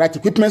don't have the right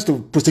equipment to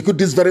prosecute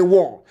this very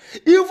war.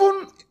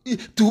 Even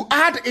to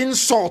add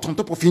insult on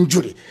top of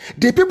injury,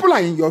 the people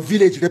are in your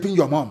village raping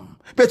your mom.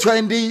 But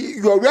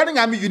you're wearing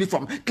army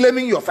uniform,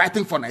 claiming you're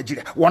fighting for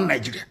Nigeria, one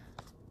Nigeria.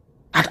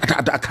 I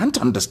can't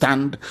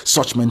understand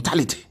such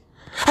mentality.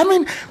 I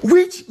mean,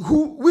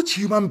 which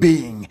human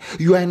being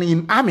you are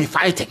in army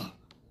fighting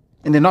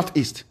in the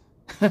Northeast?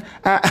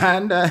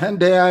 and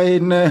they are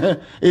in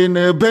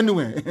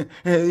Benue,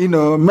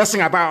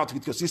 messing about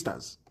with your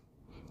sisters.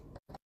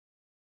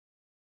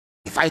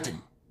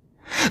 Fighting.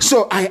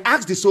 So I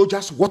asked the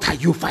soldiers, what are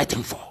you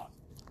fighting for?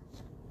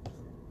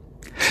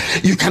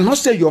 You cannot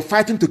say you're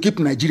fighting to keep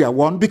Nigeria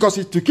one,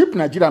 because to keep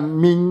Nigeria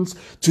means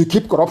to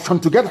keep corruption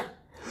together.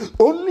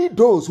 Only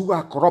those who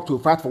are corrupt will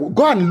fight for.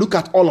 Go and look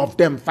at all of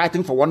them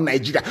fighting for one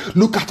Nigeria.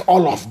 Look at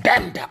all of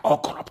them. They're all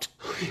corrupt.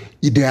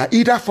 They are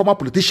either former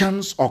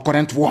politicians or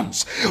current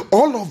ones.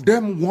 All of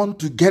them want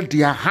to get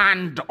their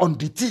hand on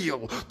the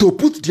till, to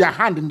put their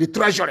hand in the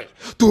treasury,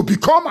 to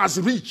become as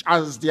rich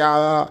as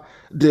their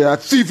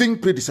thieving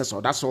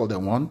predecessor. That's all they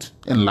want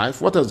in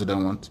life. What else do they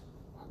want?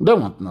 They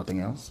want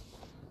nothing else.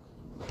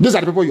 These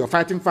are the people you're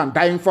fighting for and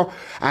dying for.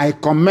 I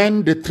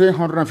commend the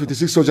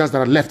 356 soldiers that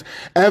are left.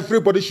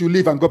 Everybody should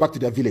leave and go back to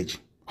their village.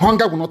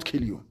 Hunger will not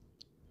kill you.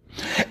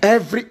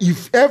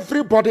 If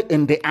everybody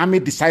in the army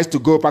decides to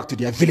go back to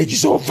their village,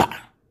 is over.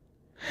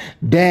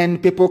 Then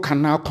people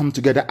can now come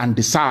together and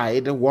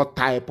decide what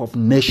type of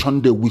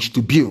nation they wish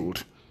to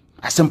build.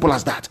 As simple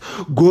as that.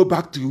 Go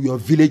back to your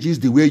villages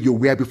the way you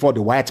were before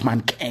the white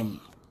man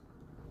came.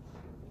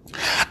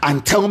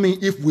 And tell me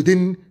if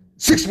within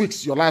 6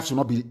 weeks your lives will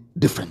not be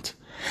different.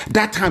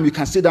 That time you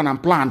can sit down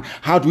and plan,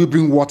 how do we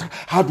bring water?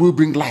 How do we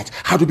bring light?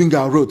 How do we bring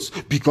our roads?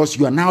 Because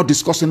you are now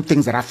discussing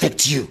things that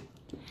affect you.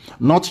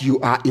 Not you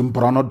are in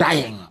Borno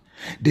dying.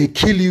 They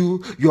kill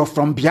you, you're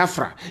from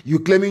Biafra. You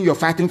claiming you're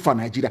fighting for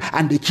Nigeria,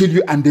 and they kill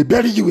you and they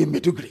bury you in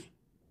Maiduguri.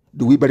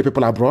 Do we bury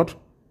people abroad?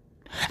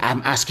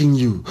 I'm asking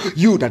you,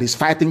 you that is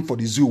fighting for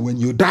the zoo, when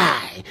you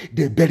die,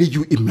 they bury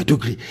you in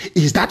Maiduguri.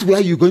 Is that where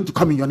you're going to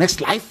come in your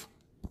next life?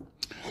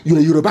 You're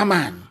a Yoruba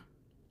man.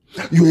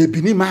 You're a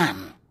Bini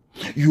man.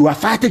 You are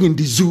fighting in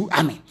the zoo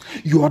army.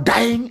 You are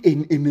dying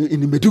in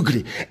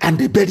Maiduguri, and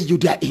they bury you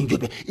there in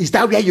Yobe. Is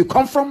that where you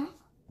come from?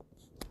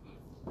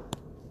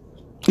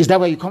 Is that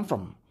where you come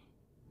from?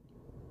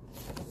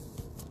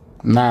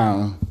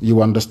 Now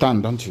you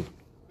understand, don't you?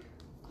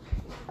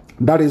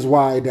 That is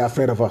why they're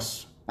afraid of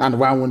us. And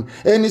why when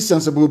any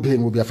sensible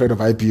being will be afraid of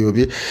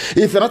IPOB.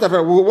 If you're not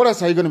afraid, what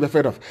else are you going to be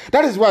afraid of?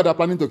 That is why they're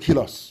planning to kill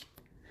us.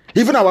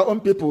 Even our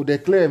own people, they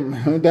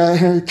claim,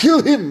 they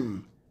kill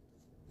him.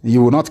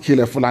 You will not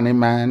kill a Fulani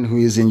man who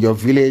is in your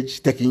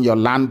village, taking your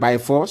land by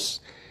force,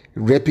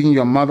 raping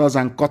your mothers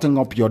and cutting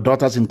up your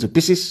daughters into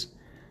pieces.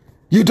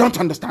 You don't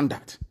understand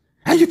that.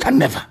 And you can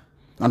never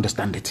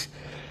understand it.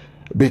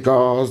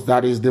 Because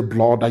that is the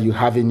blood that you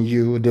have in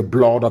you, the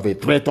blood of a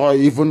traitor.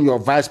 Even your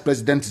vice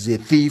president is a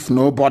thief.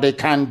 Nobody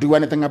can do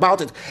anything about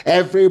it.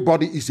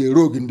 Everybody is a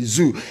rogue in the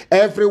zoo.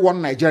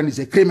 Everyone Nigerian is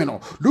a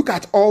criminal. Look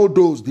at all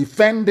those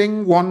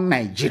defending one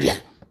Nigeria.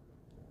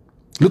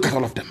 Look at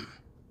all of them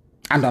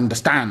and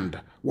understand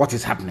what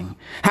is happening.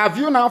 Have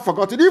you now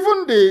forgotten?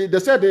 Even they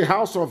said the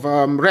House of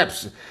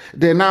Reps,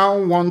 they now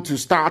want to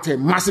start a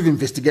massive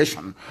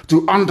investigation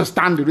to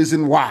understand the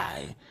reason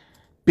why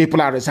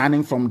people are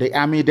resigning from the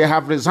army. They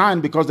have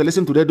resigned because they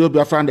listen to Radio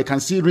Biafra and they can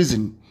see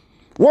reason.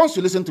 Once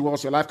you listen to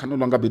us, your life can no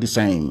longer be the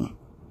same.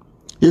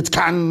 It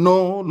can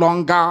no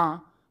longer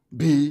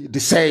be the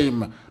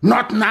same.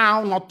 Not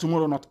now, not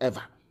tomorrow, not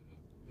ever.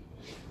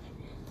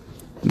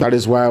 That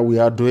is why we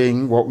are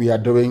doing what we are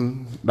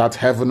doing, that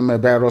heaven may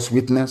bear us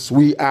witness.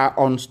 We are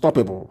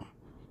unstoppable.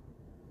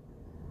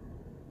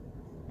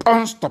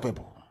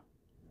 Unstoppable.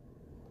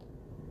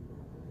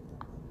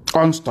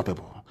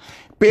 Unstoppable.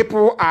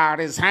 People are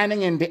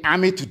resigning in the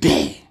army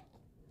today.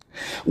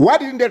 Why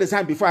didn't they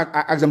resign before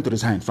I asked them to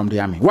resign from the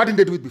army? Why didn't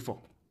they do it before?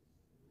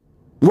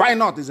 Why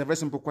not? It's a very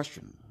simple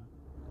question.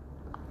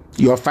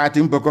 You're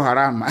fighting Boko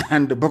Haram,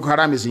 and the Boko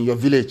Haram is in your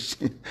village.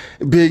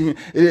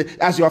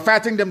 As you're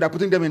fighting them, they're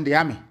putting them in the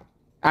army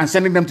and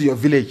sending them to your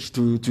village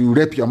to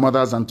rape your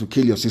mothers and to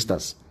kill your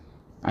sisters.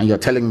 And you're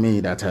telling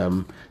me that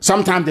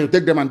sometimes they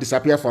take them and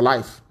disappear for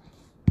life.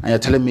 And you're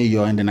telling me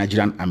you're in the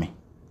Nigerian army.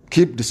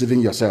 Keep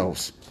deceiving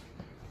yourselves.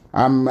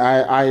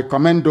 I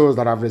commend those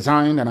that have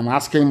resigned, and I'm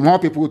asking more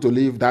people to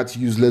leave that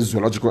useless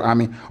zoological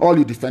army. All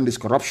you defend is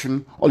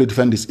corruption. All you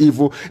defend is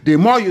evil. The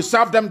more you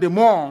serve them, the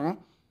more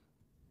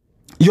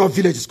your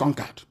village is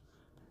conquered.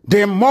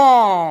 The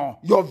more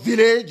your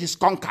village is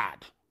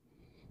conquered.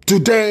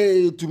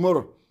 Today,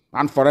 tomorrow,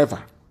 and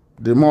forever.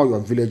 The more your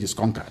village is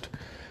conquered.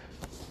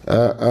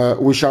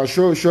 We shall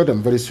show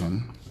them very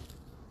soon.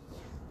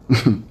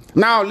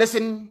 Now,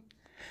 listen.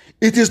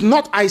 It is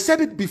not, I said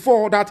it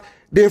before, that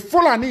the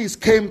Fulanese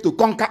came to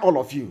conquer all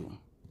of you.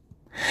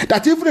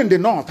 That even in the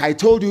north, I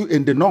told you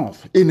in the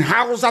north, in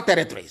Hausa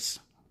territories.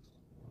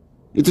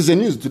 It is a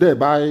news today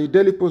by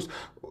Daily Post.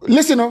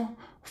 Listen,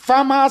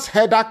 farmers'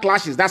 header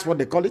clashes, that's what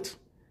they call it.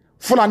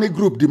 Fulani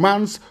group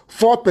demands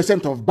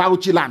 4% of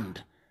Bauchi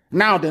land.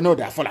 Now they know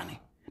they are Fulani.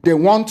 They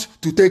want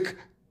to take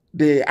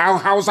the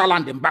Hausa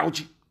land in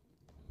Bauchi.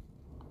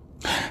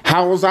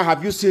 Hausa,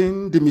 have you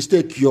seen the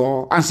mistake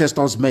your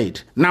ancestors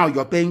made? Now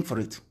you're paying for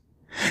it.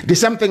 The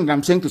same thing that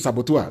I'm saying to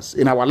saboteurs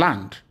in our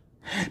land.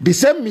 The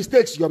same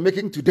mistakes you're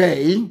making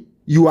today,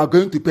 you are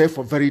going to pay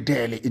for very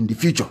dearly in the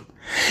future.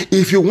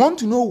 If you want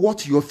to know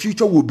what your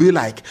future will be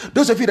like,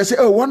 those of you that say,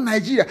 oh, one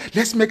Nigeria,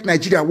 let's make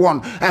Nigeria one.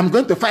 I'm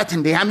going to fight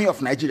in the army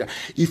of Nigeria.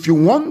 If you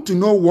want to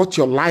know what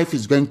your life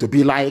is going to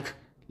be like,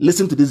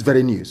 listen to this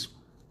very news.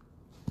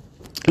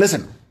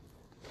 Listen.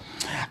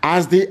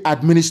 As the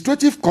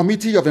Administrative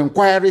Committee of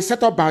Inquiry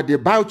set up by the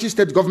Bauchi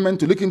state government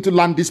to look into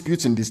land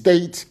disputes in the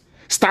state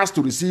starts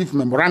to receive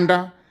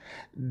memoranda,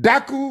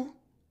 Daku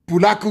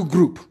Pulaku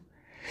Group,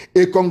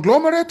 a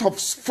conglomerate of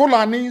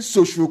Fulani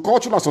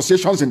socio-cultural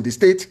associations in the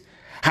state,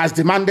 has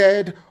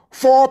demanded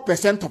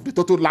 4% of the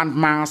total land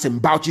mass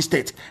in Bauchi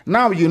state.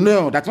 Now you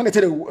know that when they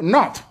say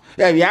not,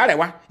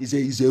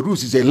 is a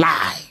ruse, is a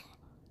lie.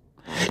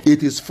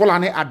 It is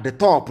Fulani at the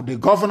top, the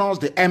governors,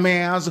 the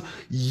emirs,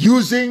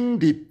 using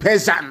the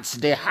peasants,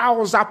 the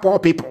Hausa poor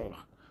people,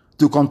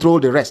 to control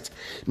the rest.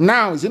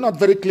 Now, is it not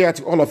very clear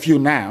to all of you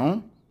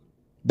now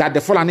that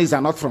the Fulanis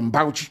are not from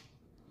Bauchi?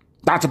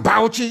 That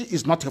Bauchi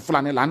is not a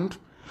Fulani land?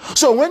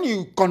 So when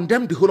you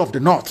condemn the whole of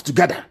the north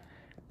together,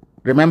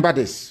 remember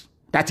this,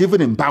 that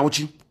even in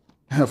Bauchi,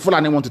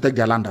 Fulani want to take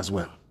their land as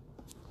well.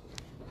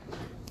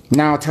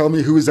 Now tell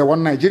me, who is the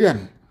one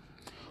Nigerian?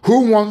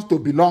 Who wants to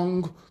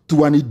belong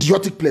to an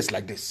idiotic place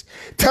like this?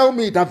 Tell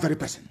me that very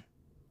person.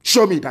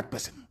 Show me that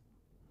person.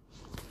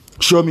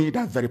 Show me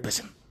that very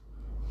person.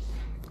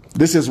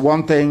 This is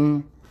one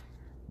thing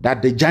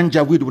that the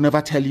Janjaweed will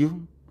never tell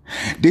you.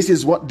 This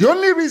is what the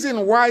only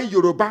reason why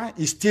Yoruba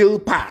is still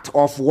part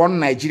of one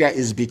Nigeria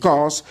is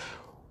because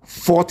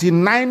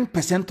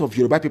 49% of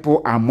Yoruba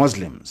people are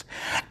Muslims.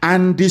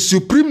 And the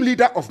supreme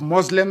leader of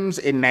Muslims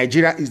in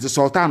Nigeria is the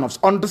Sultan of...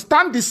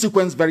 Understand this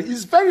sequence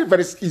it's very,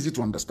 very easy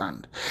to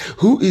understand.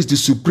 Who is the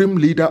supreme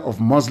leader of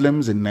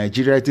Muslims in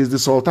Nigeria? It is the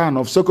Sultan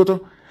of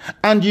Sokoto.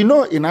 And you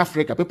know, in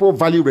Africa, people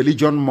value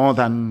religion more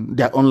than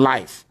their own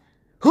life.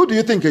 Who do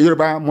you think a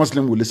Yoruba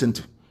Muslim will listen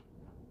to?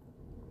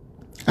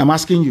 I'm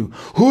asking you,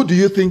 who do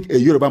you think a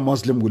Yoruba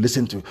Muslim will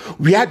listen to?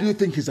 Where do you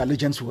think his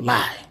allegiance will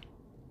lie?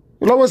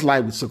 He'll always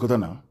lie with Sokoto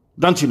now.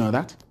 Don't you know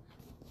that?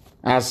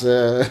 As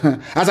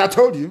I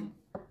told you,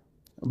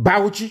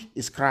 Bauchi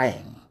is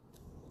crying.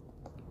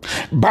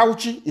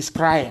 Bauchi is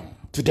crying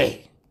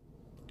today.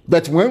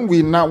 But when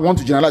we now want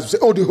to generalize, we say,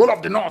 oh, the whole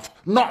of the north.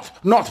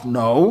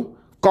 No.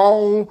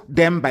 Call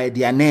them by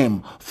their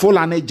name.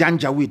 Fulani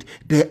Janjaweed.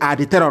 They are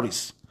the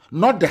terrorists.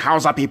 Not the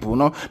Hausa people,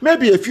 no.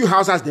 Maybe a few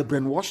Hausas they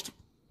brainwashed.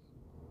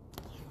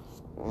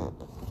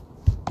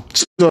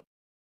 So,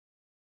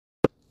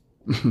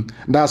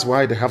 That's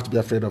why they have to be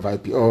afraid of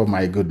IP. Oh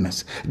my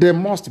goodness. They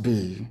must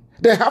be.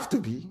 They have to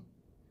be.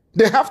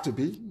 They have to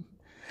be.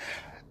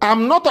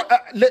 I'm not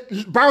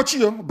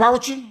Bauchi.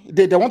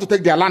 They want to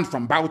take their land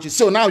from Bauchi.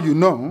 So now you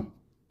know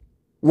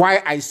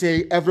why I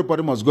say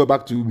everybody must go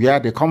back to where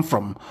they come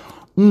from.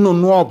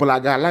 Go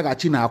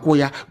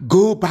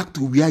back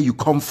to where you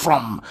come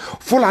from.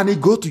 Fulani,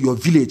 go to your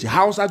village.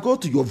 Hausa, go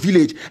to your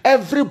village.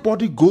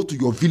 Everybody go to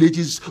your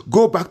villages.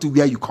 Go back to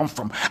where you come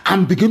from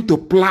and begin to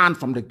plan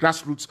from the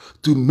grassroots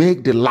to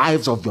make the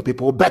lives of your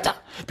people better.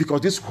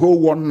 Because this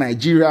whole one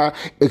Nigeria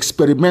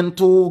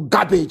experimental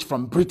garbage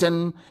from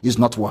Britain is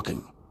not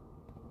working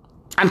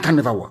and can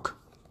never work.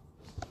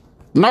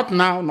 Not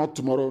now, not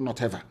tomorrow,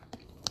 not ever.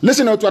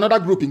 Listen to another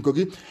group in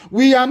Kogi.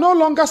 We are no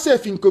longer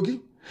safe in Kogi.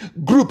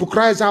 Group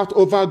cries out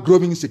over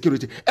growing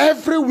insecurity.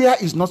 Everywhere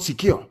is not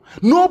secure.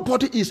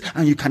 Nobody is,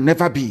 and you can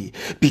never be.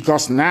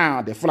 Because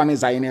now the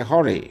Fulanis are in a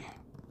hurry.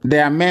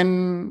 Their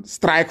men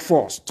strike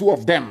force, 2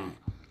 of them.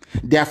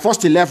 Their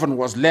first 11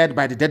 was led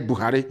by the dead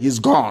Buhari, he's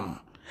gone.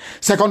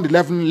 Second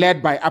 11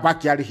 led by Abba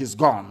Kyari, he's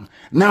gone.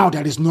 Now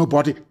there is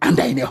nobody, and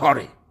they're in a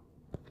hurry.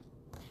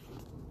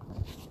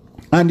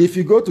 And if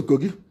you go to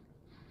Kogi,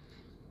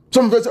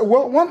 some people say,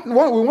 well,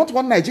 we want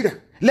one Nigeria.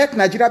 Let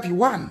Nigeria be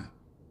one.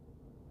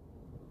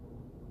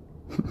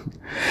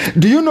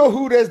 Do you know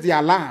who raised the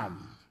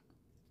alarm?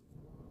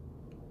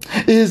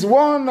 Is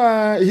one,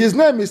 his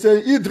name is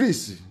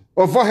Idris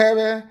of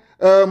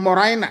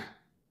Moraina.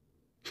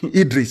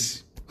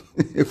 Idris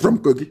from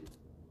Kogi.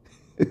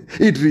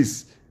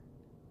 Idris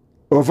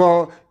of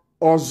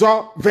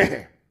Ozo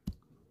Vehe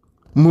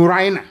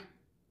Moraina.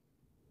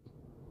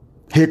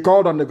 He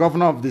called on the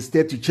governor of the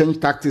state to change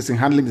tactics in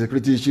handling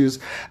security issues,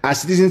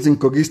 as citizens in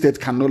Kogi state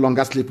can no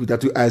longer sleep with their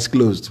 2 eyes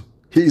closed.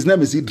 His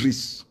name is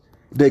Idris.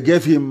 They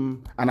gave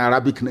him an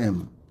Arabic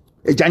name,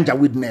 a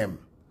Janjaweed name.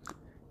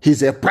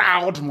 He's a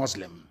proud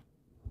Muslim.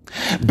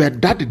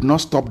 But that did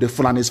not stop the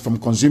Fulanis from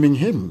consuming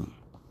him.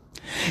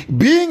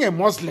 Being a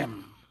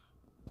Muslim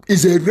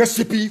is a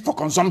recipe for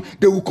consumption.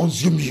 They will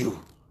consume you.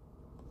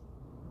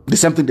 The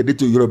same thing they did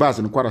to Yorubas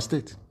in Kwara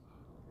State.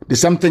 The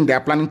same thing they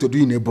are planning to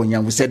do in Ebonyi,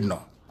 and we said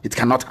no, it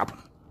cannot happen.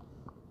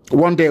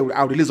 One day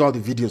I'll release all the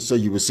videos so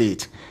you will see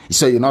it.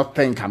 So you not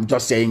think I'm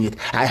just saying it.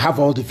 I have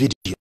all the videos.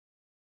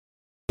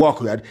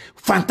 Work we had,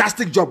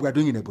 fantastic job we are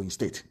doing in Ebonyi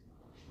State.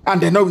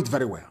 And they know it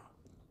very well.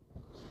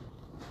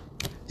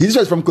 This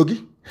was from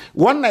Kogi.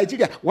 One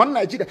Nigeria,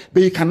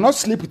 but you cannot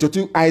sleep with your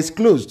 2 eyes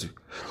closed.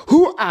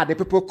 Who are the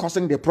people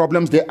causing the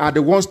problems? They are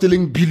the ones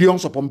stealing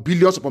billions upon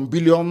billions upon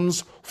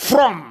billions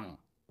from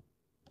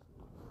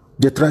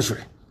the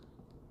treasury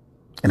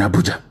in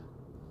Abuja.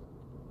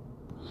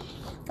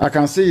 I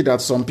can see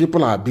that some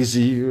people are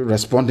busy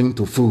responding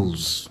to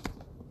fools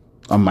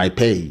on my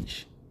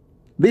page.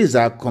 These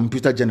are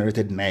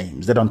computer-generated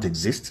names. They don't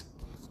exist.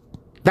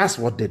 That's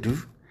what they do.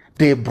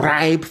 They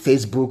bribe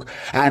Facebook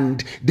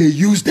and they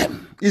use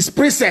them. It's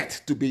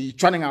preset to be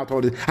churning out all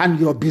this. And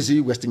you're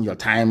busy wasting your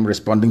time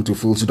responding to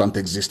fools who don't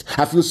exist.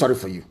 I feel sorry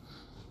for you.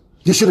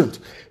 You shouldn't.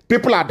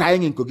 People are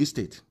dying in Kogi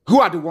State. Who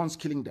are the ones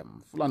killing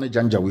them? Fulani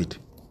Janjaweed.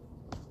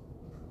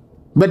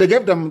 But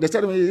they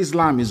said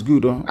Islam is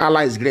good. Oh.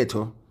 Allah is great.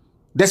 Oh.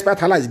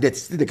 Despite Allah's death,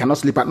 still they cannot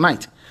sleep at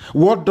night.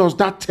 What does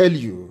that tell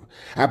you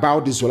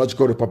about the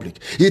Zoological Republic?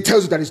 It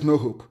tells you there is no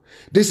hope.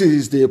 This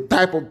is the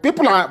type of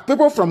people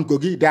from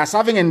Kogi, they are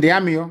serving in the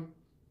army.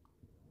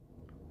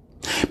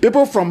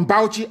 People from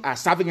Bauchi are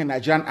serving in the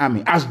Nigerian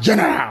army as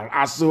general,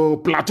 as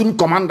platoon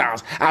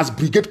commanders, as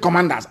brigade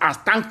commanders, as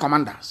tank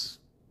commanders.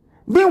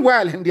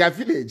 Meanwhile, in their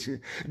village,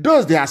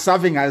 those they are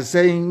serving are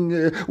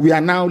saying, we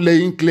are now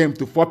laying claim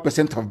to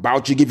 4% of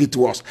Bauchi, give it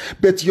to us.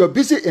 But you're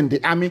busy in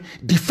the army,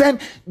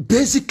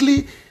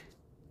 basically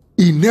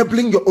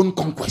enabling your own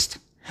conquest.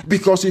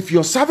 Because if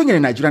you're serving in the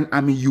Nigerian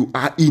army, you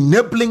are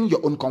enabling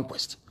your own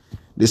conquest.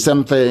 The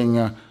same thing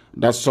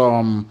that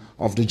some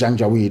of the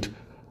Janjaweed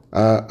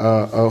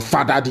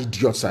fathered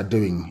idiots are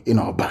doing in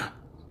Oba.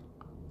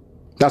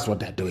 That's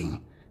what they're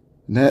doing.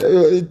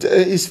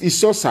 It's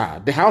so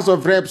sad. The House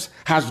of Reps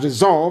has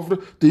resolved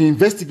to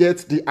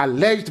investigate the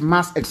alleged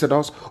mass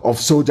exodus of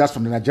soldiers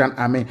from the Nigerian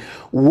army,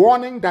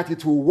 warning that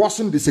it will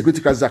worsen the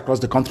security crisis across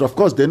the country. Of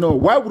course, they know.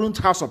 Why wouldn't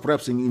House of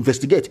Reps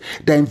investigate?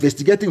 They're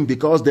investigating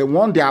because they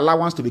want their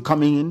allowance to be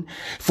coming in.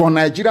 For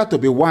Nigeria to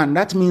be one,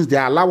 that means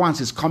their allowance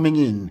is coming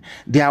in.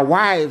 Their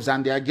wives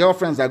and their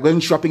girlfriends are going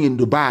shopping in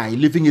Dubai,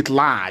 living it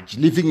large,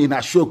 living in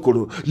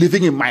Ashokoro,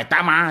 living in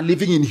Maitama,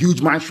 living in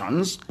huge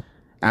mansions.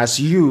 As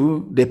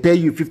they pay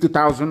you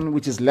 50,000,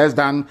 which is less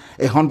than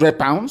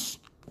 £100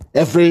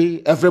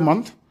 every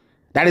month.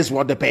 That is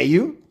what they pay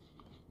you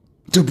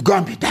to go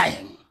and be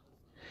dying.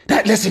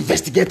 Let's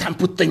investigate and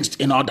put things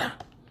in order.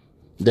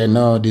 They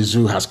know the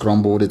zoo has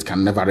crumbled; it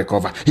can never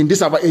recover. In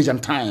this our age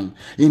and time,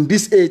 in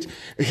this age,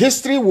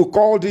 history will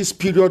call this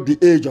period the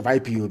age of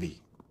IPOB.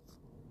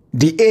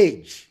 The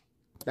age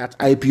that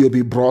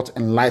IPOB brought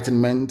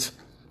enlightenment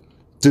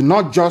to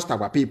not just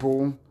our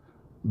people,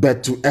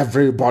 but to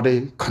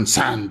everybody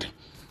concerned.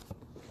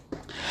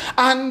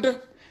 And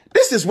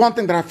this is one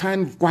thing that I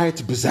find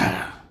quite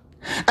bizarre.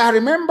 I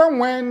remember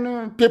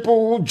when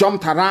people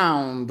jumped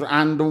around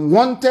and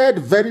wanted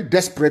very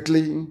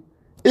desperately,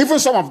 even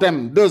some of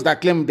them, those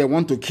that claim they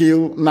want to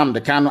kill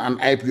Nnamdi Kanu and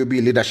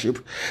IPOB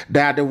leadership,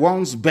 they are the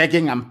ones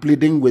begging and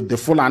pleading with the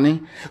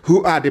Fulani,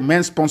 who are the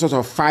main sponsors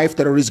of 5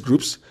 terrorist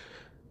groups,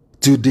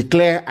 to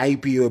declare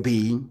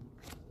IPOB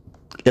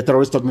a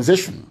terrorist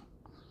organization.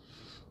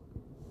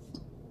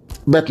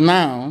 But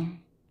now,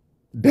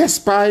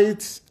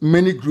 despite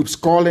many groups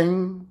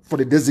calling for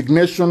the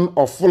designation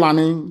of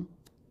Fulani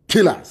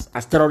killers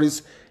as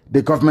terrorists,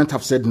 the government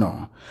have said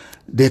no.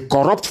 The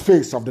corrupt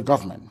face of the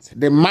government,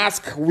 the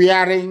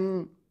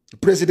mask-wearing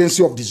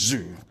presidency of the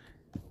zoo,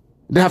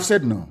 they have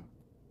said no.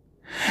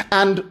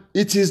 And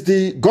it is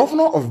the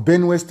governor of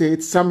Benue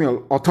State,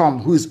 Samuel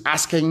Otom, who is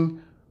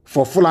asking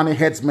for Fulani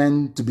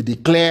headsmen to be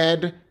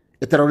declared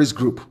a terrorist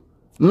group.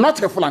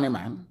 Not a Fulani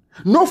man.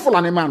 No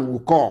Fulani man will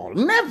call.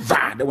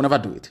 Never. They will never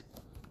do it.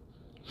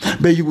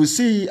 But you will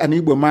see an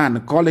Igbo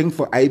man calling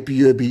for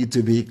IPOB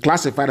to be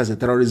classified as a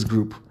terrorist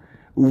group,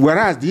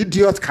 whereas the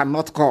idiot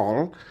cannot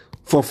call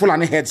for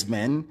Fulani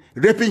headsmen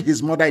raping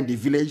his mother in the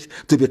village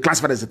to be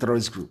classified as a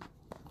terrorist group.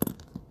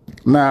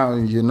 Now,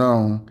 you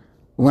know,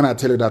 when I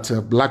tell you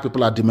that black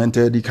people are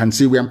demented, you can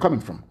see where I'm coming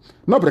from.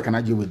 Nobody can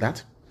argue with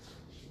that.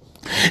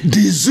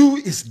 The zoo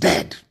is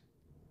dead.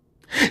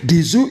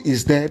 The zoo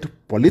is dead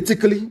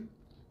politically,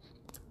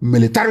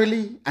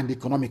 militarily, and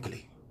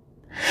economically.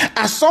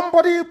 As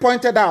somebody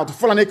pointed out,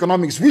 Fulani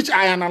economics, which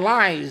I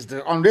analyzed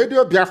on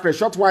Radio Biafra a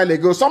short while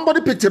ago,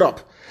 somebody picked it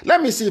up.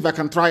 Let me see if I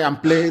can try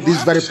and play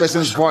this very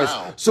person's voice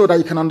so that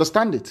you can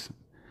understand it.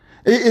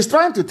 It's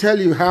trying to tell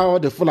you how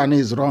the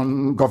Fulanis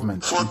run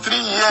government. For 3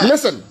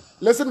 years.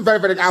 Listen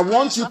very, I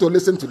want you to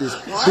listen to this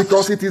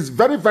because it is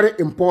very, very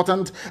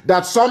important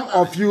that some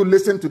of you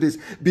listen to this,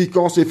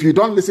 because if you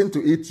don't listen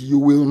to it, you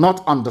will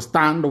not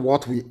understand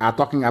what we are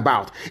talking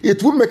about.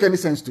 It won't make any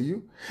sense to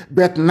you,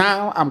 but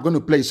now I'm going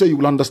to play so you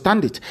will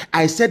understand it.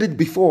 I said it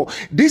before.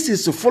 This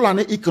is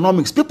Fulani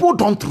economics. People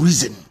don't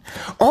reason.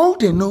 All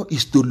they know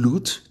is to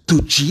loot,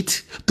 to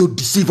cheat, to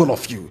deceive all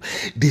of you.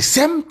 The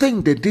same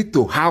thing they did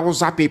to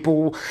Hausa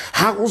people.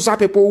 Hausa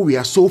people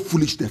were so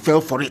foolish they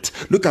fell for it.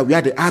 Look at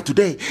where they are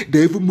today.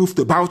 They even moved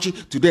to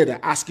Bauchi. Today they're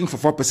asking for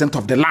 4%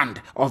 of the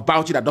land of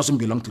Bauchi that doesn't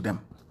belong to them.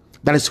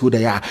 That is who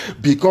they are.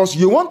 Because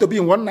you want to be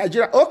in one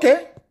Nigeria.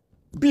 Okay,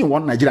 be in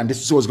one Nigeria and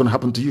this is what's going to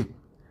happen to you.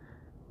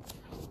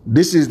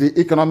 This is the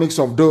economics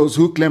of those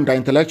who claim they're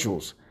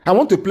intellectuals. I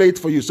want to play it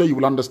for you so you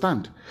will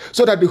understand.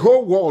 So that the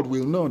whole world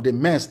will know the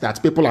mess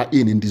that people are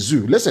in the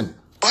zoo. Listen.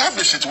 We have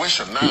the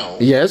situation now.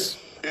 Yes.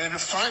 In a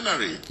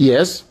refinery.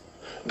 Yes.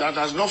 That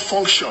has not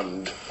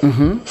functioned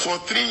for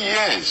 3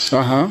 years.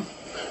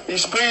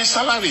 Is paying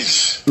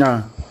salaries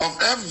of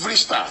every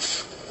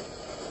staff.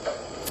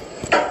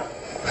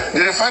 The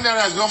refinery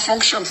has not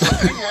functioned for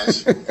 3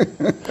 years.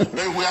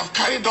 But we have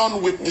carried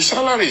on with the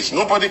salaries.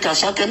 Nobody can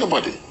sack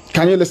anybody.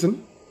 Can you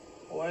listen?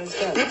 Why is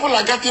that? People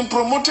are getting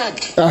promoted.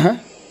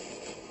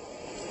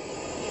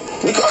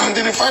 Because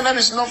the refinery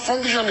is not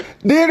functioning.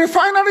 The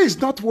refinery is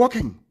not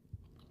working.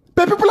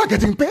 But people are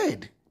getting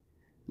paid.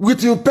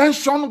 With your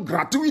pension,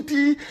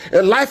 gratuity,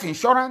 life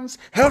insurance,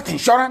 health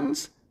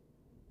insurance.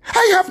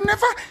 I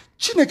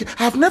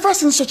have never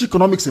seen such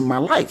economics in my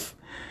life.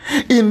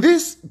 In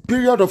this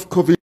period of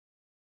COVID,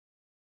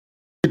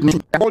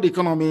 the whole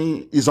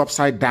economy is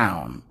upside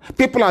down.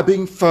 People are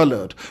being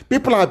furloughed.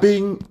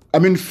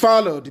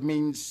 Furloughed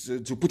means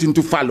to put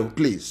into fallow,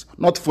 please.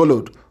 Not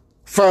followed.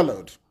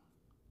 Furloughed.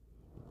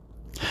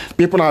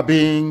 People are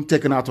being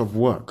taken out of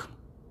work.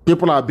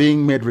 People are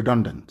being made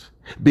redundant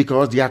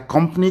because their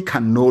company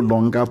can no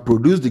longer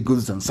produce the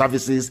goods and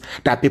services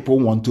that people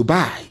want to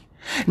buy.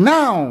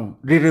 Now,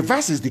 the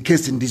reverse is the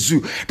case in the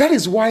zoo. That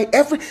is why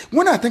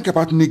when I think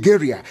about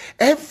Nigeria,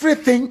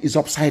 everything is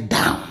upside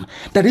down.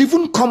 That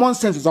even common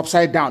sense is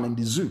upside down in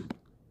the zoo.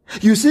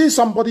 You see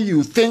somebody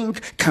you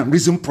think can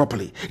reason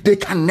properly. They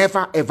can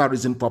never ever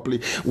reason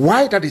properly.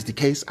 Why that is the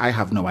case, I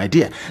have no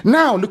idea.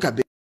 Now, look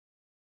at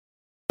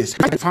this.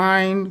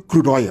 Fine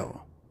crude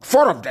oil.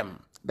 4 of them.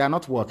 They are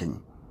not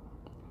working.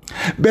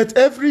 But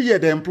every year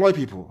they employ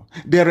people,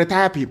 they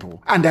retire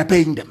people, and they're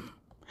paying them.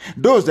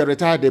 Those that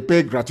retire, they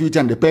pay gratuity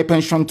and they pay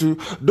pension to.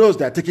 Those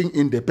that are taking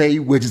in, they pay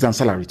wages and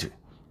salary to.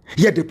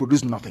 Yet they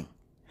produce nothing.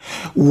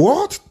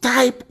 What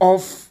type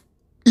of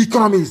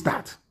economy is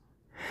that?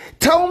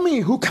 Tell me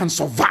who can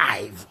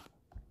survive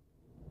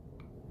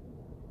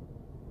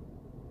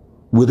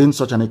within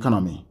such an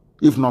economy,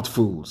 if not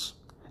fools.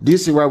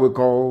 This is why we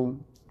call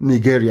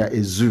Nigeria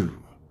a zoo.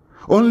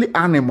 Only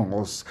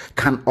animals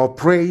can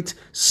operate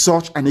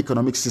such an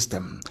economic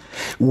system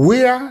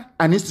where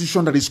an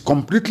institution that is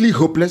completely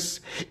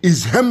hopeless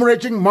is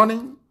hemorrhaging money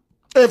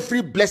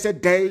every blessed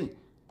day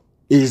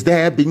is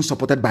there being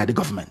supported by the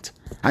government.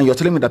 And you're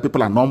telling me that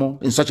people are normal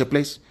in such a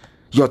place?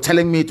 You're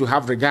telling me to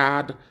have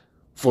regard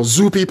for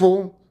zoo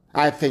people?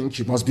 I think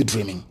you must be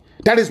dreaming.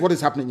 That is what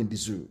is happening in the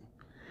zoo.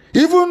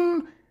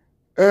 Even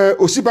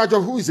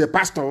Osibajo, who is a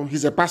pastor,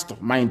 he's a pastor,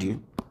 mind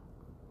you,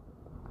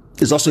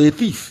 is also a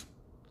thief.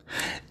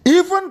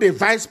 Even the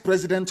vice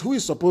president, who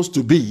is supposed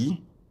to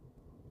be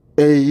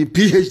a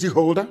PhD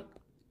holder,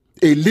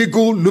 a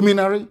legal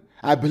luminary.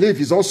 I believe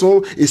he's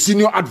also a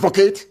senior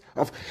advocate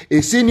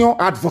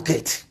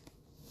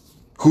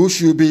who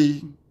should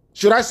be,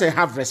 should I say,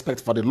 have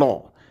respect for the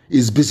law,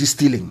 is busy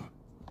stealing.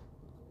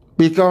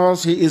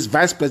 Because he is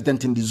vice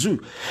president in the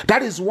zoo.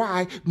 That is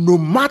why no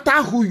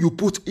matter who you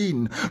put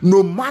in,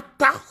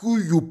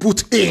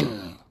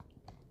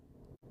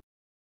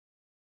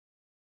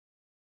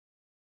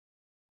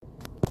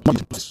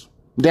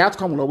 the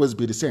outcome will always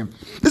be the same.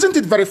 Isn't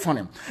it very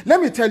funny?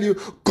 Let me tell you,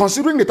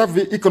 considering the type of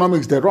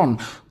economics they run,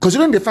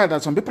 considering the fact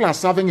that some people are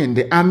serving in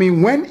the army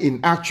when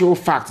in actual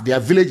fact their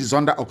village is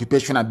under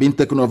occupation and being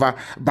taken over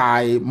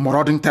by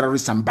marauding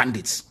terrorists and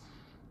bandits.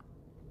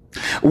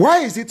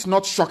 Why is it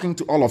not shocking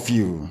to all of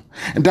you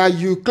that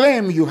you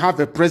claim you have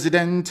a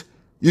president,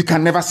 you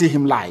can never see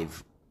him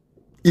live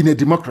in a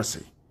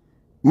democracy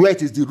where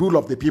it is the rule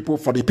of the people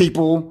for the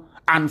people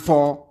and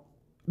for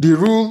the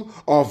rule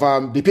of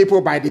the people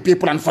by the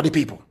people and for the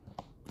people?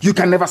 You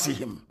can never see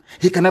him.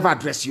 He can never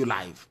address you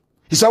live.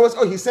 He's always,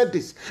 oh, he said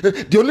this.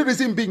 The only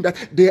reason being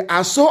that they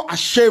are so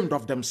ashamed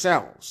of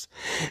themselves.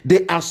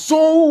 They are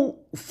so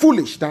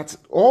foolish that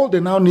all they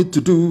now need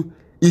to do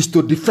is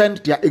to defend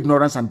their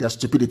ignorance and their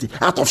stupidity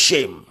out of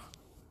shame.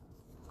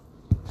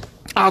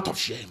 Out of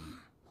shame.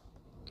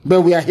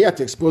 But we are here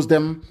to expose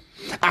them,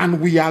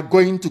 and we are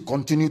going to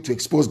continue to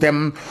expose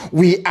them.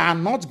 We are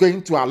not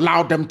going to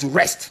allow them to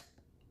rest.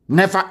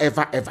 Never,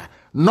 ever, ever.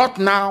 Not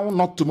now,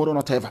 not tomorrow,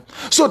 not ever.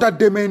 So that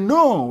they may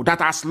know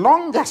that as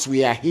long as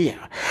we are here,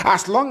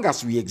 as long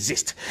as we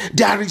exist,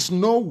 there is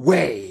no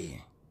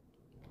way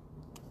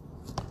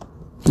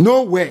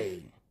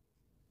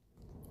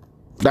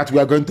that we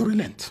are going to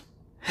relent.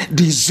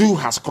 The zoo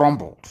has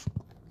crumbled,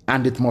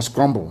 and it must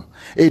crumble.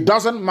 It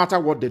doesn't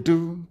matter what they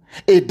do.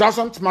 It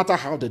doesn't matter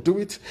how they do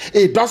it.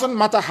 It doesn't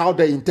matter how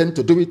they intend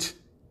to do it.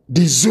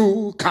 The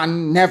zoo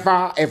can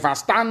never ever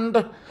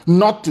stand.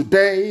 Not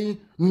today,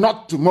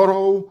 not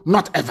tomorrow,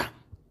 not ever.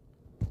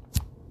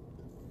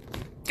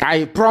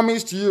 I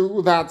promised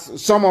you that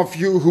some of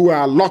you who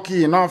are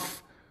lucky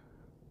enough,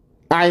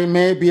 I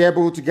may be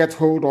able to get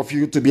hold of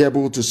you to be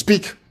able to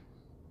speak.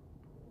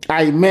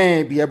 I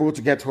may be able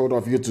to get hold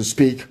of you to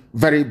speak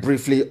very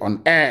briefly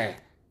on air.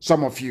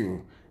 Some of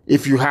you,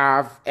 if you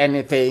have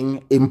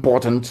anything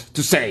important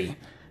to say.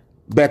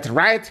 But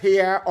right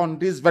here on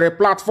this very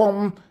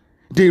platform,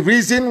 the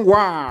reason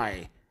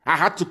why I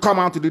had to come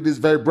out to do this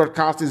very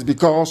broadcast is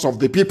because of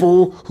the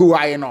people who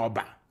are in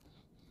Oba.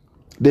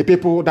 The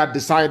people that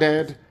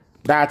decided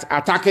that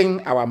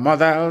attacking our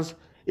mothers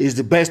is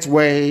the best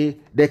way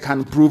they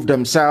can prove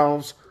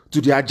themselves to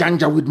their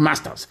Janjaweed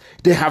masters.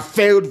 They have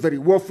failed very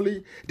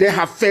woefully. They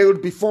have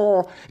failed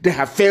before. They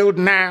have failed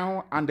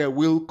now, and they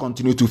will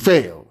continue to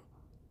fail.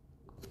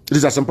 It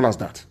is as simple as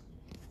that.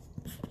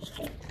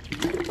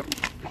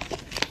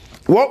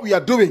 What we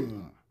are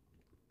doing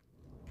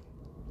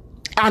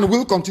and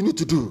will continue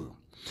to do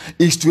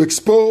is to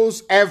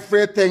expose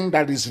everything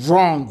that is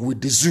wrong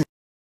with the zoo.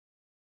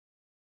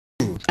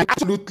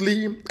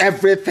 Absolutely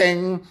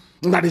everything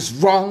that is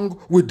wrong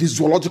with the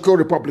Zoological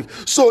Republic.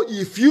 So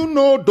if you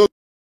know those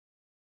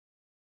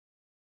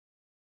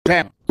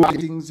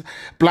things,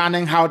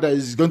 planning how there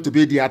is going to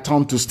be their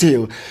turn to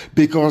steal,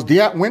 because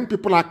when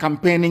people are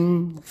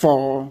campaigning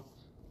for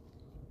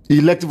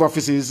elective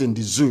offices in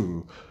the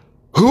zoo,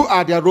 who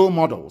are their role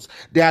models?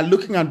 They are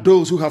looking at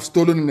those who have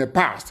stolen in the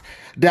past.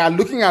 They are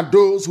looking at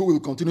those who will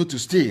continue to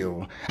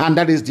steal, and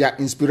that is their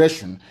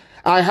inspiration.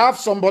 I have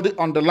somebody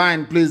on the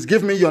line. Please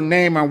give me your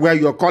name and where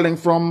you're calling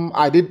from.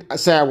 I did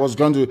say I was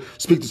going to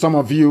speak to some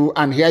of you,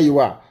 and here you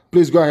are.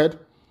 Please go ahead.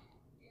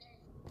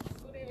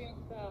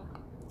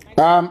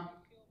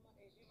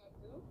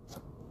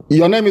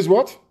 Your name is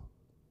what?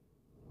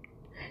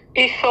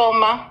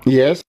 Ifoma.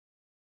 Yes.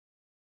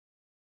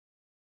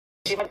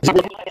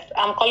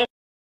 I'm calling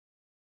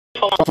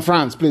from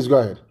France. Please go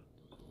ahead.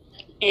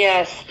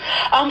 Yes.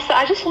 So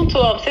I just want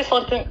to say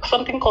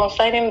something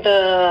concerning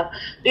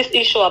this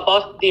issue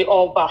about the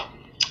Oba.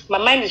 My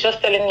mind is just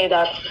telling me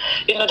that,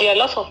 there are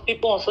lots of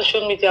people on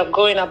social media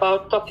going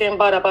about talking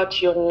about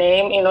your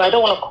name. I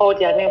don't want to call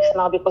their names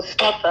now because it's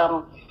not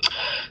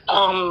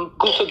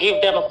good to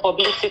give them a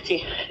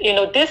publicity.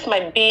 This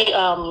might be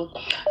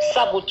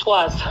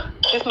saboteurs.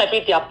 This might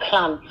be their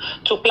plan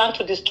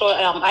to destroy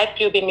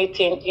IPOB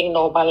meeting in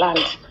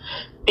Oberland.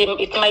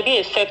 It might be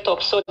a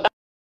setup. So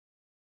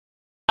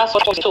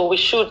so we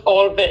should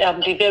all be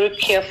very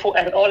careful,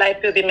 and all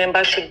IPOB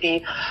members should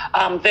be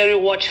very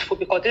watchful,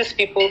 because these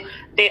people,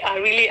 they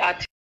are really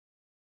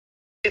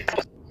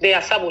they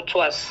are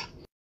saboteurs.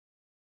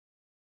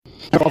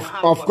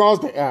 Of course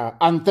they are.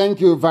 And thank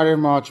you very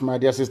much, my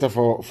dear sister,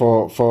 for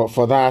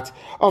that.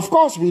 Of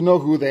course we know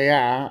who they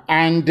are,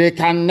 and they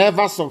can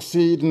never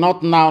succeed,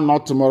 not now,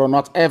 not tomorrow,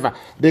 not ever.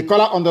 The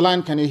caller on the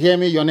line, can you hear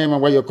me? Your name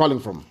and where you're calling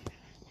from?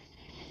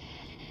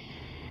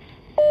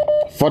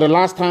 For the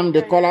last time,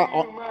 the caller...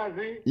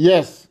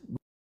 Yes.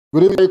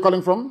 Good evening. Where are you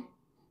calling from?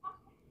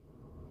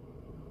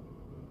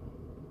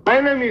 My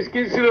name is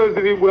Kisilo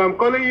Ziribu. I'm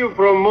calling you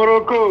from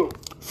Morocco.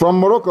 From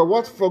Morocco.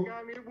 What for?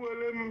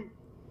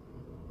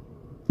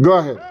 Go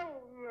ahead.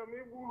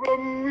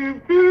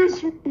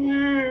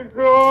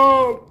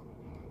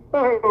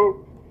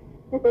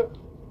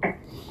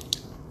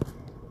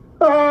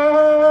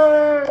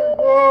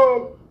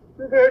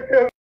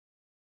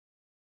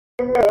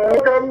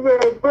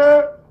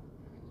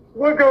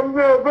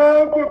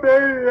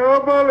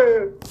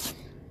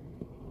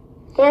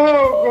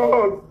 Oh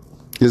God.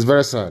 It's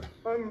very sad.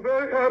 I'm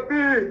very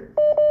happy.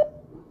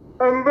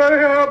 I'm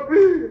very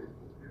happy.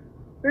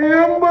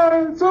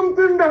 Remember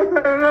something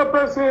that I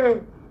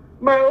represent.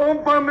 My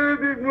own family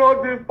did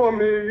not do for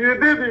me. You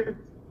did it.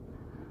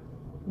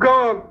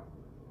 God,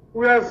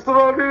 we are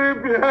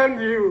struggling behind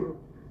you.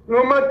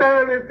 No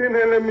matter anything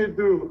you let me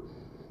do,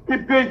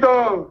 keep it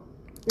on.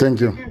 Thank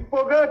you. If you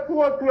forget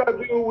what we are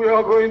doing, we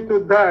are going to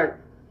die.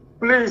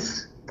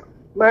 Please,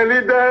 my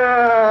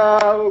leader,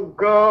 oh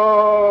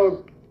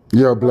God.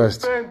 You're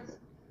blessed.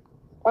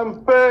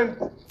 I'm spent.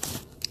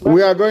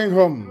 We are going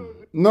home.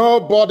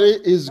 Nobody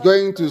is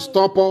going to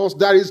stop us.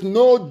 There is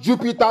no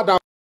Jupiter that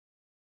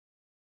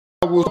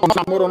will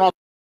stop tomorrow. Not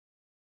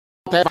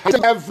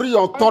every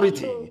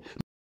authority.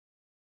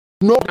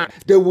 No,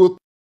 they will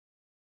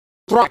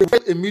try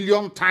a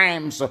million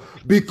times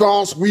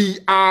because we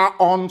are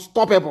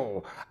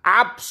unstoppable.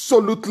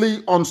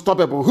 Absolutely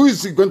unstoppable. Who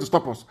is going to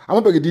stop us? I'm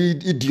not being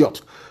the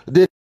idiot.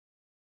 They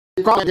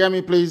can't hear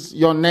me, please.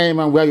 Your name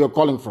and where you're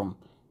calling from,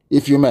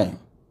 if you may.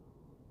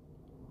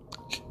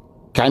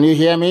 Can you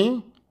hear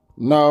me?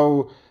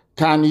 No.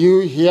 Can you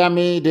hear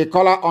me? The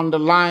caller on the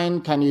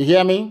line, can you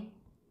hear me?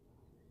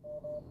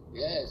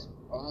 Yes.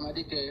 Good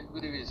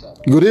evening, sir.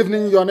 Good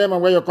evening. Your name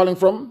and where you're calling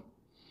from?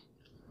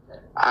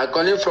 I'm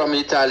calling from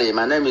Italy.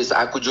 My name is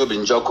Akujo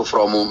Binjoko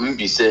from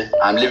Mbise.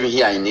 I'm living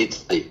here in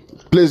Italy.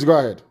 Please go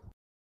ahead.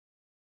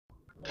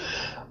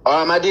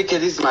 Madike,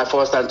 this is my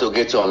first time to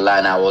get you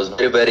online. I was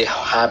very, very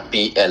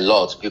happy a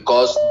lot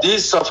because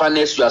this suffering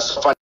you are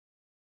suffering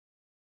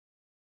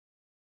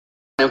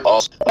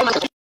of.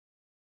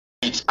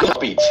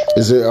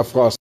 Is it, of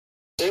course?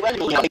 You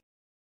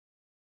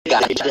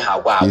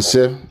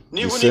say?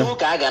 You say?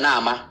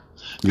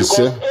 You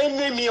say?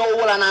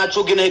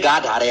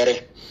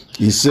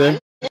 You say?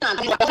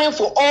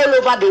 For all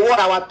over the world,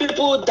 our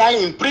people die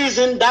in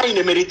prison, die in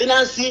the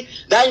Mediterranean Sea,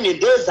 die in the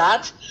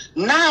desert.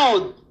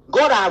 Now,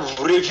 God have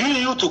revealed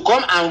you to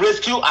come and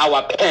rescue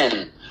our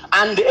pen.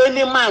 And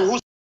any man who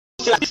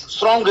says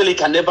strongly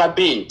can never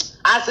be.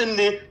 As in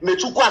the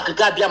Mechukwa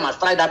Kikabia must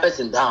strike that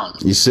person down.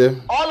 You say?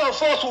 All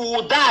of us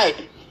will die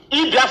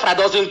if Biafra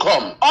doesn't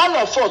come. All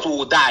of us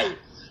will die.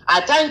 I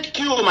thank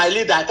you, my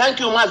leader. I thank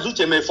you,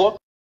 Mazuche Mefo.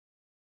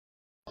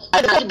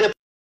 I thank the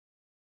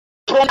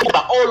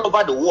all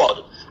over the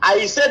world.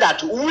 I say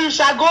that we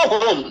shall go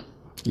home.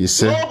 You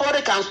say?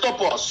 Nobody can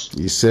stop us.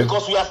 You say?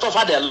 Because we have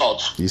suffered a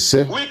lot. You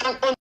say? We can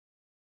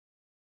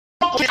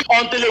continue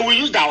until we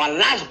use our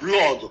last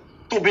blood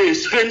to be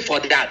spent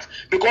for that.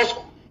 Because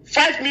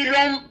 5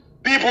 million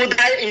people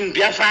die in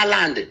Biafra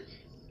land.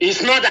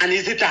 It's not an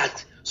easy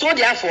task. So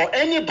therefore,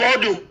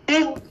 anybody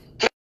who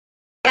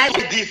tries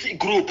this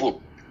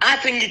group, I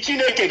think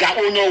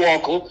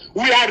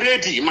we are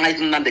ready, my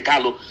Nnamdi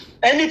kanu.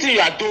 Anything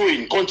you are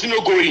doing,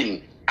 continue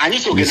going. And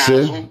it's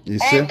organized. You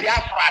say? They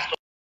are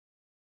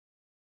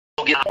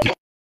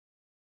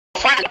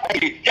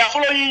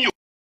following you.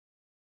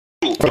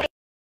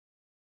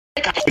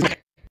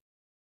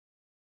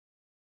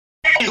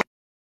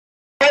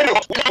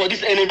 For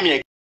this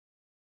enemy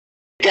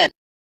again,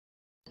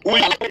 we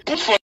are put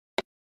for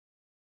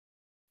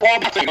all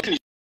the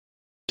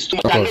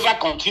can never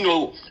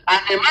continue.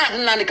 And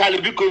imagine Nnamdi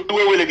kanu because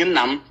we will again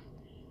now.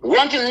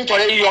 One thing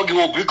to you,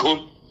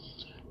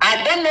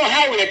 I don't know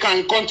how we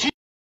can continue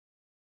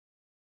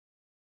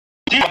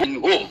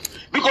home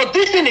because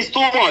this thing is too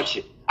much.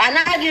 And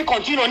now you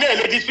continue to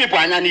let these people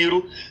and let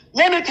me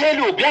tell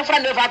you, Biafra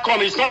never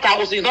come. It's not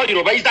ours, it's not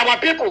Yoruba, it's our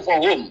people for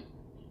home.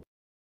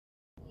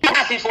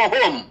 That's it for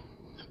home.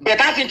 But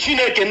that's in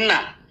Chineke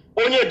na.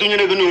 Onye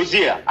dunyere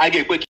gunozia, I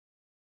get quick.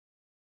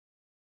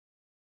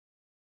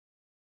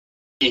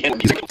 So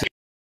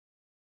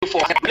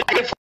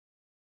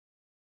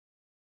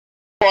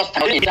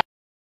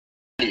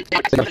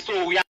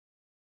we are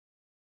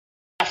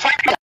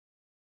fighting.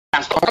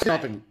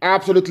 Nothing.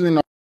 Absolutely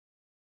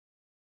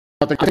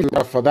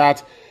nothing for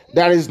that.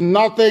 There is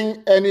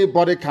nothing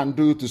anybody can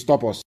do to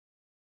stop us.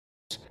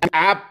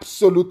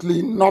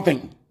 Absolutely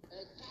nothing.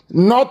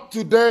 Not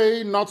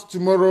today, not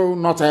tomorrow,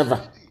 not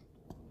ever.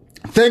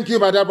 Thank you,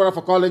 my dear brother,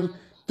 for calling.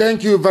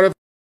 Thank you very,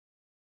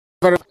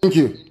 very thank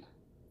you.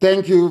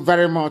 Thank you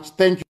very much.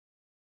 Thank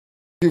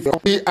you.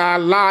 We are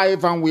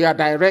live and we are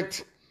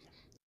direct.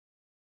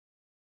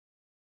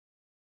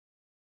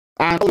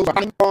 And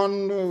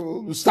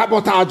one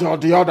sabotage or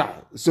the other,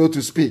 so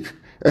to speak,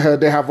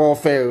 they have all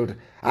failed.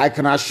 I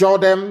can assure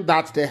them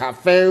that they have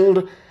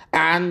failed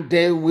and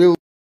they will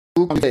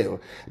fail.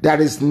 There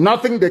is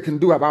nothing they can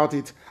do about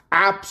it.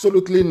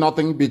 Absolutely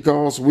nothing,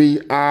 because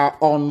we are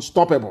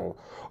unstoppable.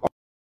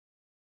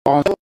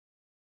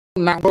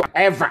 Now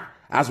ever,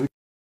 as we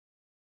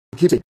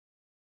keep it.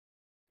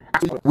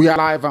 We are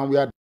live and we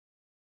are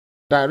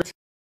direct.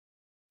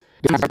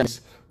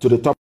 to the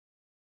top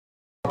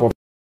of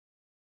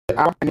the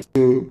hour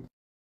to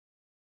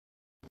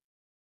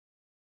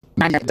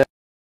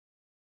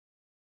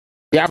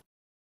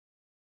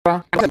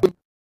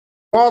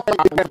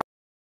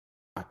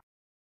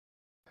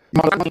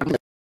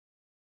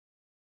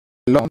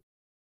long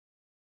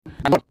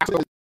and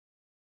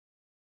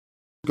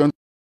going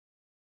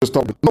to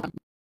stop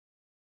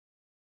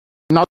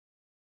not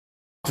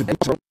today.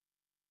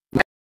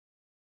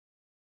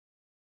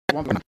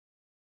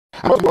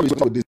 I'm not going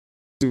to this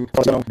to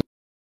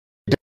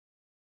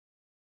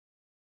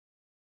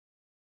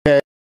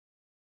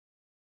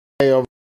of